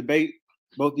 good debate,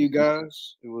 both of you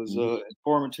guys. It was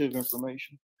informative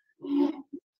information.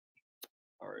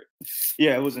 All right.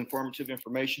 Yeah, it was informative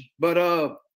information. But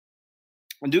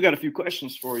I do got a few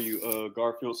questions for you,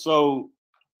 Garfield. So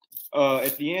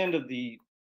at the end of the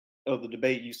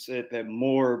debate, you said that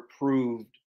Moore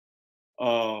proved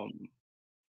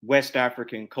West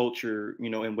African culture,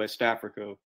 in West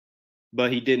Africa,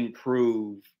 but he didn't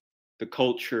prove the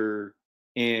culture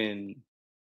in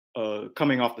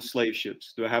coming off the slave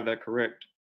ships. Do I have that correct?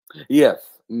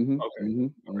 Yes. Okay.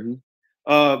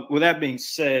 With that being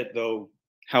said, though,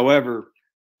 however,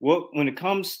 when it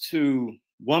comes to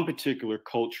one particular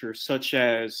culture, such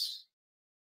as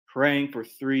praying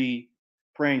three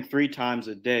times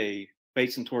a day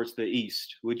facing towards the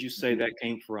east, would you say that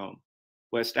came from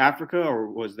West Africa, or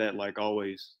was that like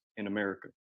always in America?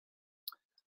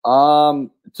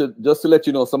 Just to let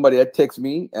you know, somebody had texted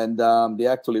me, and they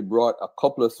actually brought a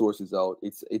couple of sources out.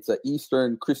 It's an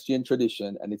Eastern Christian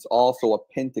tradition, and it's also a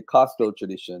Pentecostal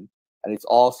tradition, and it's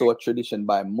also a tradition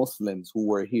by Muslims who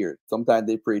were here. Sometimes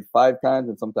they prayed 5 times,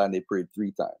 and sometimes they prayed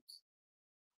 3 times.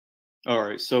 All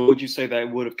right. So would you say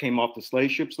that would have came off the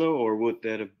slave ships, though, or would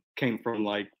that have came from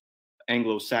like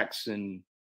Anglo-Saxon?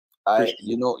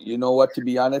 You know what? To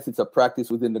be honest, it's a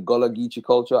practice within the Gullah Geechee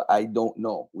culture. I don't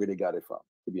know where they got it from.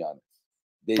 To be honest,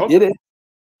 they did it,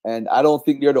 and I don't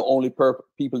think they're the only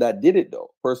people that did it, though.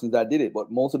 Persons that did it,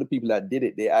 but most of the people that did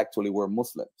it, they actually were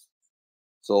Muslims.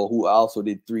 So who also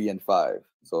did 3 and 5.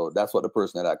 So that's what the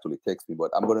person that actually texted me. But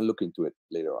I'm going to look into it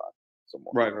later on. Some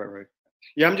more. Right.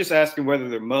 Yeah, I'm just asking whether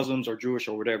they're Muslims or Jewish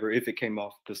or whatever, if it came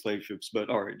off the slave ships. But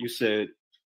all right, you said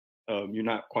you're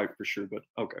not quite for sure, but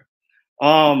okay.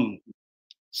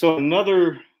 So let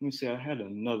me see, I had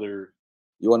another.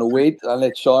 You want to wait and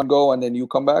let Sean go and then you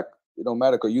come back? It don't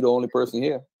matter because you're the only person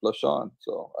here plus Sean.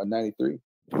 So at 93.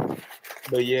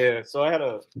 But yeah, so I had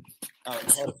a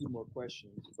few more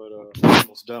questions, but I'm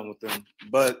almost done with them.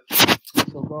 But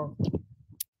so far,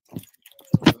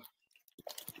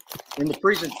 in the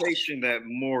presentation that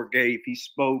Moore gave, he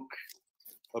spoke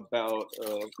about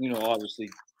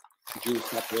obviously Jewish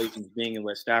populations being in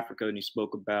West Africa, and he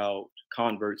spoke about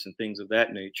converts and things of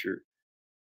that nature.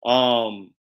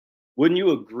 Wouldn't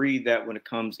you agree that when it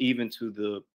comes even to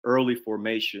the early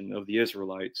formation of the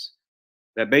Israelites,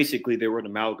 that basically they were an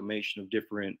amalgamation of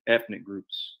different ethnic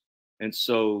groups. And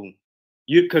so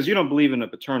because you don't believe in a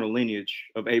paternal lineage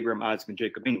of Abraham, Isaac, and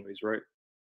Jacob anyways, right?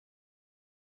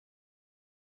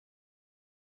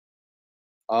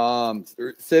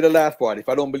 Say the last part. If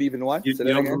I don't believe in what? You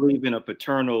don't believe in a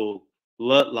paternal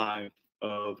bloodline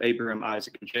of Abraham,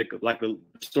 Isaac, and Jacob, like the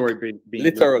story being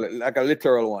literal, like a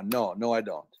literal one. No, I don't.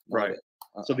 No, right. I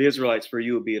don't. So the Israelites for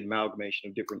you would be an amalgamation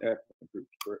of different ethnic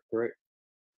groups, correct?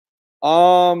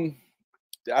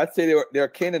 I'd say they're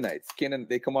Canaanites.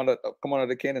 They come out of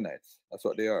the Canaanites. That's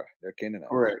what they are. They're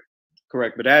Canaanites.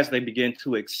 Correct. But as they begin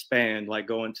to expand, like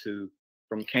going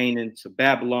from Canaan to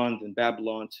Babylon, then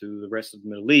Babylon to the rest of the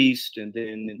Middle East, and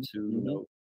then into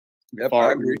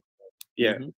I agree.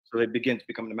 Yeah. So they begin to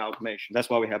become an amalgamation. That's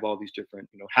why we have all these different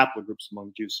haplogroups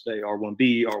among Jews today: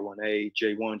 R1b, R1a,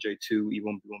 J1, J2,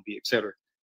 E1b, E1b, etc.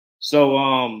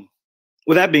 So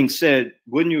with that being said,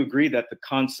 wouldn't you agree that the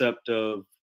concept of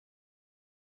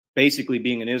basically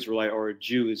being an Israelite or a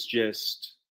Jew is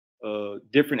just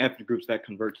different ethnic groups that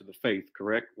convert to the faith,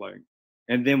 correct?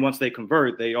 And then once they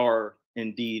convert, they are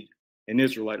indeed an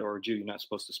Israelite or a Jew. You're not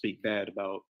supposed to speak bad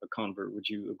about a convert. Would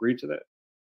you agree to that?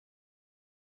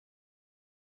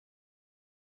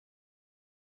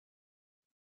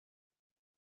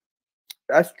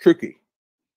 That's tricky.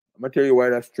 I'm gonna tell you why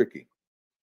that's tricky.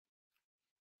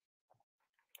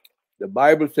 The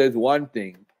Bible says one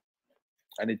thing,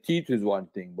 and it teaches one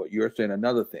thing, but you're saying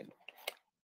another thing.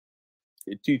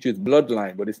 It teaches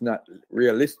bloodline, but it's not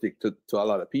realistic to a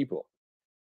lot of people.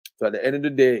 So at the end of the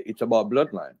day, it's about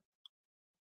bloodline.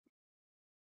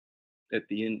 At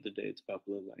the end of the day, it's about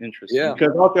bloodline. Interesting. Yeah.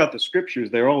 Because all throughout the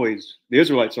scriptures, the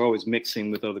Israelites are always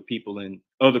mixing with other people, and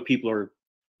other people are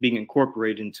being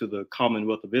incorporated into the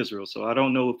Commonwealth of Israel. So I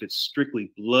don't know if it's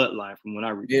strictly bloodline from when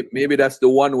I read. Maybe that's the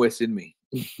one West in me.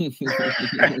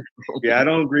 Yeah, I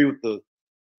don't agree with the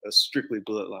strictly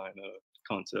bloodline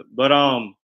concept,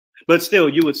 but still,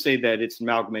 you would say that it's an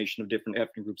amalgamation of different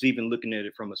ethnic groups, even looking at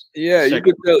it from a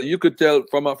you could tell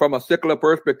from a secular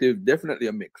perspective, definitely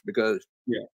a mix, because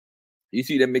you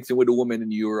see them mixing with the women in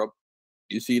Europe,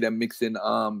 you see them mixing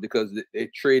because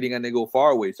they're trading and they go far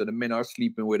away, so the men are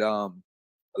sleeping with a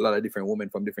lot of different women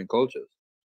from different cultures.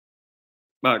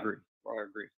 I agree.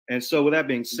 And so with that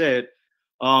being said,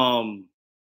 when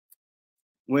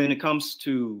it comes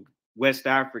to West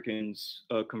Africans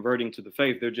converting to the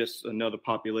faith, they're just another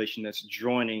population that's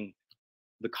joining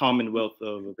the Commonwealth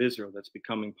of Israel, that's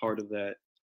becoming part of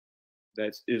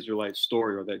that's Israelite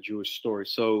story or that Jewish story.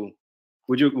 So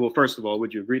first of all,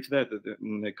 would you agree to that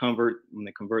when they convert,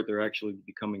 they're actually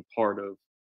becoming part of?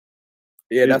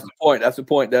 Yeah, Israel? That's the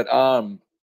point that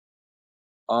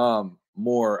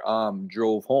Moore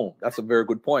drove home. That's a very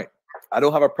good point. I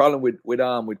don't have a problem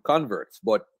with converts,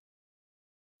 but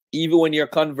even when you're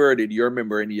converted, you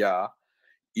remember Yah.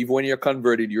 Even when you're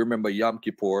converted, you remember Yom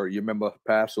Kippur, you remember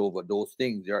Passover. Those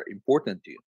things are important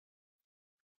to you.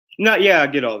 I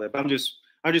get all that, but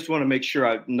I just want to make sure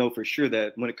I know for sure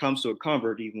that when it comes to a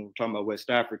convert, even when we're talking about West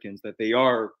Africans, that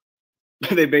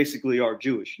they basically are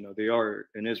Jewish. They are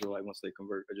an Israelite once they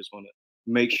convert. I just want to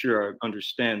make sure I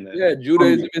understand that. Yeah,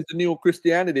 Judaism is the new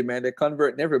Christianity, man. They're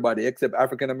converting everybody except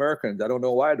African Americans. I don't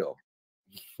know why though.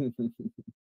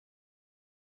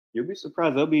 You'll be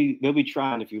surprised. They'll be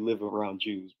trying if you live around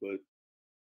Jews, but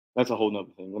that's a whole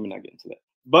nother thing. Let me not get into that.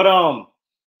 But all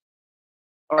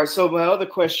right. So my other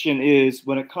question is,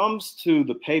 when it comes to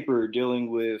the paper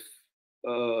dealing with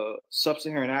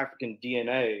sub-Saharan African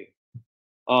DNA,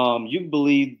 you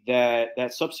believe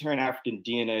that sub-Saharan African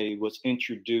DNA was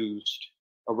introduced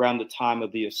around the time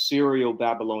of the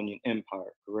Assyrio-Babylonian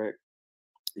Empire, correct?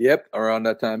 Yep, around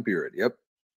that time period. Yep.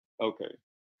 Okay.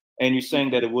 And you're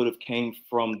saying that it would have came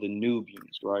from the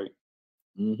Nubians, right?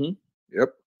 Mm-hmm.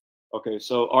 Yep. Okay,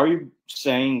 so are you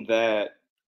saying that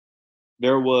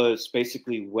there was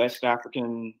basically West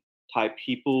African type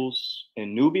peoples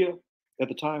in Nubia at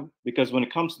the time? Because when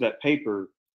it comes to that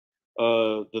paper,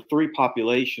 the three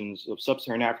populations of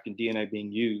sub-Saharan African DNA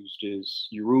being used is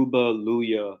Yoruba,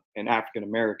 Luya, and African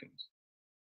Americans.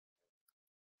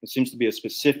 It seems to be a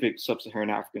specific sub-Saharan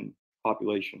African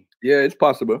population. Yeah, it's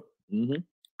possible. Mm-hmm.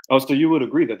 Oh, so you would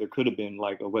agree that there could have been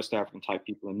like a West African type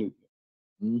people in Nubia?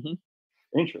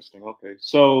 Mm-hmm. Interesting. Okay,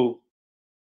 so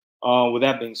with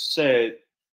that being said,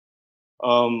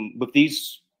 with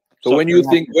these, so when you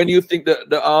think that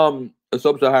the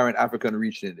sub-Saharan African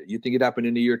reached in it, you think it happened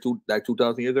in the year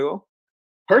 2,000 years ago?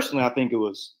 Personally, I think it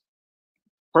was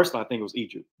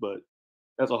Egypt, but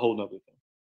that's a whole nother thing.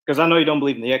 Because I know you don't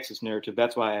believe in the Exodus narrative.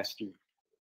 That's why I asked you.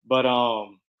 But I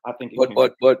think.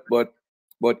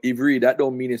 But Ivri, that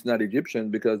don't mean it's not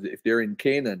Egyptian, because if they're in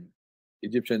Canaan,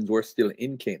 Egyptians were still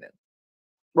in Canaan.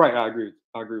 Right, I agree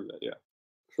with that. Yeah.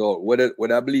 So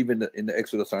what I believe in the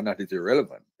Exodus or not is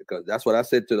irrelevant, because that's what I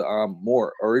said to the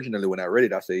Moor originally when I read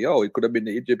it. I say, yo, it could have been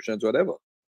the Egyptians, whatever.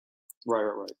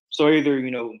 Right. So either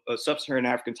sub-Saharan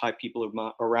African type people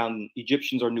around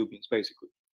Egyptians or Nubians, basically.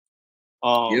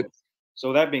 Yep.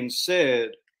 So that being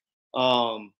said,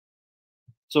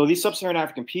 so these sub-Saharan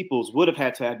African peoples would have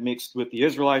had to have mixed with the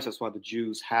Israelites. That's why the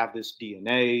Jews have this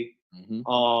DNA.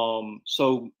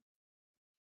 So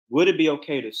would it be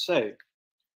okay to say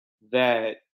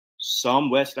that some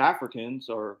West Africans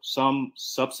or some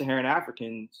sub-Saharan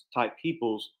Africans type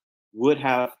peoples would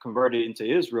have converted into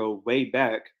Israel way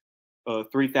back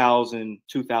 3,000,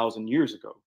 2,000 years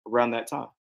ago, around that time,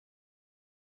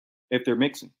 if they're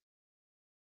mixing?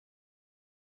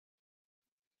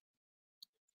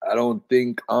 I don't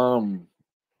think the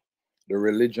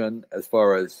religion, as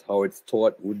far as how it's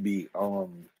taught, would be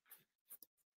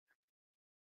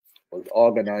was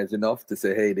organized enough to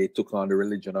say, hey, they took on the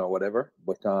religion or whatever.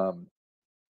 But I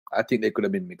think they could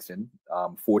have been mixing.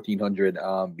 1400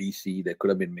 BC, they could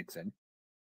have been mixing.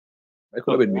 They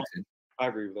could have been mixing. I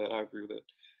agree with that.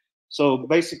 So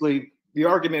basically, the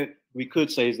argument we could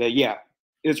say is that, yeah,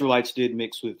 Israelites did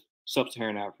mix with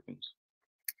sub-Saharan Africans.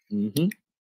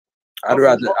 I'd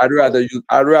rather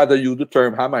use the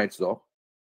term Hamites, though.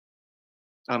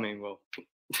 I mean, well,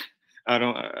 I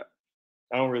don't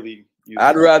really.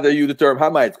 I'd rather use the term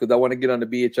Hamites because I want to get on the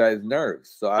BHI's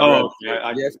nerves. So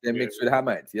yes, they mixed with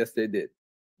Hamites. Yes, they did.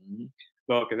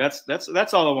 Well, okay,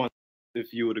 that's all I want.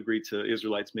 If you would agree to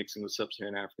Israelites mixing with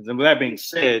sub-Saharan Africans, and with that being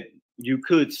said, you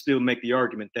could still make the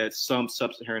argument that some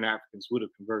sub-Saharan Africans would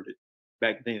have converted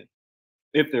back then,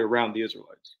 if they're around the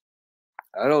Israelites.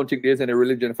 I don't think there's any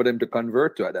religion for them to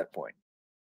convert to at that point.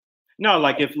 No,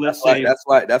 like if let's say that's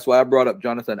why I brought up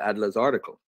Jonathan Adler's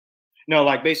article. No,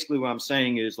 like basically what I'm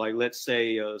saying is, like, let's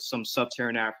say some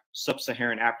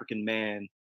sub-Saharan African man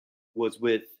was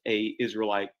with a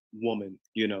Israelite woman.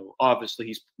 Obviously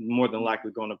he's more than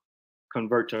likely going to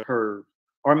convert to her,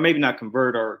 or maybe not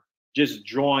convert, or just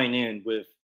join in with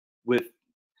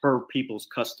her people's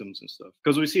customs and stuff,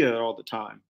 because we see that all the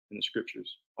time in the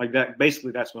scriptures. Like that,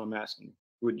 basically, that's what I'm asking.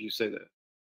 Would you say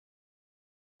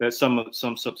that some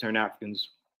sub-Saharan Africans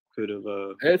could have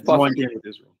joined in with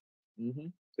Israel?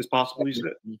 It's possible, you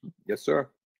said? Yes, sir.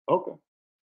 Okay.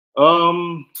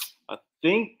 I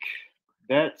think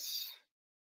that's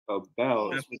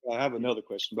about. I have another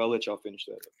question, but I'll let y'all finish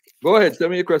that. Go ahead. Tell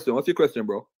me your question. What's your question,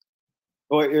 bro?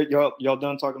 Oh, y'all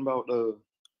done talking about the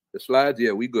slides?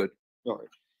 Yeah, we good. All right.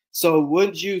 So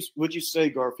would you say,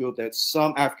 Garfield, that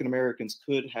some African Americans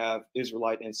could have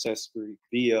Israelite ancestry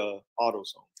via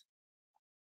autosomes?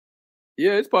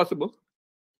 Yeah, it's possible.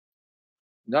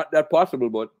 Not that possible,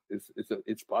 but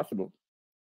it's possible.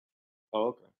 Oh,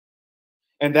 okay.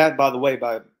 And that, by the way,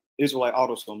 by Israelite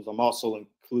autosomes, I'm also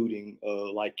including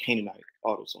like Canaanite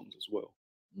autosomes as well.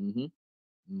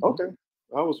 Okay.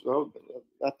 I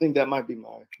think that might be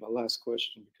my last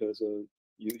question, because the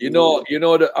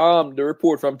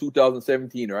report from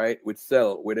 2017, right, with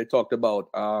Cell, where they talked about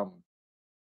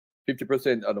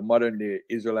 50% of the modern day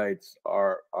Israelites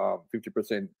are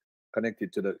 50%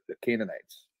 connected to the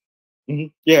Canaanites.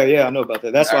 Yeah, I know about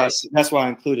that. That's why I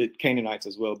included Canaanites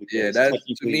as well, because that's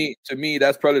to me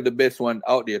that's probably the best one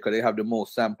out there, because they have the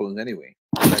most samples anyway.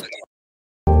 Like